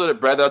he's also the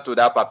brother to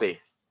that papi.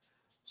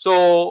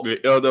 So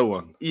the elder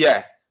one,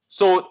 yeah.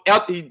 So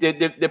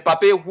the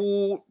papi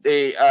who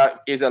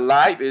is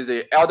alive is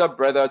the elder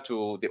brother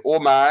to the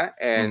old man,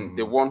 and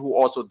the one who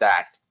also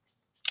died,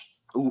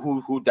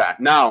 who died.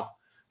 Now,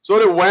 so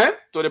they went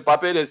to the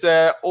papi. They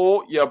said,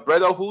 "Oh, your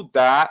brother who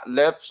died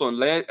left some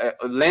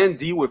land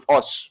deal with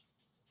us."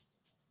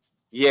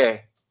 Yeah,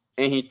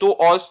 and he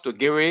told us to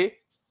give it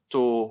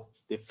to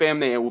the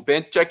family, and we've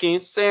been checking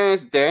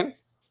since then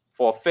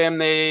for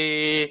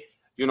family.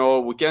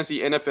 We can't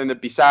see any family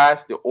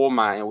besides the old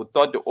man, and we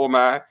thought the old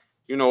man,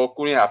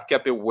 couldn't have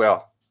kept it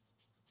well.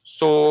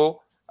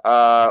 So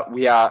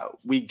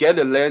we get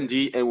the land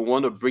deed and we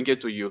want to bring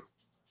it to you.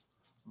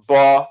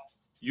 But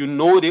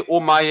the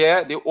old man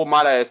here, the old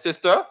man is a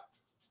sister,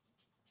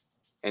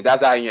 and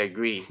that's how he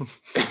agreed.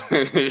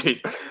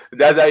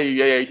 That's how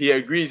he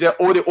agreed. He said,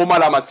 oh, the old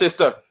man is my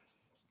sister.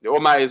 The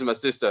old man is my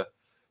sister.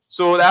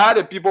 So that's how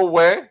the people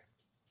were.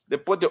 They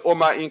put the old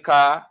man in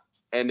car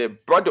and they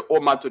brought the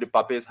old man to the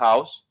papa's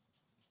house.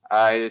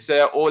 They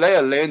said, oh, let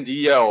your land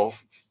deed here.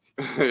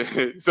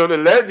 So the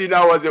lady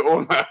now was the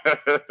old man.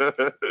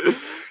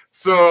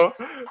 So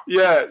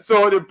yeah,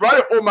 so they brought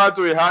the old man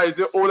to his house. He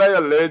said, oh, like a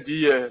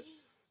lady here.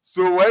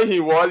 So when he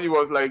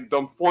was like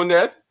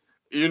dumbfounded,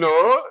 and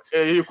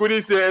he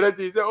couldn't say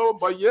anything. He said, oh,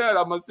 but yeah,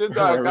 I'm a sister.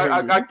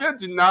 I can't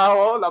deny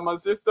her, I'm a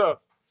sister.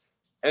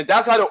 And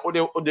that's how the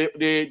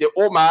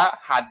old man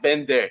had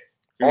been there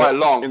all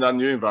along. In that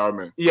new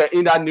environment. Yeah,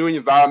 in that new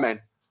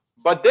environment.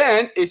 But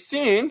then it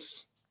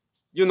seems,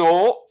 the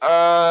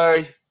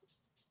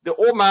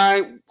old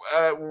man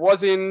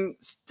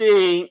wasn't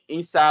staying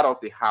inside of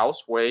the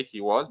house where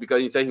he was, because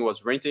he said he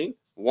was renting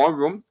one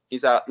room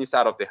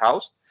inside of the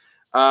house.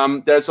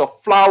 there's a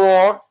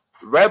flower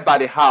right by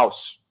the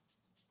house.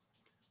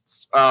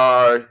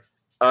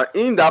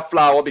 In that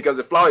flower, because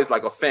the flower is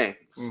like a fence.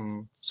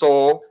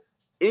 So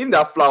in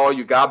that flower,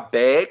 you got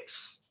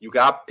bags, you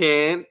got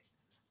pen.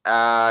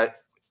 It's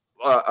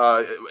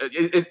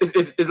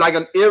like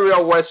an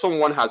area where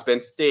someone has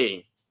been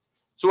staying.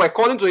 So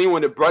according to him,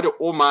 when they brought the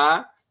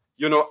Oma,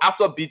 you know,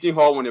 after beating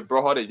her, when they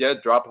brought her, they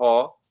just dropped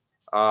her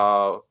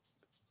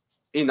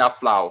in that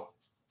flower.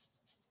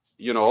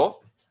 You know,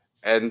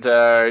 and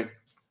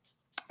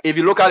if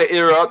you look at the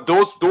area,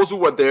 those who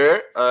were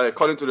there,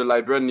 according to the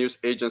Liberian news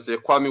agency,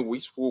 Kwame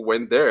Weeks, who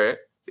went there,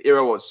 the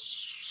area was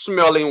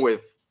smelling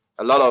with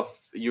a lot of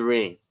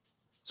urine.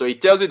 So it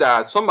tells you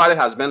that somebody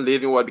has been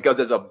living well, because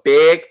there's a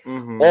bag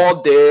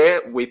all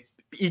there with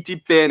ET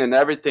pen and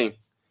everything.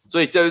 So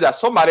it tells you that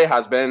somebody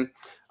has been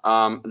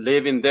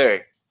living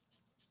there.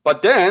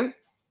 But then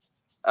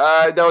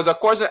there was a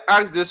question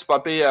asked this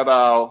papi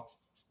about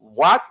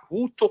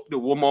who took the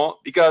woman,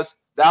 because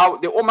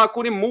the woman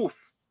couldn't move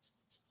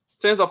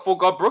since her foot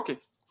got broken.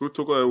 Who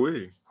took her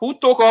away? Who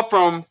took her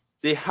from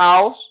the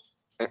house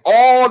and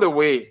all the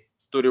way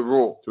to the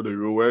road? To the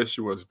road where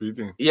she was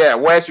beaten. Yeah,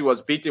 where she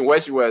was beaten,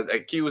 where she was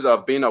accused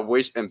of being a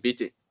witch and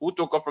beaten. Who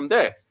took her from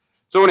there?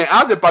 So when he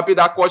asked the papi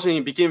that question, he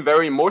became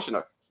very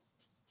emotional.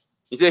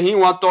 He said he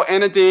didn't want to talk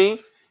anything.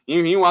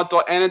 He didn't want to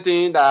talk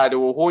anything that they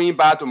will hold him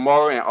back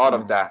tomorrow and all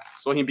of that.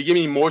 So he became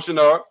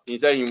emotional. He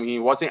said he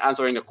wasn't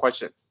answering the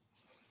question.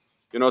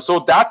 You know, so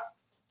that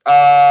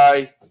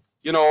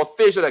you know,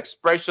 facial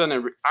expression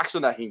and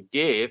reaction that he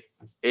gave,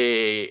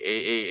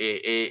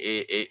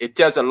 it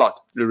tells a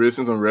lot. The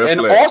reasons on red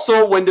and flag.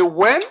 Also, when they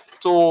went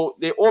to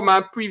the old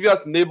man's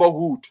previous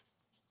neighborhood,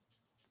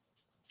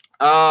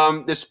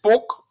 they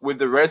spoke with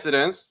the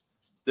residents.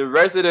 The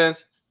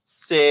residents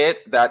said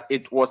that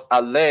it was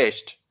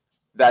alleged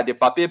that the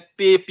papi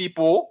paid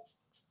people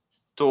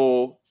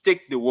to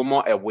take the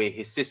woman away,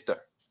 his sister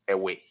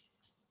away.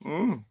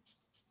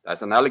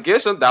 That's an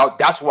allegation.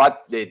 That's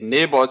what the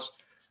neighbors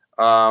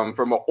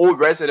from an old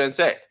resident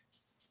said,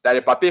 that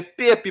the papi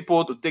paid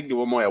people to take the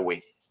woman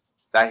away,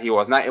 that he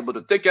was not able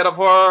to take care of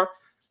her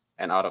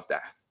and out of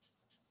that.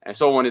 And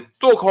so when they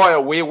took her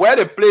away, where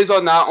they placed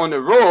her now on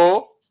the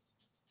road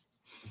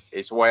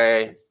is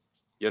where,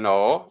 you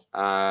know,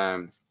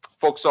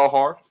 folks saw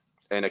her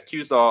and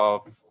accused her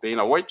of being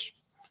a witch,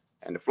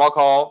 and they flogged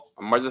her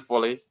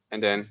mercifully,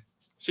 and then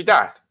she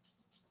died.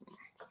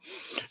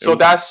 So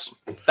that's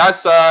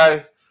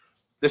the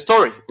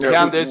story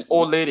behind this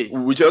old lady.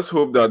 We just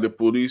hope that the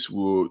police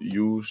will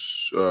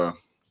use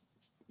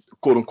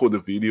quote unquote the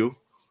video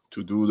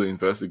to do the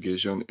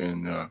investigation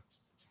and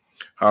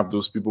have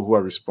those people who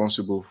are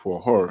responsible for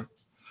her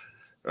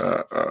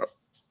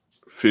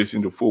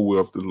facing the full weight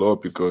of the law,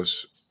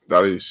 because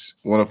that is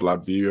one of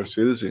Liberia's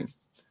citizens,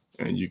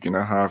 and you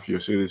cannot have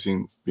your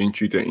citizen being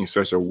treated in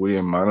such a way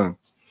and manner.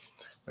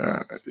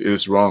 It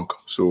is wrong.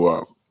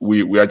 So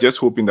we are just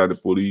hoping that the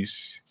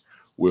police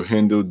will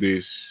handle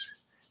this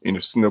in the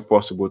soonest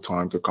possible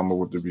time to come up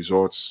with the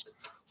results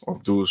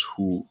of those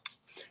who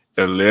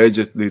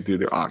allegedly did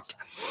the act.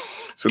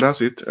 So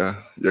that's it,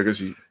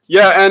 Yekehzie.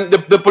 Yeah, and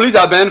the police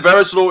have been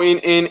very slow in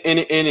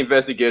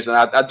investigation.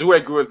 I do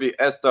agree with the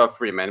Esther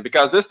Freeman,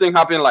 because this thing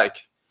happened like,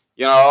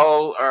 you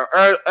know,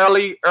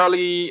 early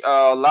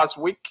last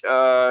week.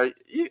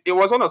 It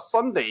was on a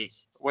Sunday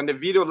when the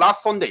video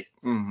last Sunday.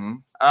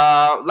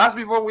 Last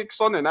before week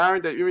Sunday, now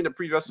even the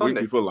previous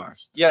Sunday. Week before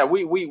last. Yeah,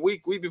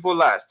 week before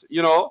last.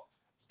 You know,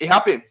 it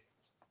happened.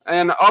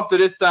 And up to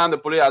this time, the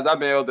police has not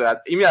been able to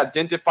even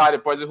identify the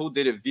person who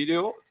did the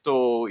video,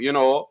 to, you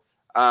know,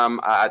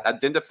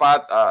 identify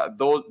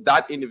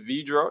that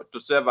individual to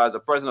serve as a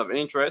person of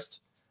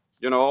interest,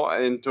 you know,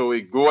 and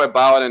to go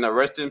about and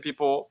arresting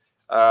people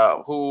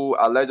who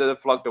allegedly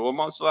flogged the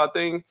woman. So I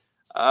think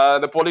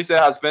the police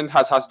has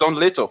done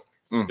little,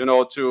 you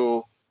know,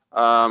 to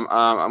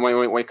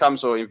when it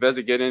comes to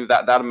investigating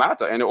that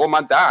matter. And the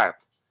woman died,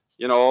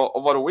 you know,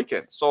 over the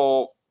weekend.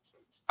 So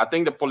I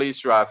think the police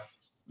should have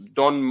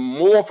done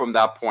more from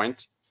that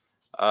point,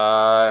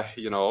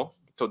 you know,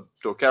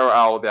 to carry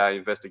out their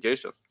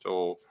investigation.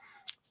 So,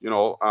 you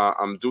know,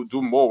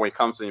 do more when it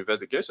comes to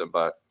investigation.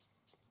 But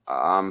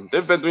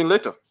they've been doing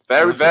little,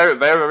 very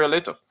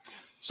little.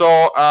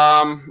 So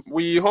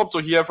we hope to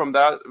hear from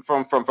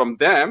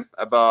them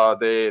about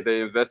the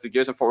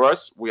investigation. For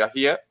us, we are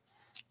here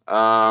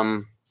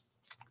to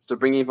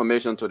bring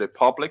information to the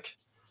public,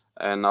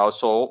 and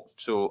also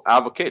to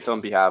advocate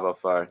on behalf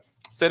of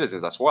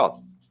citizens as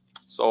well.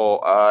 So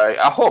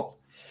I hope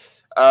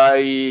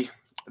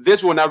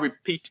this will not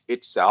repeat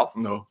itself.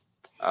 No.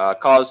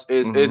 Because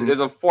it's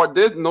for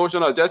this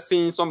notion of just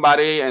seeing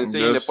somebody and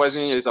saying the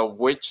person is a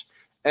witch,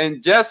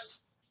 and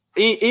just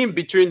in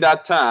between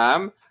that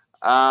time,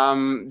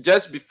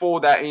 just before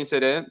that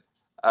incident,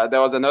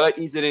 there was another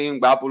incident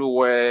in Bapulu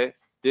where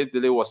this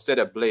lady was set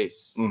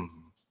ablaze.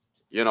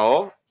 You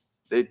know,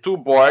 the two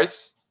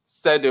boys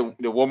set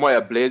the woman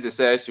ablaze. They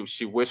said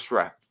she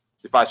witchcraft.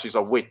 In fact, she's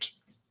a witch.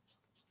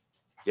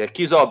 They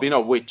accused her of being a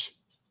witch.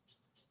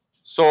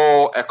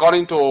 So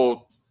according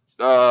to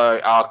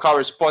our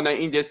correspondent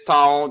in this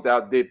town,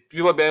 that the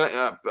people been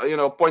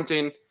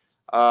pointing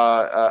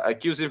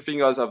accusing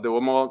fingers of the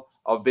woman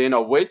of being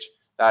a witch,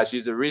 that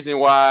she's the reason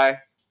why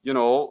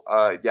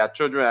their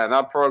children are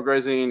not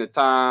progressing in the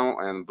town,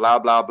 and blah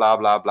blah blah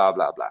blah blah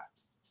blah blah.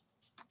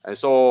 And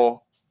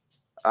so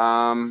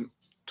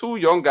two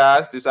young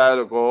guys decided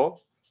to go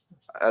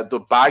to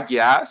buy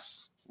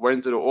gas,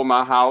 went to the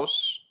woman's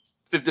house.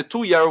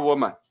 52-year-old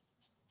woman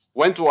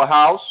went to her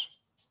house,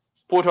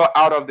 put her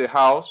out of the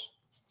house,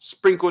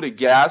 sprinkled the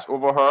gas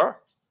over her,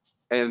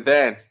 and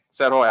then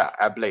set her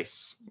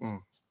ablaze.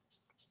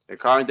 And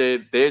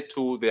currently, they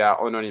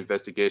are on an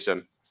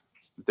investigation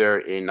there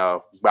in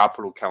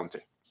Zwuogbae County.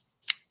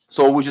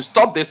 So we should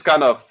stop this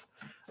kind of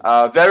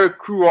very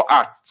cruel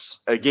acts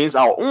against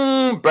our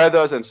own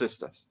brothers and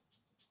sisters.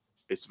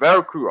 It's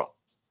very cruel.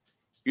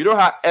 You don't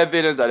have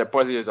evidence that the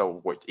person is a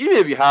witch. Even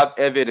if you have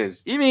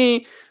evidence,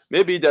 even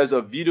maybe there's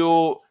a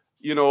video,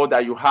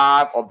 that you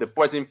have of the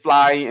person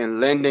flying and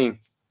landing,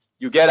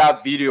 you get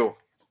that video.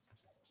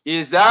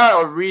 Is that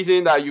a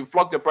reason that you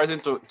flog the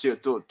person to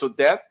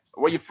death?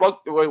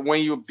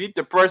 When you beat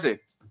the person,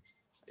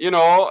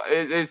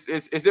 is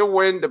it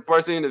when the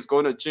person is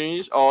going to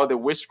change, or the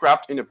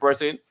witchcraft in the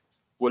person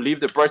will leave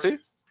the person?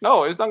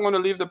 No, it's not going to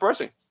leave the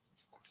person.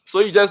 So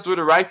you just do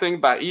the right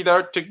thing by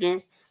either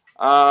taking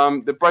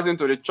the person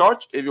to the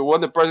church if you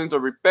want the person to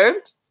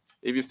repent.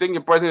 If you think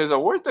the person is a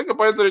witch, take the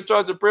person to the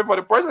church and pray for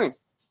the person.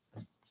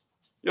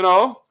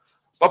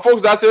 But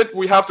folks, that's it.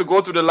 We have to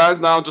go to the lines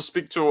now to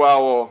speak to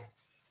our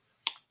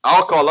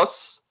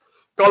callers.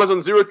 Call us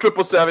on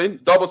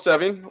 0777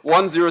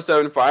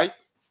 1075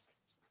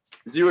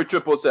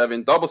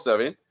 0777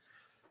 1075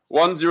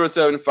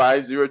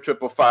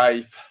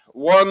 0555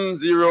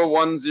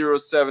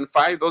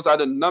 101075. Those are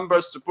the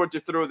numbers to put you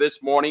through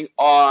this morning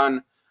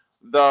on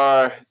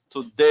the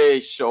Today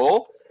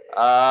Show.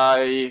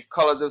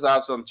 Callers, just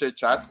have some chit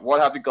chat.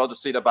 What have you got to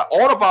say about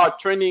all of our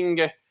training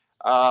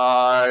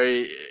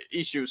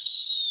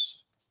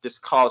issues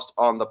discussed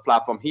on the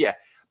platform here?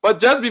 But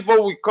just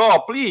before we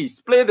call, please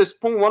play the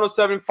Spoon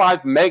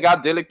 1075 Mega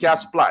Daily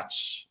Cash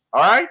Splash.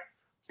 All right?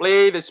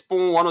 Play the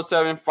Spoon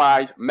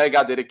 1075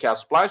 Mega Daily Cash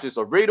Splash. It's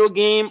a radio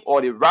game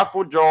or the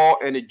raffle draw,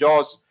 and it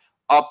draws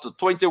up to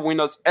 20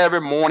 winners every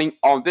morning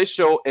on this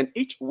show, and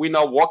each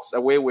winner walks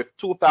away with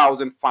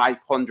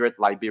 2,500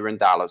 Liberian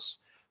dollars.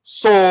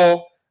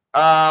 So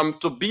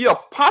to be a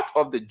part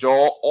of the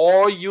draw,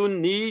 all you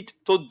need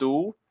to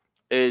do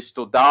is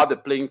to dial the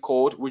playing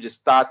code, which is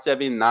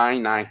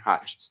 *799#.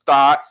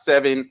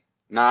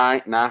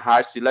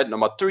 *799#. Select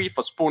number 3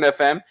 for Spoon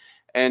FM,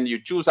 and you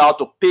choose how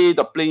to pay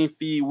the playing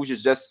fee, which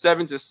is just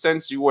 70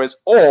 cents US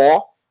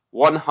or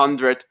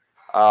 100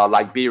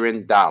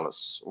 Liberian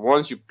dollars.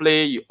 Once you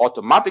play, you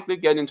automatically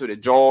get into the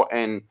draw,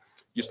 and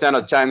you stand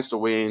a chance to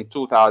win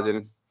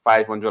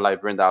 2,500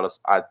 Liberian dollars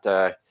at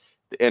the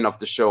end of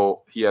the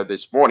show here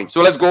this morning.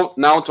 So let's go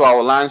now to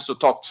our lines to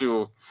talk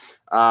to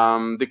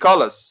the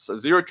callers.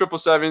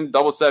 0777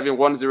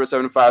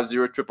 1075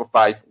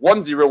 0555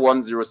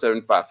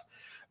 101075.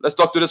 Let's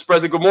talk to this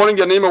person. Good morning.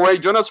 Your name and where you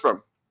join us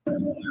from?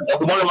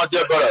 Good morning, my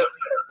dear brother.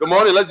 Good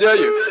morning. Let's hear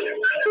you.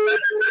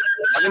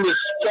 My name is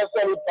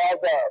Chester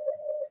Baza.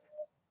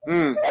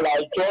 And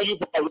I join you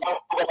from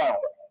now.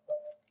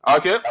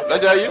 Okay,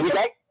 let's hear you.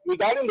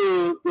 Regarding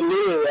the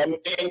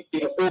lady, the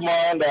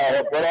woman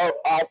that brother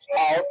asked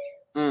out,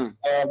 and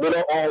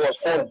later on was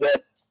found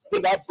dead.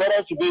 That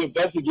brother should be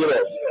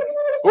investigated.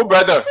 Who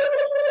brother?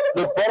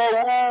 The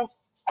brother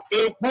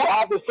who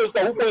asked the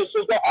sister, who put his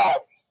sister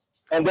out.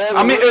 And then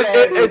I mean,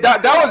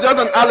 that was just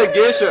an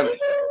allegation.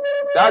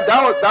 That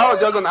was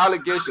just an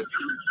allegation.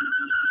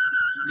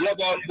 Yeah,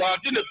 but I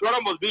think the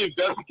brother must be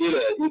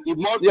investigated.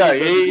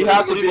 He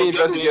has to be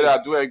investigated. I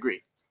do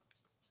agree.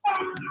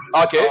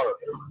 Okay.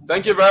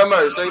 Thank you very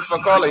much. Thanks for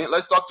calling.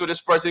 Let's talk to this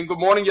person. Good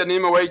morning. Your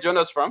name and where you join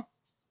us from?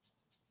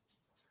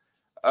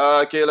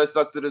 Okay, let's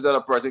talk to this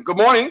other person. Good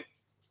morning.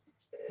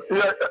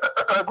 Yeah,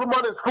 good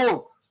morning,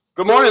 school.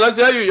 Good morning. Let's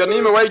hear you. Your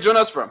name and where you join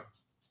us from?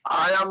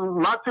 I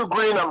am Matthew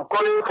Green. I'm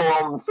calling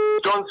from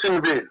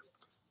Johnsonville.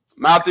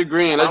 Matthew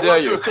Green. Let's hear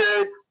you.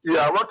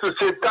 I want to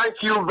say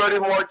thank you very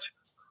much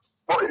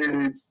for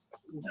a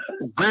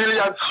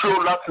brilliant show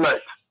last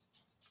night.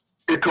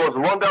 It was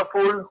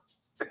wonderful.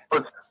 It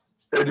was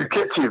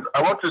educative.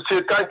 I want to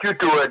say thank you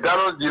to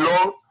Daniel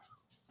Dillon,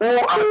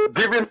 who has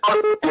given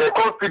us the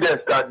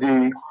confidence that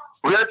the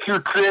rescue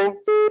train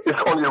is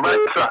on the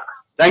right track.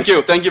 Thank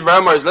you. Thank you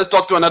very much. Let's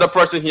talk to another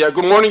person here.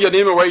 Good morning. Your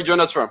name and where you join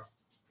us from?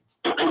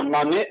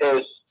 My name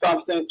is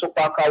Samson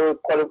Tupakaru,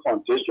 calling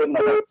from District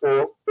Number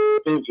 4,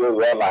 Pinville,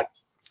 Wellard.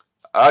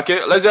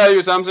 Okay, let's hear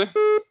you, Samson.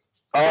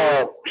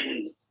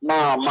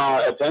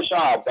 My attention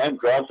has been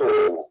drawn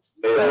to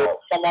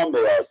someone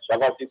Mayor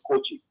Javasi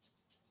Kochi.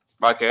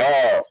 Okay.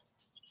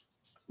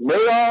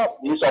 Mayor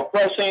is a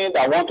person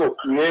that wants to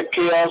create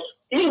chaos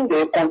in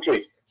the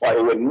country, but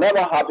it will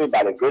never happen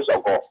by the grace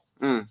of God.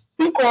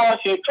 Because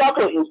he tried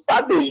to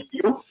inspire the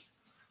youth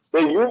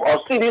of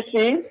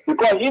CDC,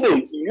 because he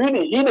the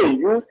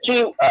youth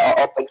team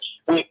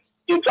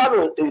he tried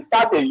to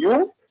inspire the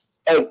youth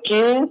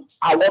against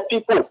our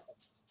people.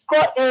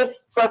 Because if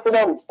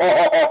President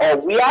or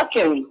we are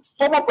can,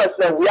 former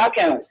President, we are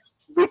can,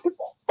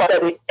 for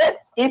the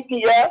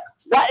EPF,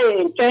 that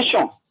is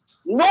intention.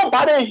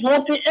 Nobody is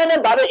hunting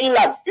anybody in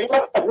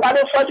Liberia.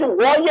 Nobody fighting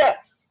war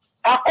yet.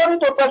 According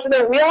to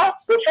President Weah,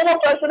 the former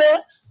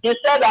president, he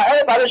said that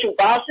everybody should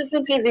buy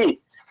CCTV.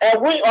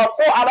 And we, of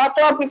course,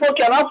 other people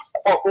cannot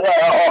afford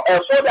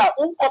their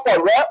own cup of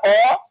red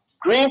or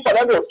green for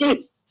them to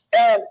eat.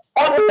 And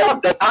all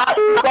of the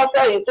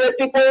he said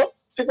people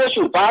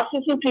should buy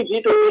CCTV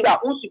to do their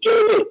own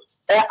security.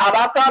 And at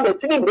that time, the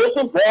city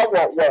racing ball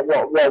was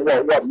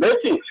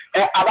messy.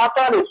 And at that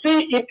time, the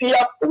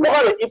CEPF, one of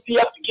the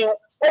EPF became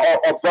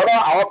our brother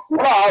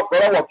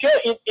was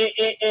killed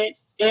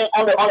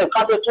on the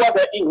country tour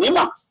in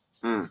Lima.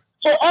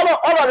 So all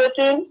of the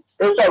things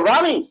is a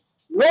rally.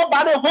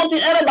 Nobody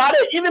hunting anybody,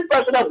 even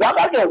President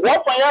Zwuogbae can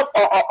work for him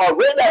or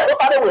raise that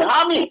nobody will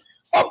harm me.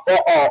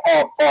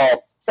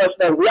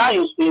 President Weah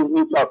is a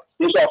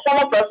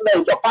former president,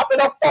 he's a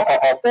popular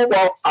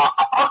football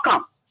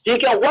outcome. He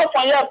can work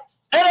for him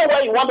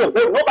anywhere you want to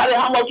go, nobody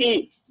harm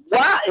him.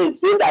 Why is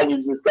it that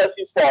he's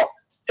requesting for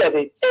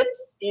 38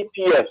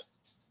 EPS?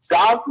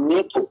 God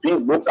needs to be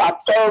looked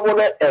at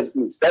thoroughly and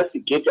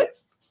investigated.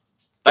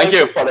 Thank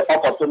you for the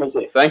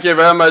opportunity. Thank you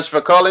very much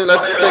for calling.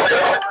 Let's take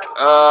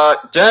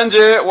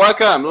Janji,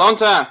 welcome. Long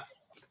time.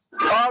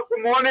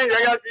 Good morning,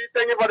 Yekehzie.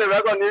 Thank you for the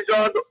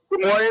recognition. Good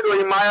morning to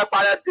Emmanuel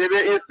TV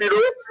in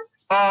Peru.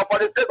 For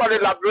the sake of the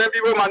Liberian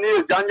people, my name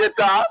is Janji.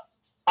 I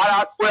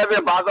have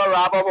 12 Basel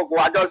Rapper for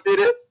Guajo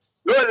City.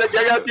 No, the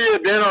Yekehzie has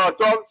been a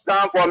tough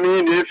time for me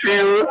in the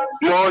field.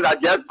 That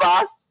just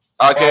passed.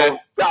 Okay.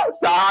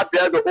 That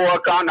there to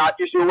overcome that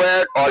issue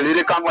where or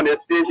lady come on the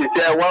stage. She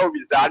said, "Well,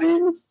 we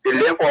studying the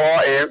lane for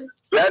her.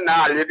 Right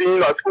now, living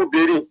in a school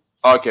building."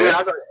 Okay. It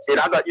has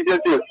an easy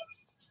thing.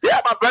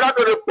 Yeah, my brother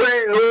to the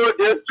point,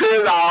 this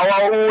place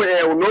our who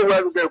know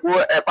where we can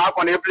go back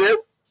on the place.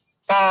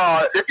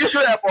 The issue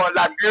for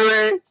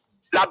Liberian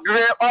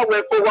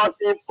always focus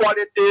in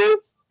quality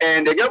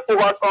and they get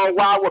focused on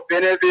why we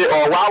benefit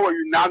or why we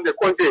unite the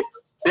country.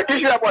 The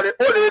issue for the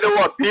old lady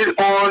was built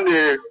on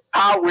the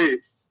highway.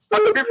 But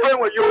to be frank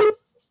with you,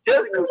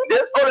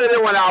 this already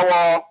when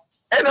our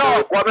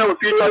government will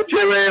feature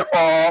children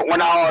or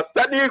when our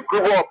study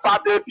group of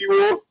party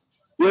people,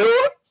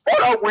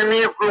 all of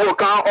women group will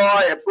come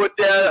and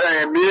protest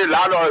and be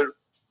loud or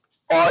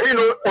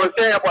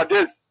concern about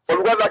this. But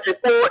because of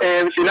people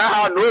and she now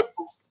have no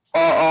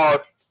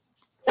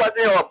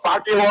question or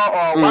parking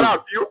or what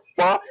have you.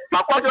 But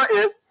my question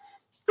is,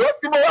 those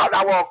people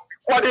that were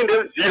quoting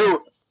this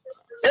zero.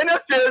 Any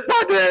case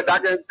that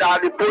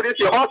the police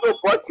will also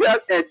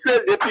protest and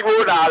trace the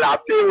people that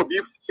are saying will be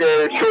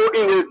shown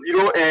in the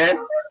zero and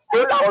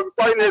those that will be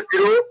calling the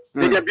zero,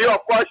 they can be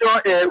of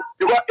caution and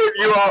because if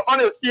you are on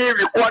the scene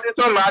recording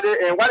somebody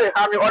and what is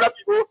happening other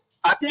people,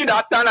 I think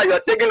that time that you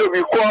are taking to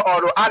record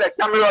or to add a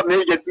camera,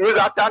 maybe you use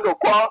that time to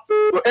call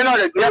to enter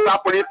the nearby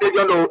police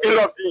station to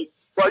intervene.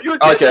 But you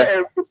take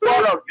a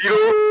report of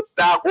video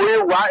that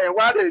going why and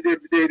why they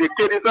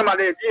killing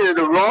somebody in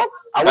the wrong.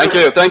 Thank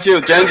you,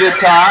 Janji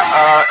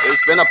Ta.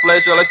 It's been a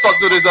pleasure. Let's talk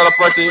to this other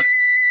person.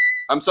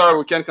 I'm sorry,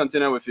 we can't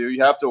continue with you.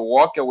 You have to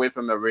walk away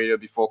from the radio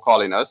before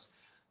calling us.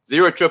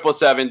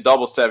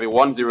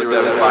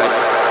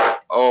 0777-771-075.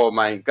 Oh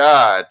my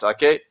God.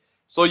 Okay.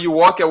 So you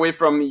walk away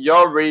from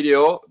your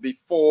radio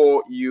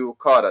before you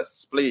call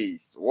us.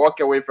 Please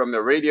walk away from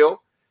the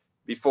radio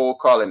before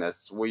calling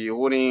us. We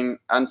wouldn't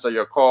answer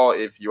your call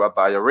if you are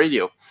by your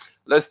radio.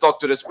 Let's talk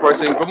to this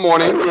person. Good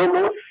morning.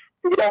 Yeah,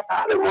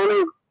 good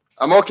morning.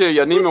 I'm okay.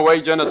 Your name and where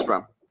you join us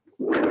from?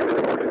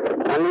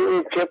 My name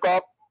is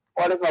Jacob,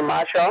 calling from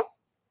Marshall.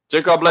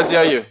 Jacob, let's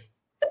hear you.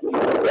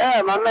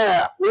 Yeah, my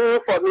man,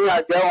 for me,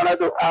 I just wanted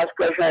to ask a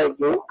question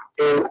again.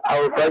 And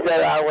our budget,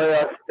 I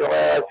was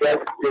just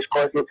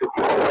discussing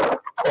today.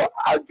 So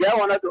I just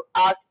wanted to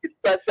ask the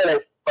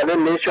president for the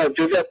nation,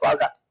 Joseph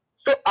Parker.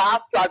 So our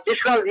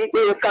traditional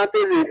legal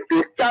country is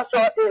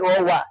cancelled in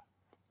Hawaii.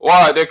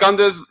 Why? The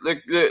contest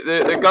meet? Yes,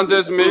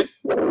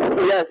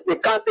 the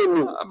contest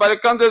meet. But the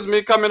contest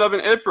meet coming up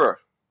in April.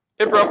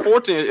 April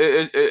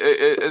 14th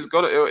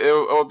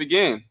it will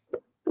begin.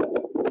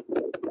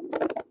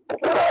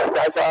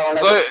 That's all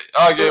So,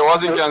 okay, it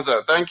wasn't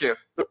canceled. Thank you.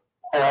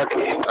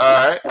 Okay.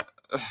 All right.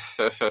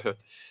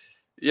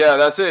 Yeah,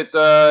 that's it.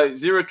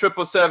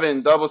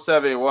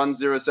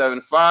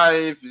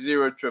 0777-771-075,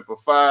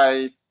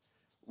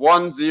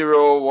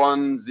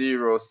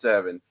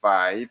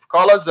 0555-101075.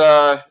 Callers,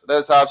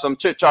 let's have some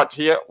chit chat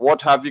here.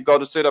 What have you got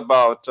to say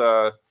about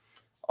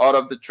all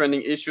of the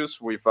trending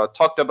issues we've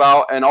talked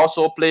about, and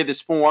also play the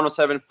Spoon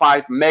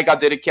 1075 Mega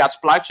Dedicated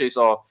Splashes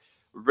or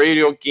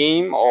radio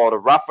game or the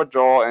raffle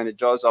draw, and it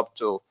draws up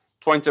to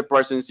 20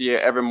 persons here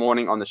every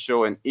morning on the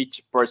show, and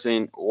each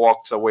person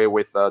walks away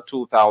with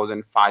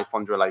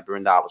 $2,500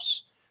 Liberian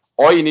dollars.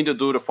 All you need to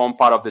do, the fun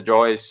part of the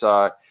draw, is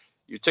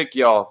you take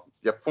your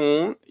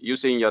phone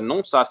using your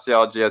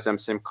non-StarCell GSM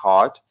SIM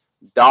card,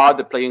 dial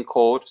the playing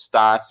code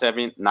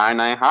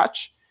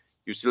 *799#.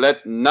 You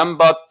select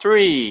number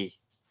 3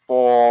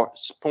 for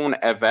Spoon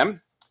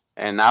FM.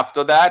 And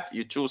after that,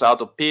 you choose how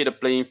to pay the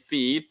playing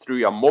fee through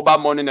your mobile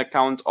money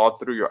account or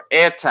through your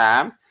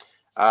airtime.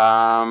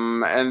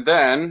 And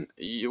then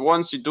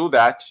once you do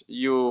that,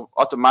 you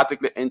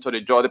automatically enter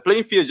the draw. The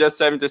playing fee is just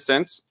 70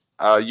 cents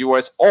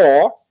US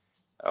or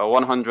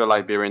 100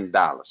 Liberian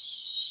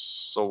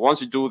dollars. So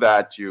once you do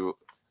that, you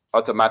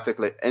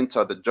automatically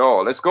enter the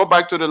draw. Let's go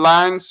back to the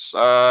lines.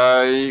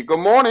 Good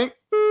morning.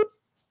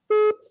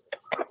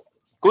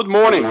 Good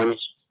morning.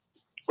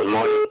 Good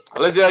morning.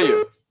 Let's hear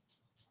you.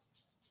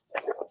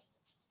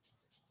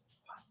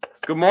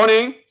 Good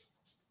morning.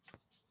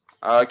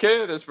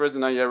 Okay, this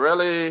person are you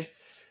really?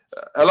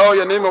 Hello,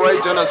 your name and where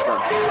you join us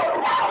from?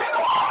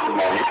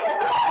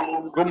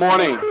 Good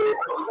morning.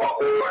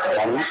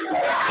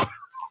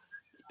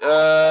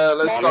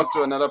 Let's talk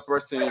to another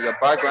person. Your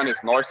background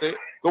is noisy.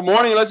 Good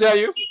morning. Let's hear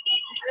you.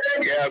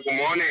 Yeah, good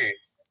morning.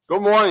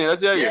 Good morning.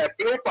 Let's hear you. Yeah,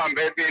 please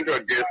permit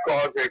to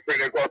discuss the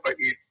critical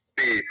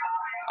issue.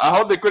 I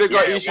hope the critical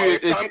issue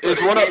is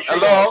one of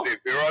hello. The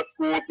various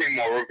schools in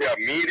Morovia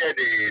needed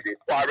the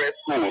private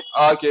schools.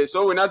 Okay,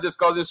 so we're not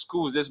discussing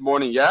schools this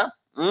morning, yeah?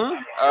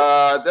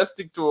 Let's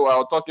stick to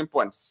our talking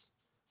points.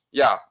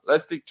 Yeah,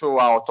 let's stick to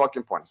our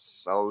talking points.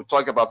 So we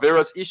talk about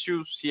various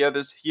issues here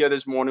this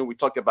morning. We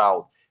talk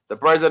about the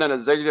President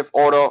Executive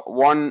Order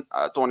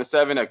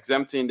 127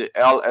 exempting the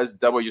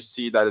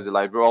LSWC, that is the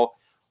Liberal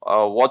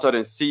Water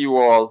and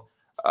Seawall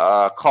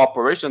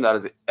Corporation, that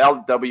is the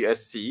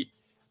LWSC.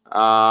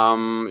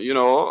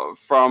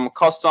 From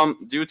custom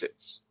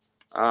duties,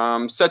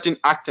 certain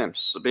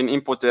items being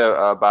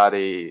imported by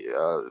the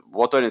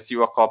Water and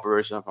Sewer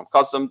Corporation from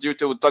custom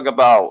duty. We'll talk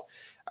about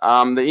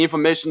the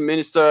Information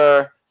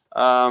Minister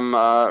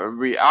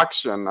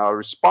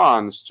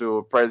response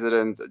to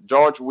President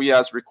George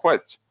Weah's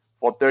request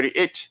for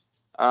 38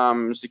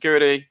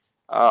 security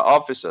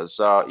officers,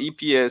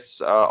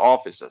 EPS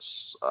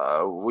officers.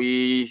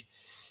 We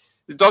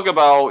talk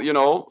about,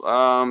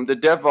 the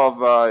death of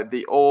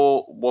the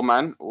old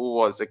woman who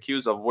was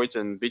accused of witch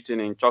and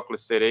beaten in Chocolate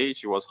City.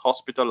 She was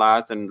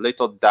hospitalized and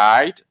later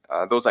died.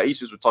 Those are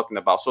issues we're talking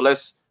about. So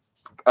let's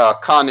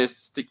kind of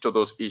stick to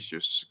those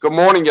issues. Good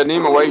morning, your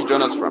name and where you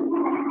join us from.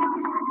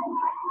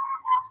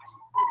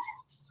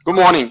 Good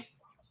morning.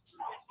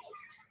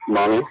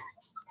 Morning.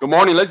 Good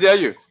morning. Let's hear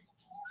you.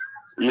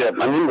 Yeah,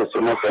 my name is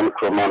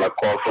Emmanuel. I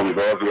called from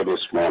Bellevue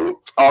this morning.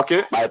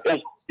 Okay. My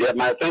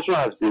attention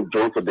has been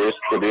drawn to this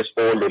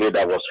old lady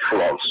that was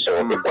flogged.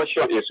 So the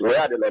question is, where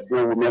are the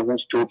Liberian women who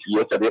stood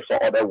yesterday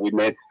for other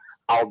women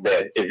out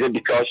there? Is it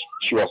because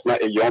she was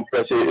not a young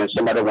person and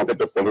somebody wanted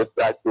to police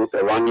that things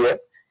around here?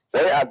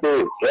 Where are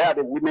they? Where are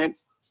the women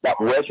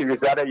where she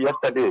resided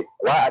yesterday?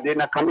 Why are they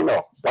not coming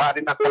up? Why are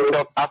they not coming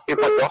up asking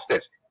for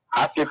justice,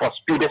 asking for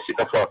speedy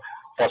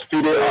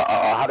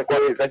how to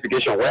call it,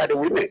 investigation? Where are the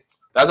women?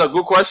 That's a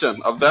good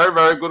question. A very,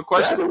 very good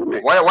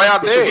question. Why are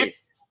they?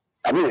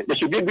 They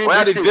should be.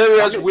 Why are the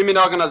various women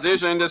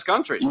organizations in this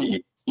country?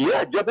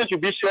 Yeah, justice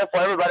should be shared for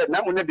everybody.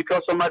 Not only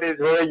because somebody is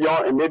very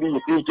young and maybe you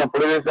think you can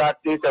police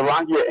that things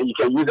around here and you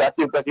can use that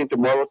same person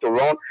tomorrow to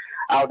run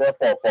out there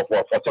for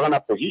taking a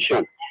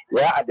position.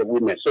 Where are the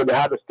women? So they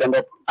have to stand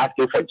up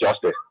asking for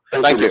justice.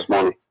 Thank you this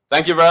morning.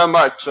 Thank you very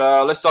much.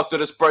 Let's talk to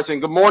this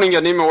person. Good morning,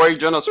 your name and where you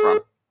join us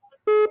from.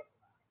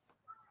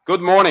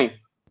 Good morning.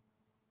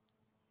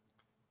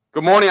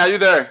 Good morning. Are you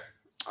there?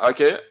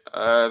 Okay.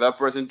 That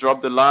person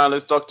dropped the line.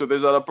 Let's talk to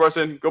this other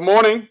person. Good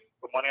morning.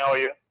 Good morning. How are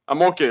you? I'm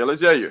okay.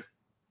 Let's hear you.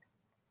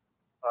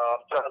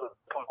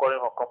 I'm calling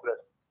from Complex.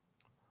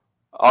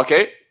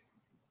 Okay.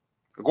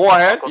 Go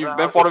ahead. You've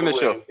been following the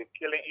show. The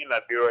killing in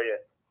Liberia.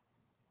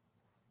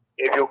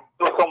 If you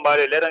kill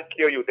somebody, let them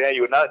kill you. Then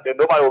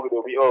nobody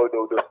will be they'll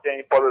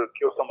stay probably to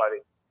kill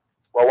somebody.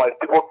 But when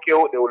people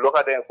kill, they will look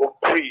at them and go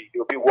free.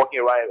 They'll be walking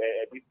around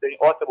and be saying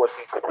all sorts of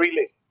things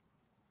freely.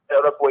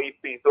 So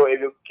if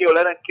you kill,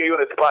 let them kill you on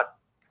the spot.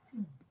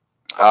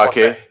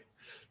 Okay,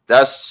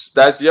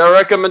 that's your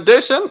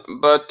recommendation,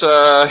 but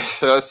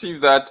I see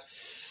that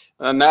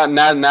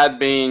not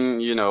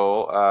being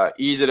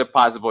easily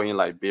possible in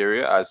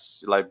Liberia,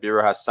 as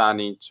Liberia has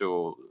signed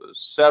into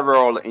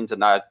several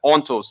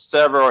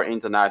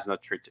international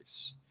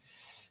treaties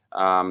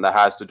that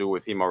has to do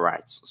with human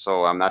rights.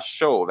 So I'm not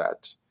sure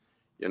that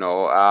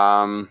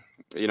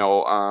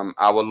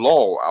our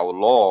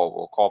law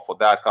will call for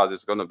that, because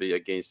it's going to be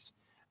against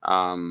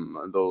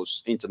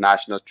those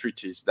international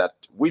treaties that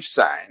we've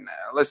signed.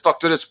 Let's talk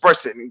to this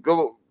person.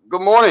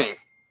 Good morning.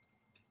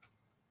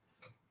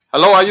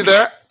 Hello, are you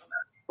there?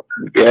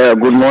 Yeah,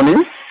 good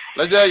morning.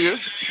 Let's hear you.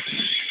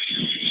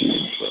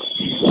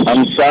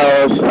 I'm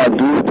Cyrus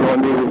Adu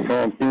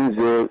from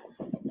Pinzo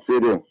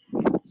City.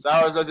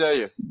 Cyrus, let's hear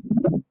you.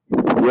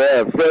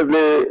 Yeah,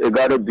 firstly, it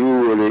got to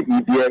do with the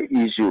EPA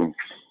issue.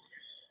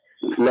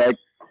 Like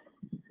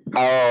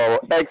our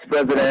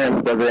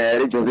ex-president,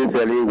 President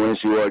Yekehzie, when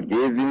she was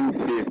giving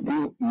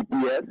 15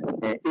 EPS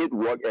and 8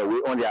 work away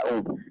on their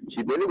own,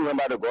 she didn't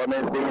remember the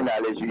government saying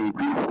that they should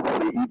increase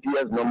the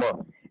EPS number.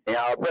 And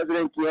our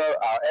president,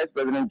 our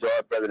ex-president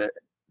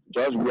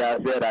George Weah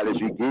said that they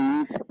should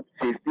give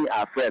 15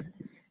 at first.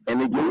 And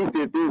the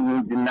Yekehzie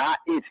will deny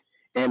it.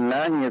 And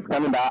now he is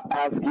coming back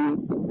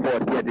asking for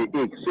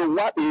 38. So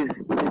what is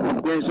his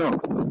intention?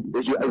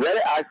 They should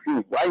really ask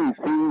him why he's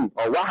seeing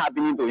or what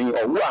happening to him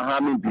or who are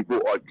harming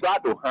people or try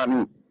to harm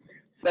him.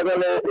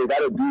 Secondly, it got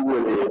to do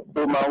with a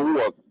woman who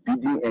was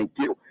beaten and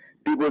killed.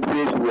 People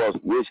say she was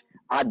witch.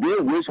 Are they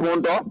witch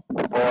hunter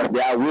or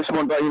they are witch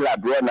hunter in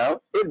Liberia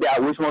now? If they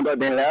are witch hunter,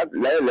 then let us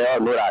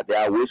know that they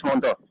are witch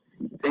hunter.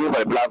 Thank you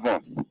for the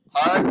platform.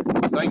 All right.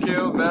 Thank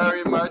you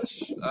very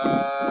much.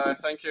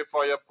 Thank you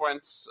for your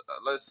points.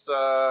 Let's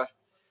talk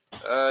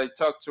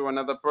to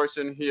another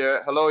person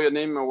here. Hello, your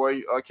name and where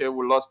you? Okay,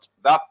 we lost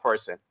that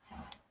person.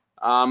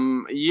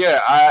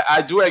 Yeah,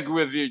 I do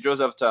agree with you,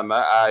 Joseph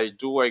Tamba. I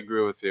do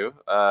agree with you.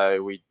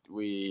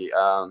 We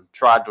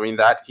try doing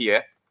that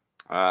here,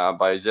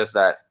 but it's just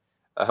that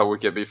we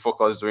can be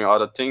focused doing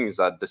other things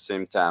at the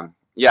same time.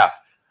 Yeah.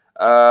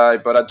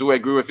 But I do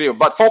agree with you.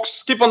 But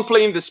folks, keep on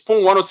playing the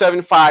Spoon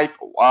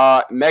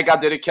 107.5 Mega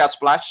Daily Cash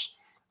Splash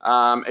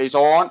is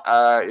on.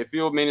 A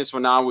few minutes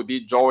from now, we'll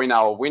be joining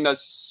our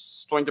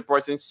winners. 20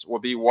 persons will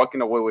be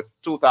walking away with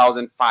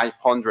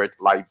 2,500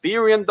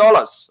 Liberian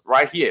dollars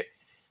right here.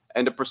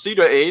 And the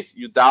procedure is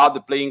you dial the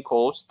playing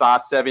code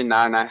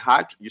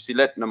 *799#. You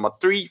select number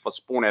 3 for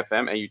Spoon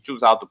FM, and you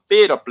choose how to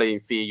pay the playing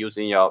fee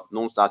using your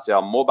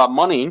non-star mobile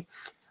money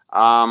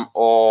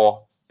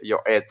or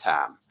your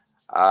airtime.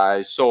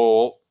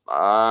 So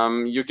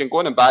you can go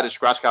and buy the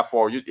scratch card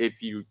for you.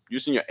 If you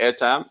using your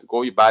airtime,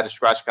 you buy the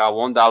scratch card,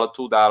 $1,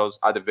 $2,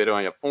 add the video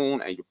on your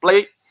phone, and you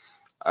play.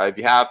 If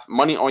you have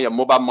money on your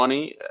mobile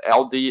money,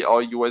 LD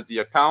or USD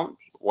account,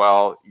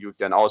 well, you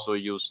can also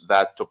use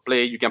that to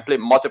play. You can play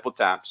multiple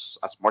times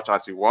as much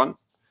as you want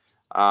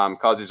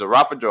because it's a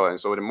raffle draw.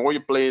 And so the more you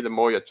play, the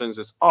more your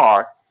chances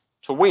are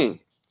to win.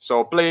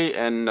 So play,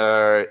 and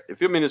a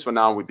few minutes from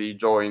now, we'll be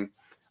joining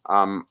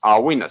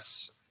our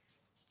winners.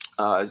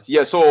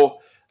 Yeah, so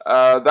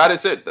that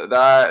is it.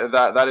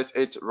 That is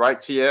it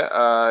right here.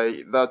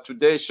 The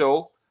Today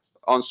Show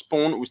on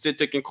Spoon. We're still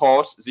taking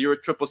calls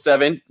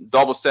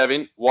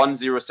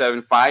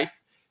 0777-1075,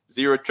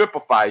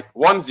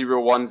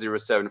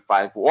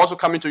 0555-101075. We're also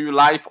coming to you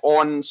live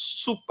on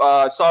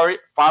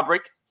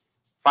Fabric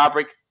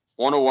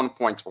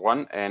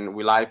 101.1, and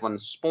we're live on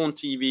Spoon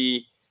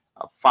TV,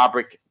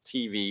 Fabric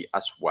TV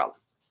as well.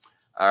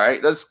 All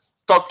right, let's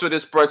talk to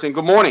this person.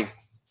 Good morning.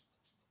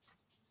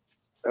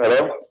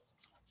 Hello.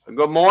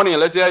 Good morning.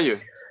 Let's hear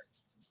you.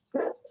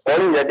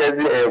 Morning,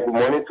 Yekehzie. Good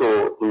morning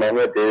to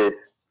Emmanuel David.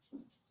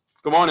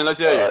 Good morning. Let's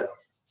hear you.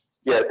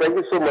 Yeah, thank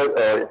you so much,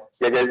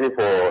 Yekehzie,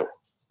 for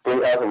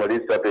bringing out some of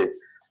this topic.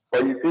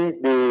 But you see,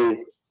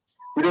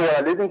 when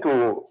I listen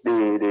to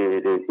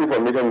the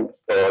information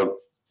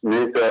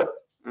minister,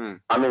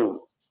 I mean,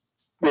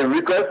 the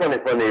request from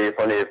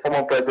the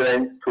former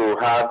president to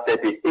have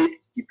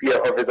 38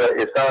 EPL officers,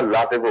 it sounds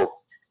laughable.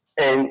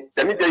 And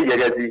let me tell you,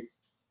 Yekehzie,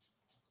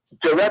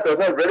 Gerard does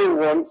not really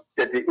want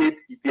 38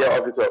 EPL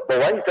officers, but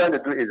what he's trying to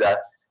do is that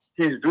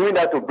he's doing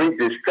that to bring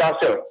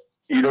distraction,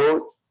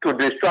 to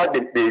distract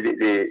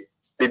the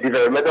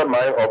developmental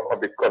mind of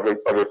the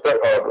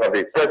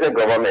present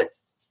government.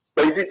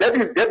 But you see, let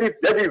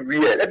be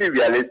real, let be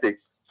realistic.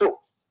 So,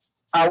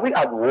 are we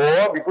at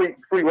war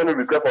before you want to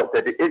request for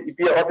 38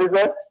 EPL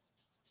officers?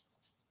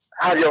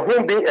 Have your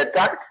home been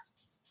attacked?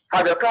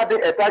 Have your car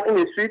been attacked in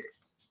the street?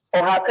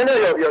 Or have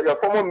any of your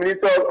former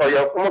ministers or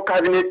your former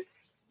cabinet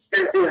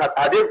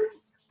have they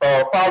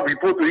filed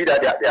report to you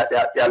that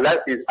their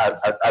life is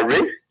at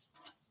risk?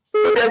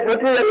 So there's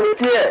nothing left to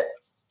fear.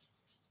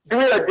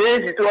 During the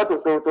days you told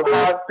us to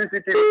have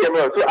CCTV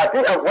cameras. So I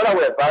think what I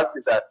will advise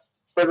is that,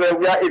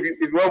 if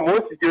you want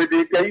more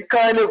security, can you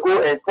kind of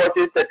go and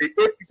purchase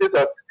 38 pieces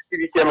of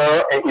CCTV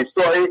camera and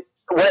install it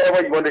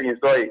wherever you want to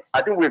install it?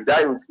 I think with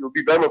that, it will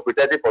be very much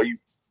protected for you.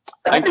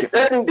 Thank you.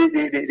 I think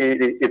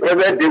the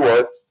president did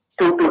was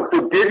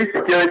to daily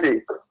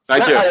security.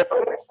 Thank you.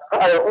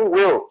 Your own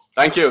will.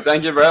 Thank you.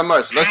 Thank you very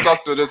much. Let's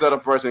talk to this other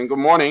person. Good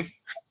morning.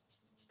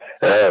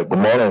 Good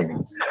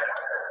morning.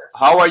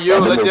 How are you?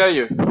 Let's hear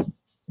you.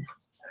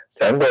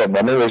 Thank you.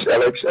 My name is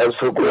Alex. I'm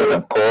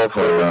call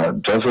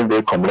from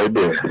Johnsonville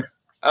Community.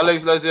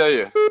 Alex, let's hear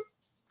you.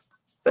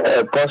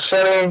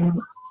 Concerning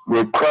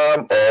the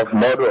crime of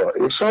murder,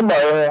 if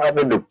somebody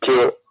having to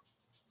kill,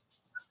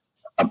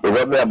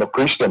 I'm a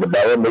Christian, the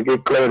Bible make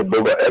it clear in the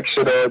book of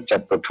Exodus,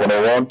 chapter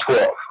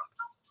 21:12.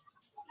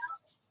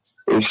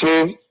 You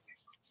see,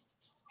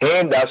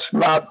 him that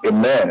slapped a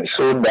man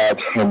so that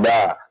he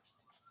died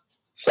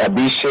shall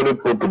be surely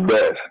put to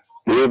death.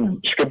 The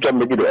scripture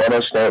make it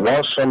understand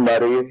once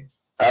somebody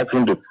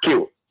having to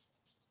kill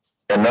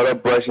another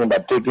person by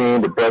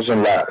taking the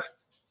person's life,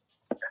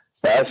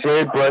 that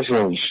same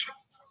person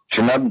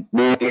should not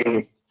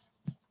be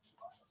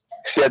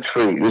set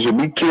free. They should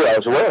be killed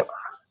as well.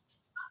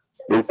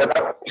 They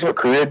are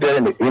created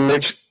in the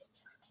image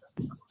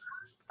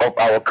of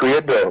our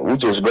Creator,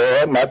 which is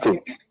God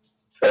Almighty.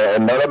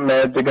 Another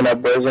man taking a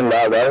person's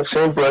life, that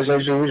same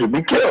person should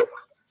be killed.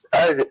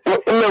 In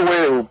a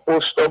way, we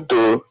will stop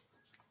to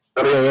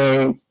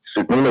in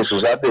the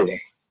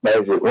society. That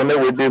is the only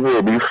way people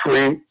will be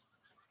free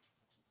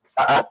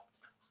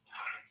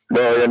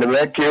No, and the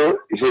man kill,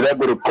 you see that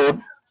go to court,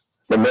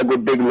 the man go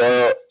big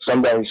law,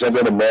 sometimes he send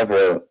the man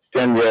for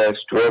 10 years,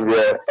 12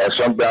 years, or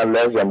sometimes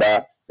less than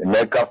that. The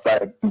man can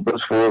fight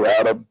peaceful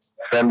out of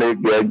family,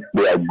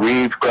 they are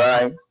grief,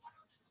 crying.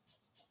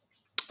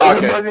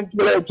 Okay.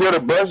 Kill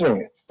the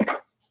person.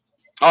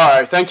 All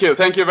right, thank you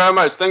very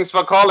much. Thanks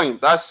for calling.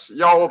 That's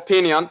your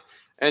opinion,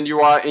 and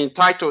you are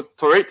entitled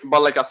to it.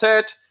 But like I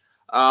said,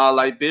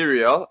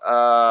 Liberia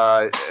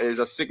is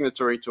a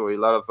signatory to a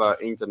lot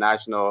of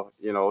international,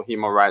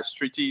 human rights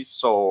treaties.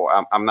 So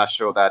I'm not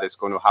sure that it's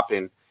going to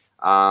happen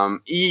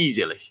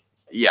easily.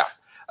 Yeah.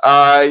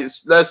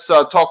 Let's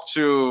talk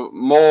to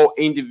more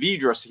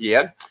individuals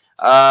here.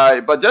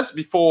 But just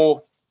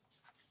before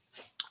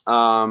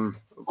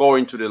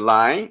going to the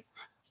line,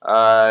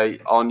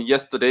 on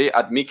yesterday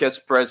at Mika's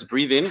press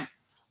briefing,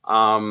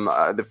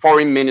 the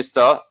foreign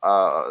minister,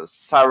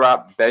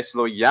 Sarah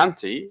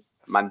Beslo-Yanti,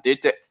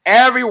 mandated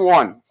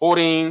everyone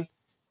holding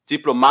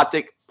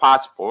diplomatic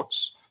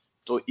passports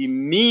to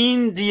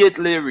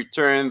immediately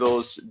return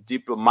those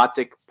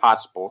diplomatic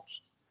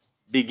passports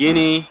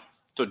beginning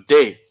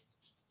today,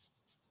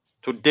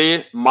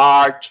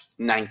 March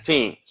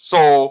 19.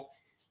 So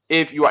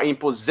if you are in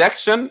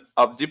possession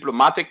of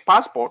diplomatic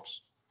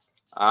passports,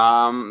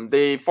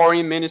 the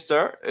foreign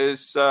minister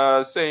is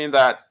saying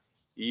that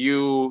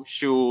you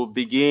should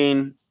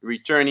begin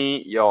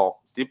returning your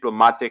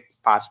diplomatic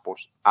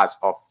passports as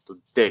of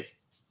today.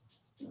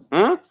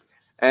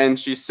 And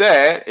she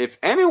said if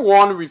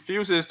anyone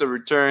refuses to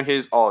return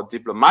his or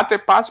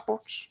diplomatic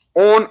passports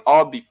on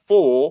or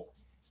before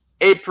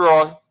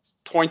April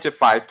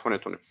 25,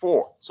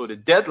 2024. So the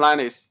deadline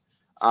is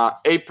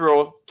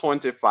April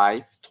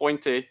 25,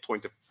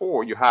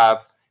 2024. You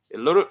have a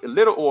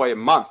little over a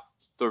month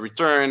to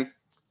return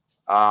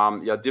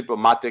your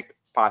diplomatic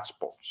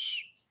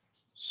passports.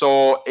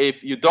 So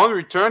if you don't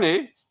return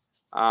it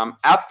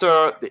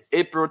after the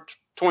April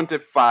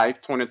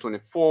 25,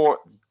 2024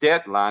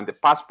 deadline, the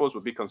passports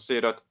will be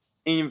considered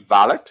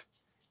invalid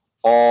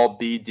or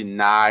be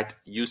denied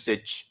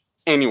usage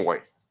anyway.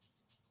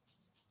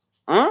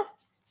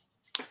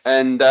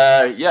 And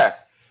yeah,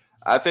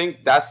 I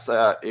think that's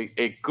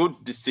a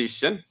good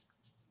decision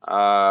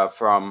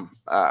from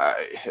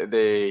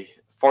the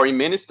foreign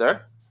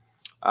minister.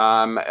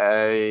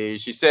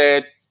 She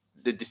said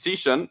the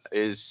decision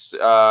is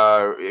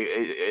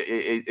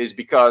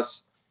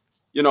because,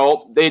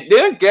 they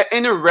didn't get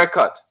any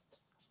record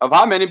of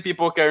how many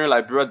people carry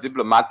Liberia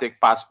diplomatic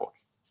passport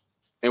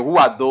and who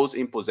are those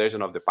in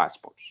possession of the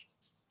passports.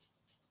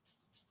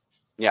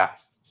 Yeah,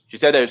 she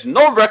said there's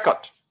no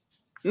record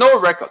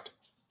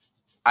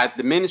at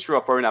the Ministry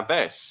of Foreign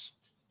Affairs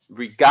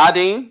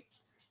regarding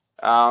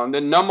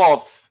the number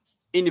of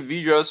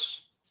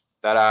individuals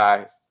that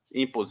are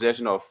in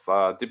possession of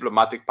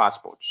diplomatic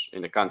passports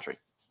in the country,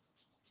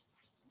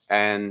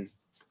 and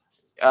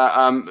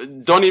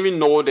don't even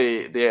know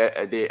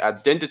the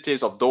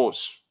identities of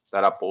those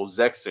that are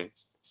possessing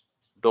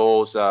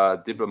those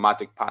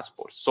diplomatic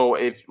passports. So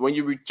when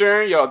you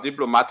return your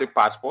diplomatic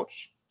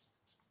passports,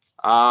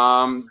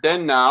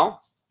 then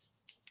now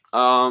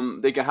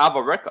they can have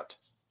a record.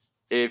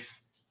 If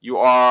you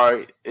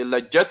are a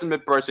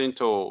legitimate person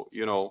to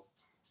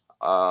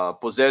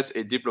possess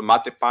a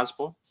diplomatic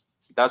passport,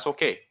 that's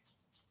okay.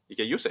 You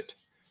can use it.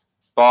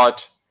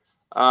 But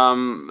there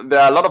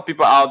are a lot of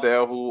people out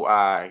there who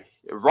are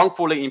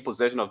wrongfully in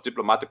possession of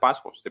diplomatic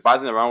passports. They're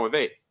passing around with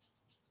it.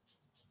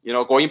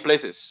 Going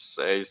places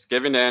is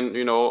giving them,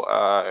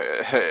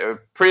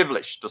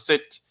 privilege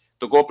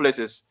to go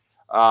places,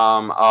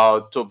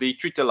 to be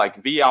treated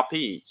like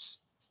VIPs,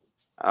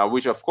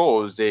 which of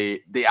course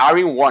they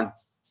aren't one.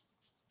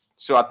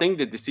 So I think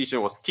the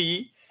decision was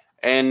key.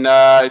 And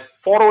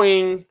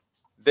following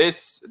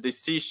this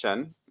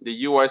decision, the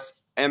U.S.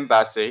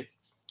 Embassy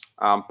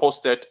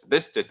posted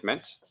this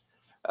statement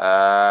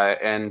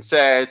and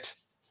said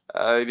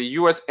the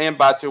U.S.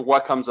 Embassy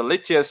welcomes the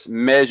latest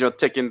measure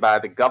taken by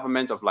the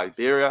government of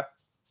Liberia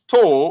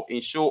to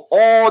ensure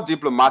all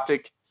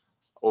diplomatic,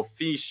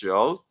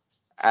 official,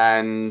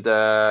 and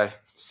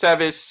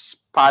service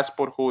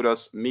passport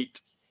holders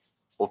meet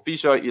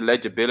official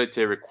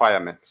eligibility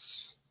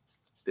requirements.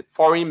 The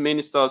foreign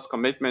minister's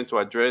commitment to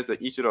address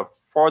the issue of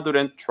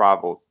fraudulent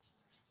travel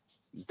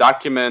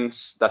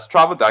documents,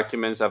 travel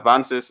documents,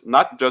 advances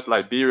not just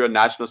Liberia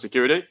national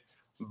security,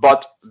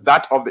 but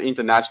that of the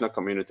international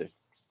community.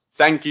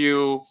 Thank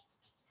you,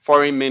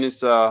 Foreign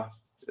Minister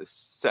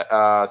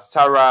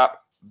Sarah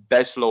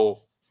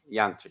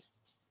Beslo-Yanti.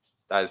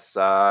 That's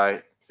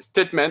a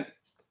statement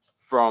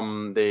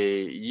from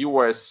the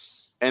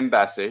U.S.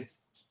 Embassy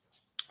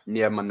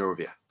near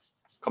Monrovia,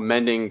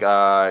 commending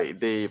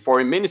the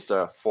foreign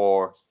minister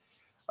for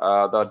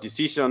the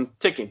decision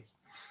taken.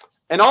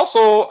 And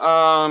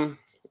also,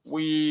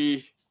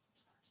 we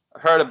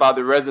heard about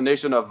the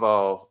resignation of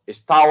a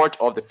stalwart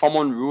of the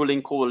former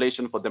ruling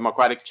coalition for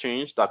democratic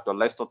change, Dr.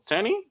 Lester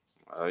Tenney.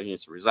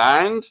 He's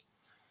resigned.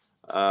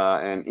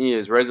 And in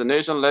his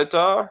resignation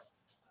letter,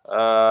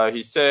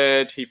 he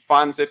said he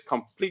finds it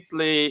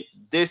completely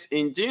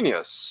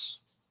disingenuous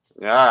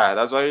Yeah,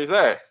 that's what he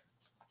said.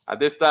 At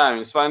this time,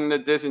 he's finding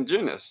it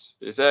disingenuous.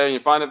 He said he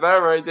found it very,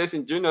 very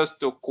disingenuous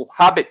to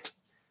cohabit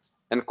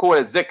and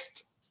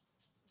coexist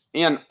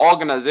in an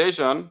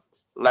organization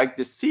like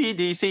the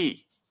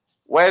CDC,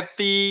 where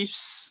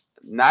thieves,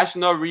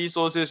 national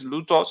resources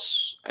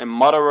looters, and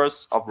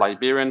murderers of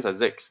Liberians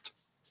exist.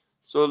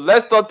 So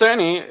Lester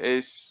Tenney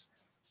is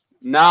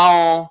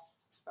now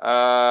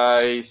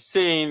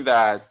saying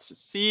that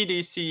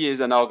CDC is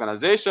an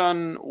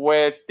organization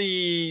where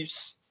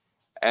thieves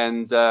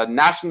and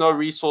national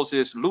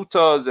resources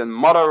looters and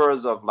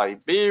murderers of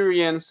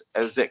Liberians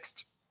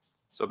exist.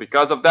 So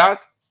because of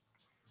that,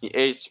 he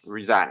is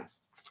resigning.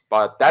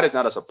 But that is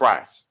not a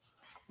surprise.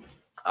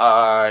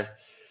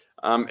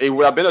 It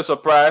would have been a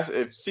surprise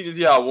if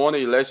CDC had won the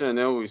election and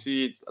then we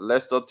see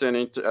Lester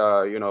Tenney,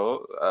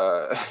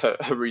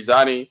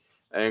 resigning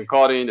and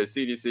calling the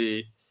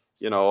CDC,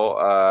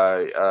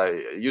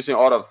 using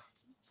all of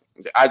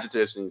the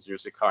adjectives he's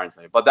using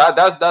currently. But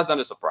that's not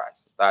a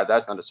surprise.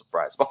 That's not a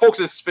surprise. But folks,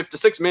 it's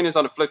 56 minutes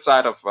on the flip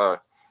side of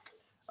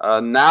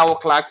 9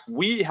 o'clock.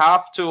 We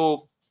have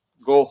to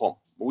go home.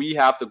 We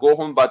have to go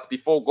home. But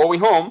before going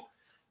home,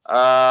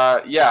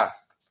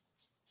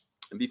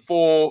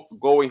 before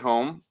going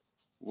home,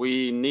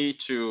 we need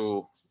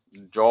to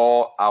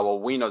draw our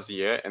winners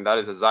here, and that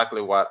is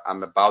exactly what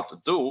I'm about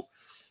to do.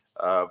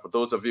 For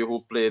those of you who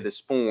play the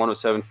Spoon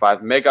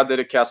 1075 Mega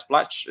Dedicated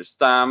Splash, it's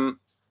time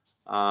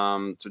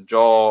to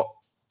draw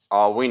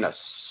our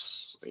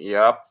winners.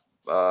 Yep,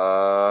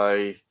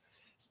 20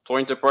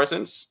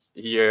 persons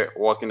here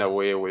walking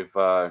away with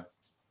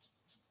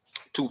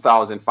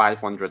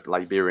 2,500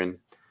 Liberian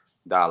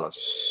dollars.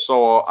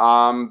 So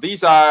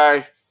these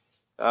are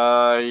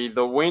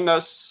the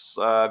winners.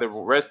 The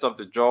rest of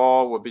the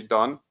draw will be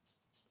done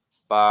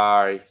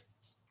by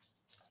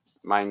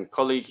my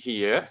colleague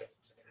here,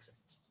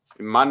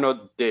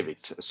 Emmanuel David.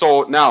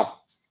 So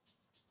now,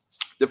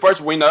 the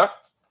first winner,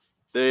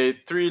 the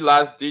 3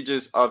 last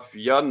digits of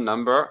your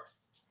number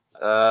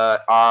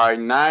are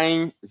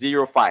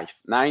 905.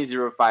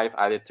 905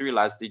 are the 3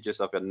 last digits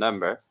of your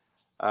number.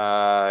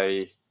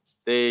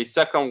 The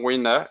second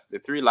winner, the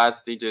 3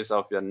 last digits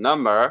of your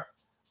number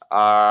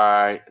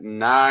are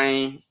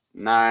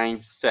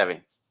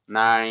 997.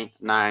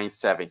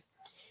 997.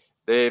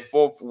 The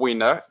fourth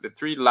winner, the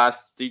 3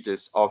 last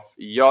digits of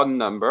your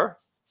number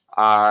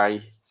are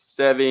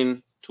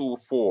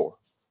 724.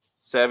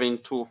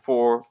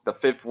 724. The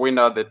fifth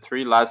winner, the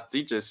 3 last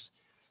digits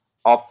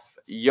of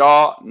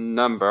your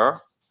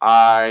number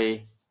are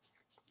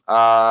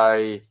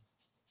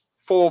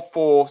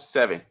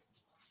 447.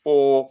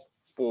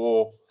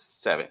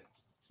 447.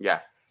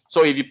 Yeah.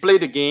 So if you play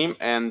the game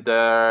and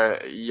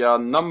your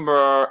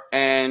number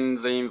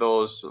ends in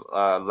those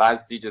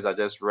last digits I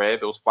just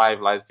read, those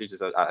 5 last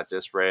digits I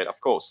just read, of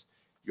course,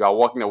 you are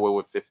walking away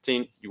with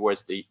 15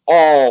 USD.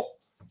 All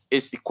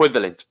is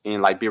equivalent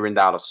in Liberian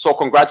dollars. So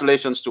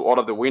congratulations to all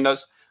of the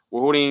winners.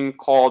 We wouldn't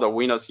call the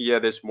winners here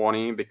this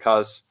morning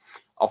because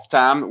of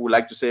time. We'd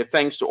like to say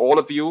thanks to all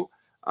of you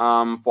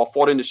for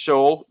following the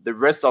show. The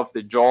rest of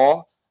the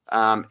draw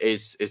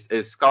is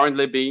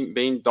currently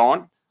being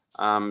done.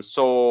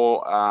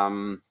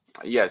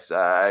 Yes,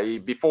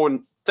 before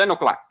 10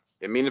 o'clock,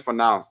 a minute from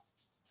now,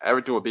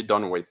 everything will be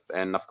done with.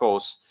 And of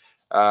course,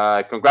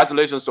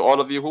 congratulations to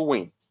all of you who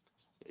win,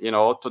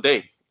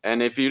 today.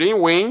 And if you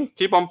didn't win,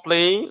 keep on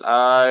playing.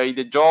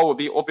 The draw will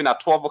be open at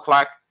 12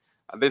 o'clock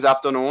this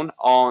afternoon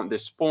on the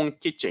Spoon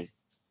Kitchen.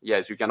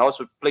 Yes, you can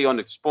also play on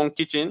the Spoon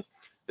Kitchen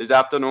this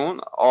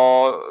afternoon,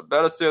 or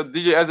better still,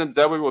 DJ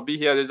SNW will be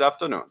here this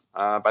afternoon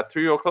by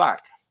 3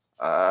 o'clock.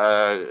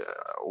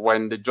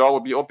 When the draw will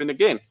be open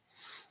again.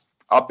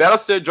 Better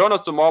still, join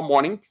us tomorrow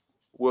morning.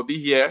 We'll be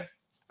here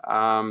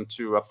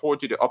to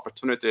afford you the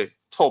opportunity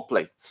to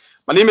play.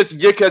 My name is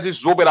Yekehzie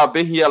Zwuogbae. I've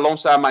been here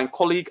alongside my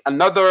colleague.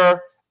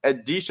 Another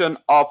edition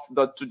of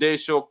the Today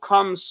Show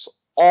comes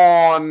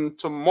on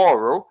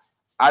tomorrow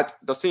at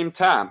the same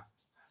time.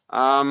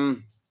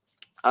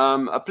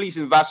 Please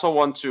invite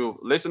someone to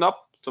listen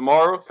up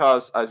tomorrow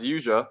because, as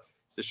usual,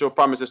 the show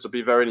promises to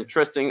be very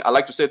interesting. I'd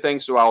like to say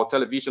thanks to our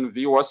television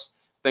viewers.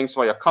 Thanks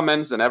for your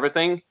comments and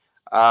everything.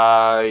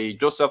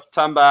 Joseph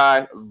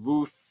Tamba,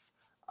 Ruth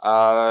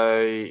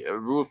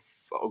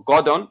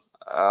Gordon,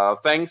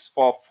 thanks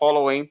for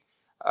following.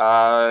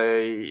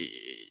 I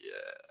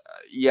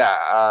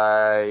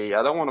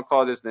don't want to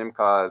call this name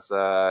because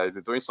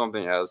they're doing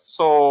something else.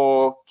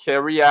 So,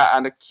 Keria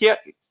and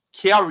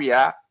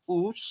Keria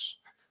Oos,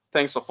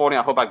 thanks for following.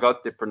 I hope I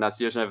got the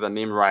pronunciation of the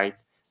name right.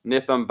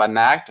 Nathan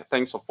Banagt,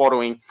 thanks for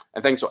following.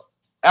 And thanks to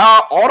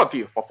all of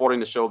you for following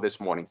the show this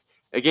morning.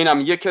 Again,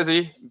 I'm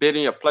Yekehzie,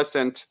 bidding a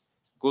pleasant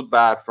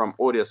goodbye from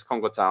odious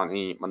Congo Town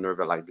in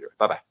Monrovia, Liberia.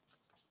 Bye-bye.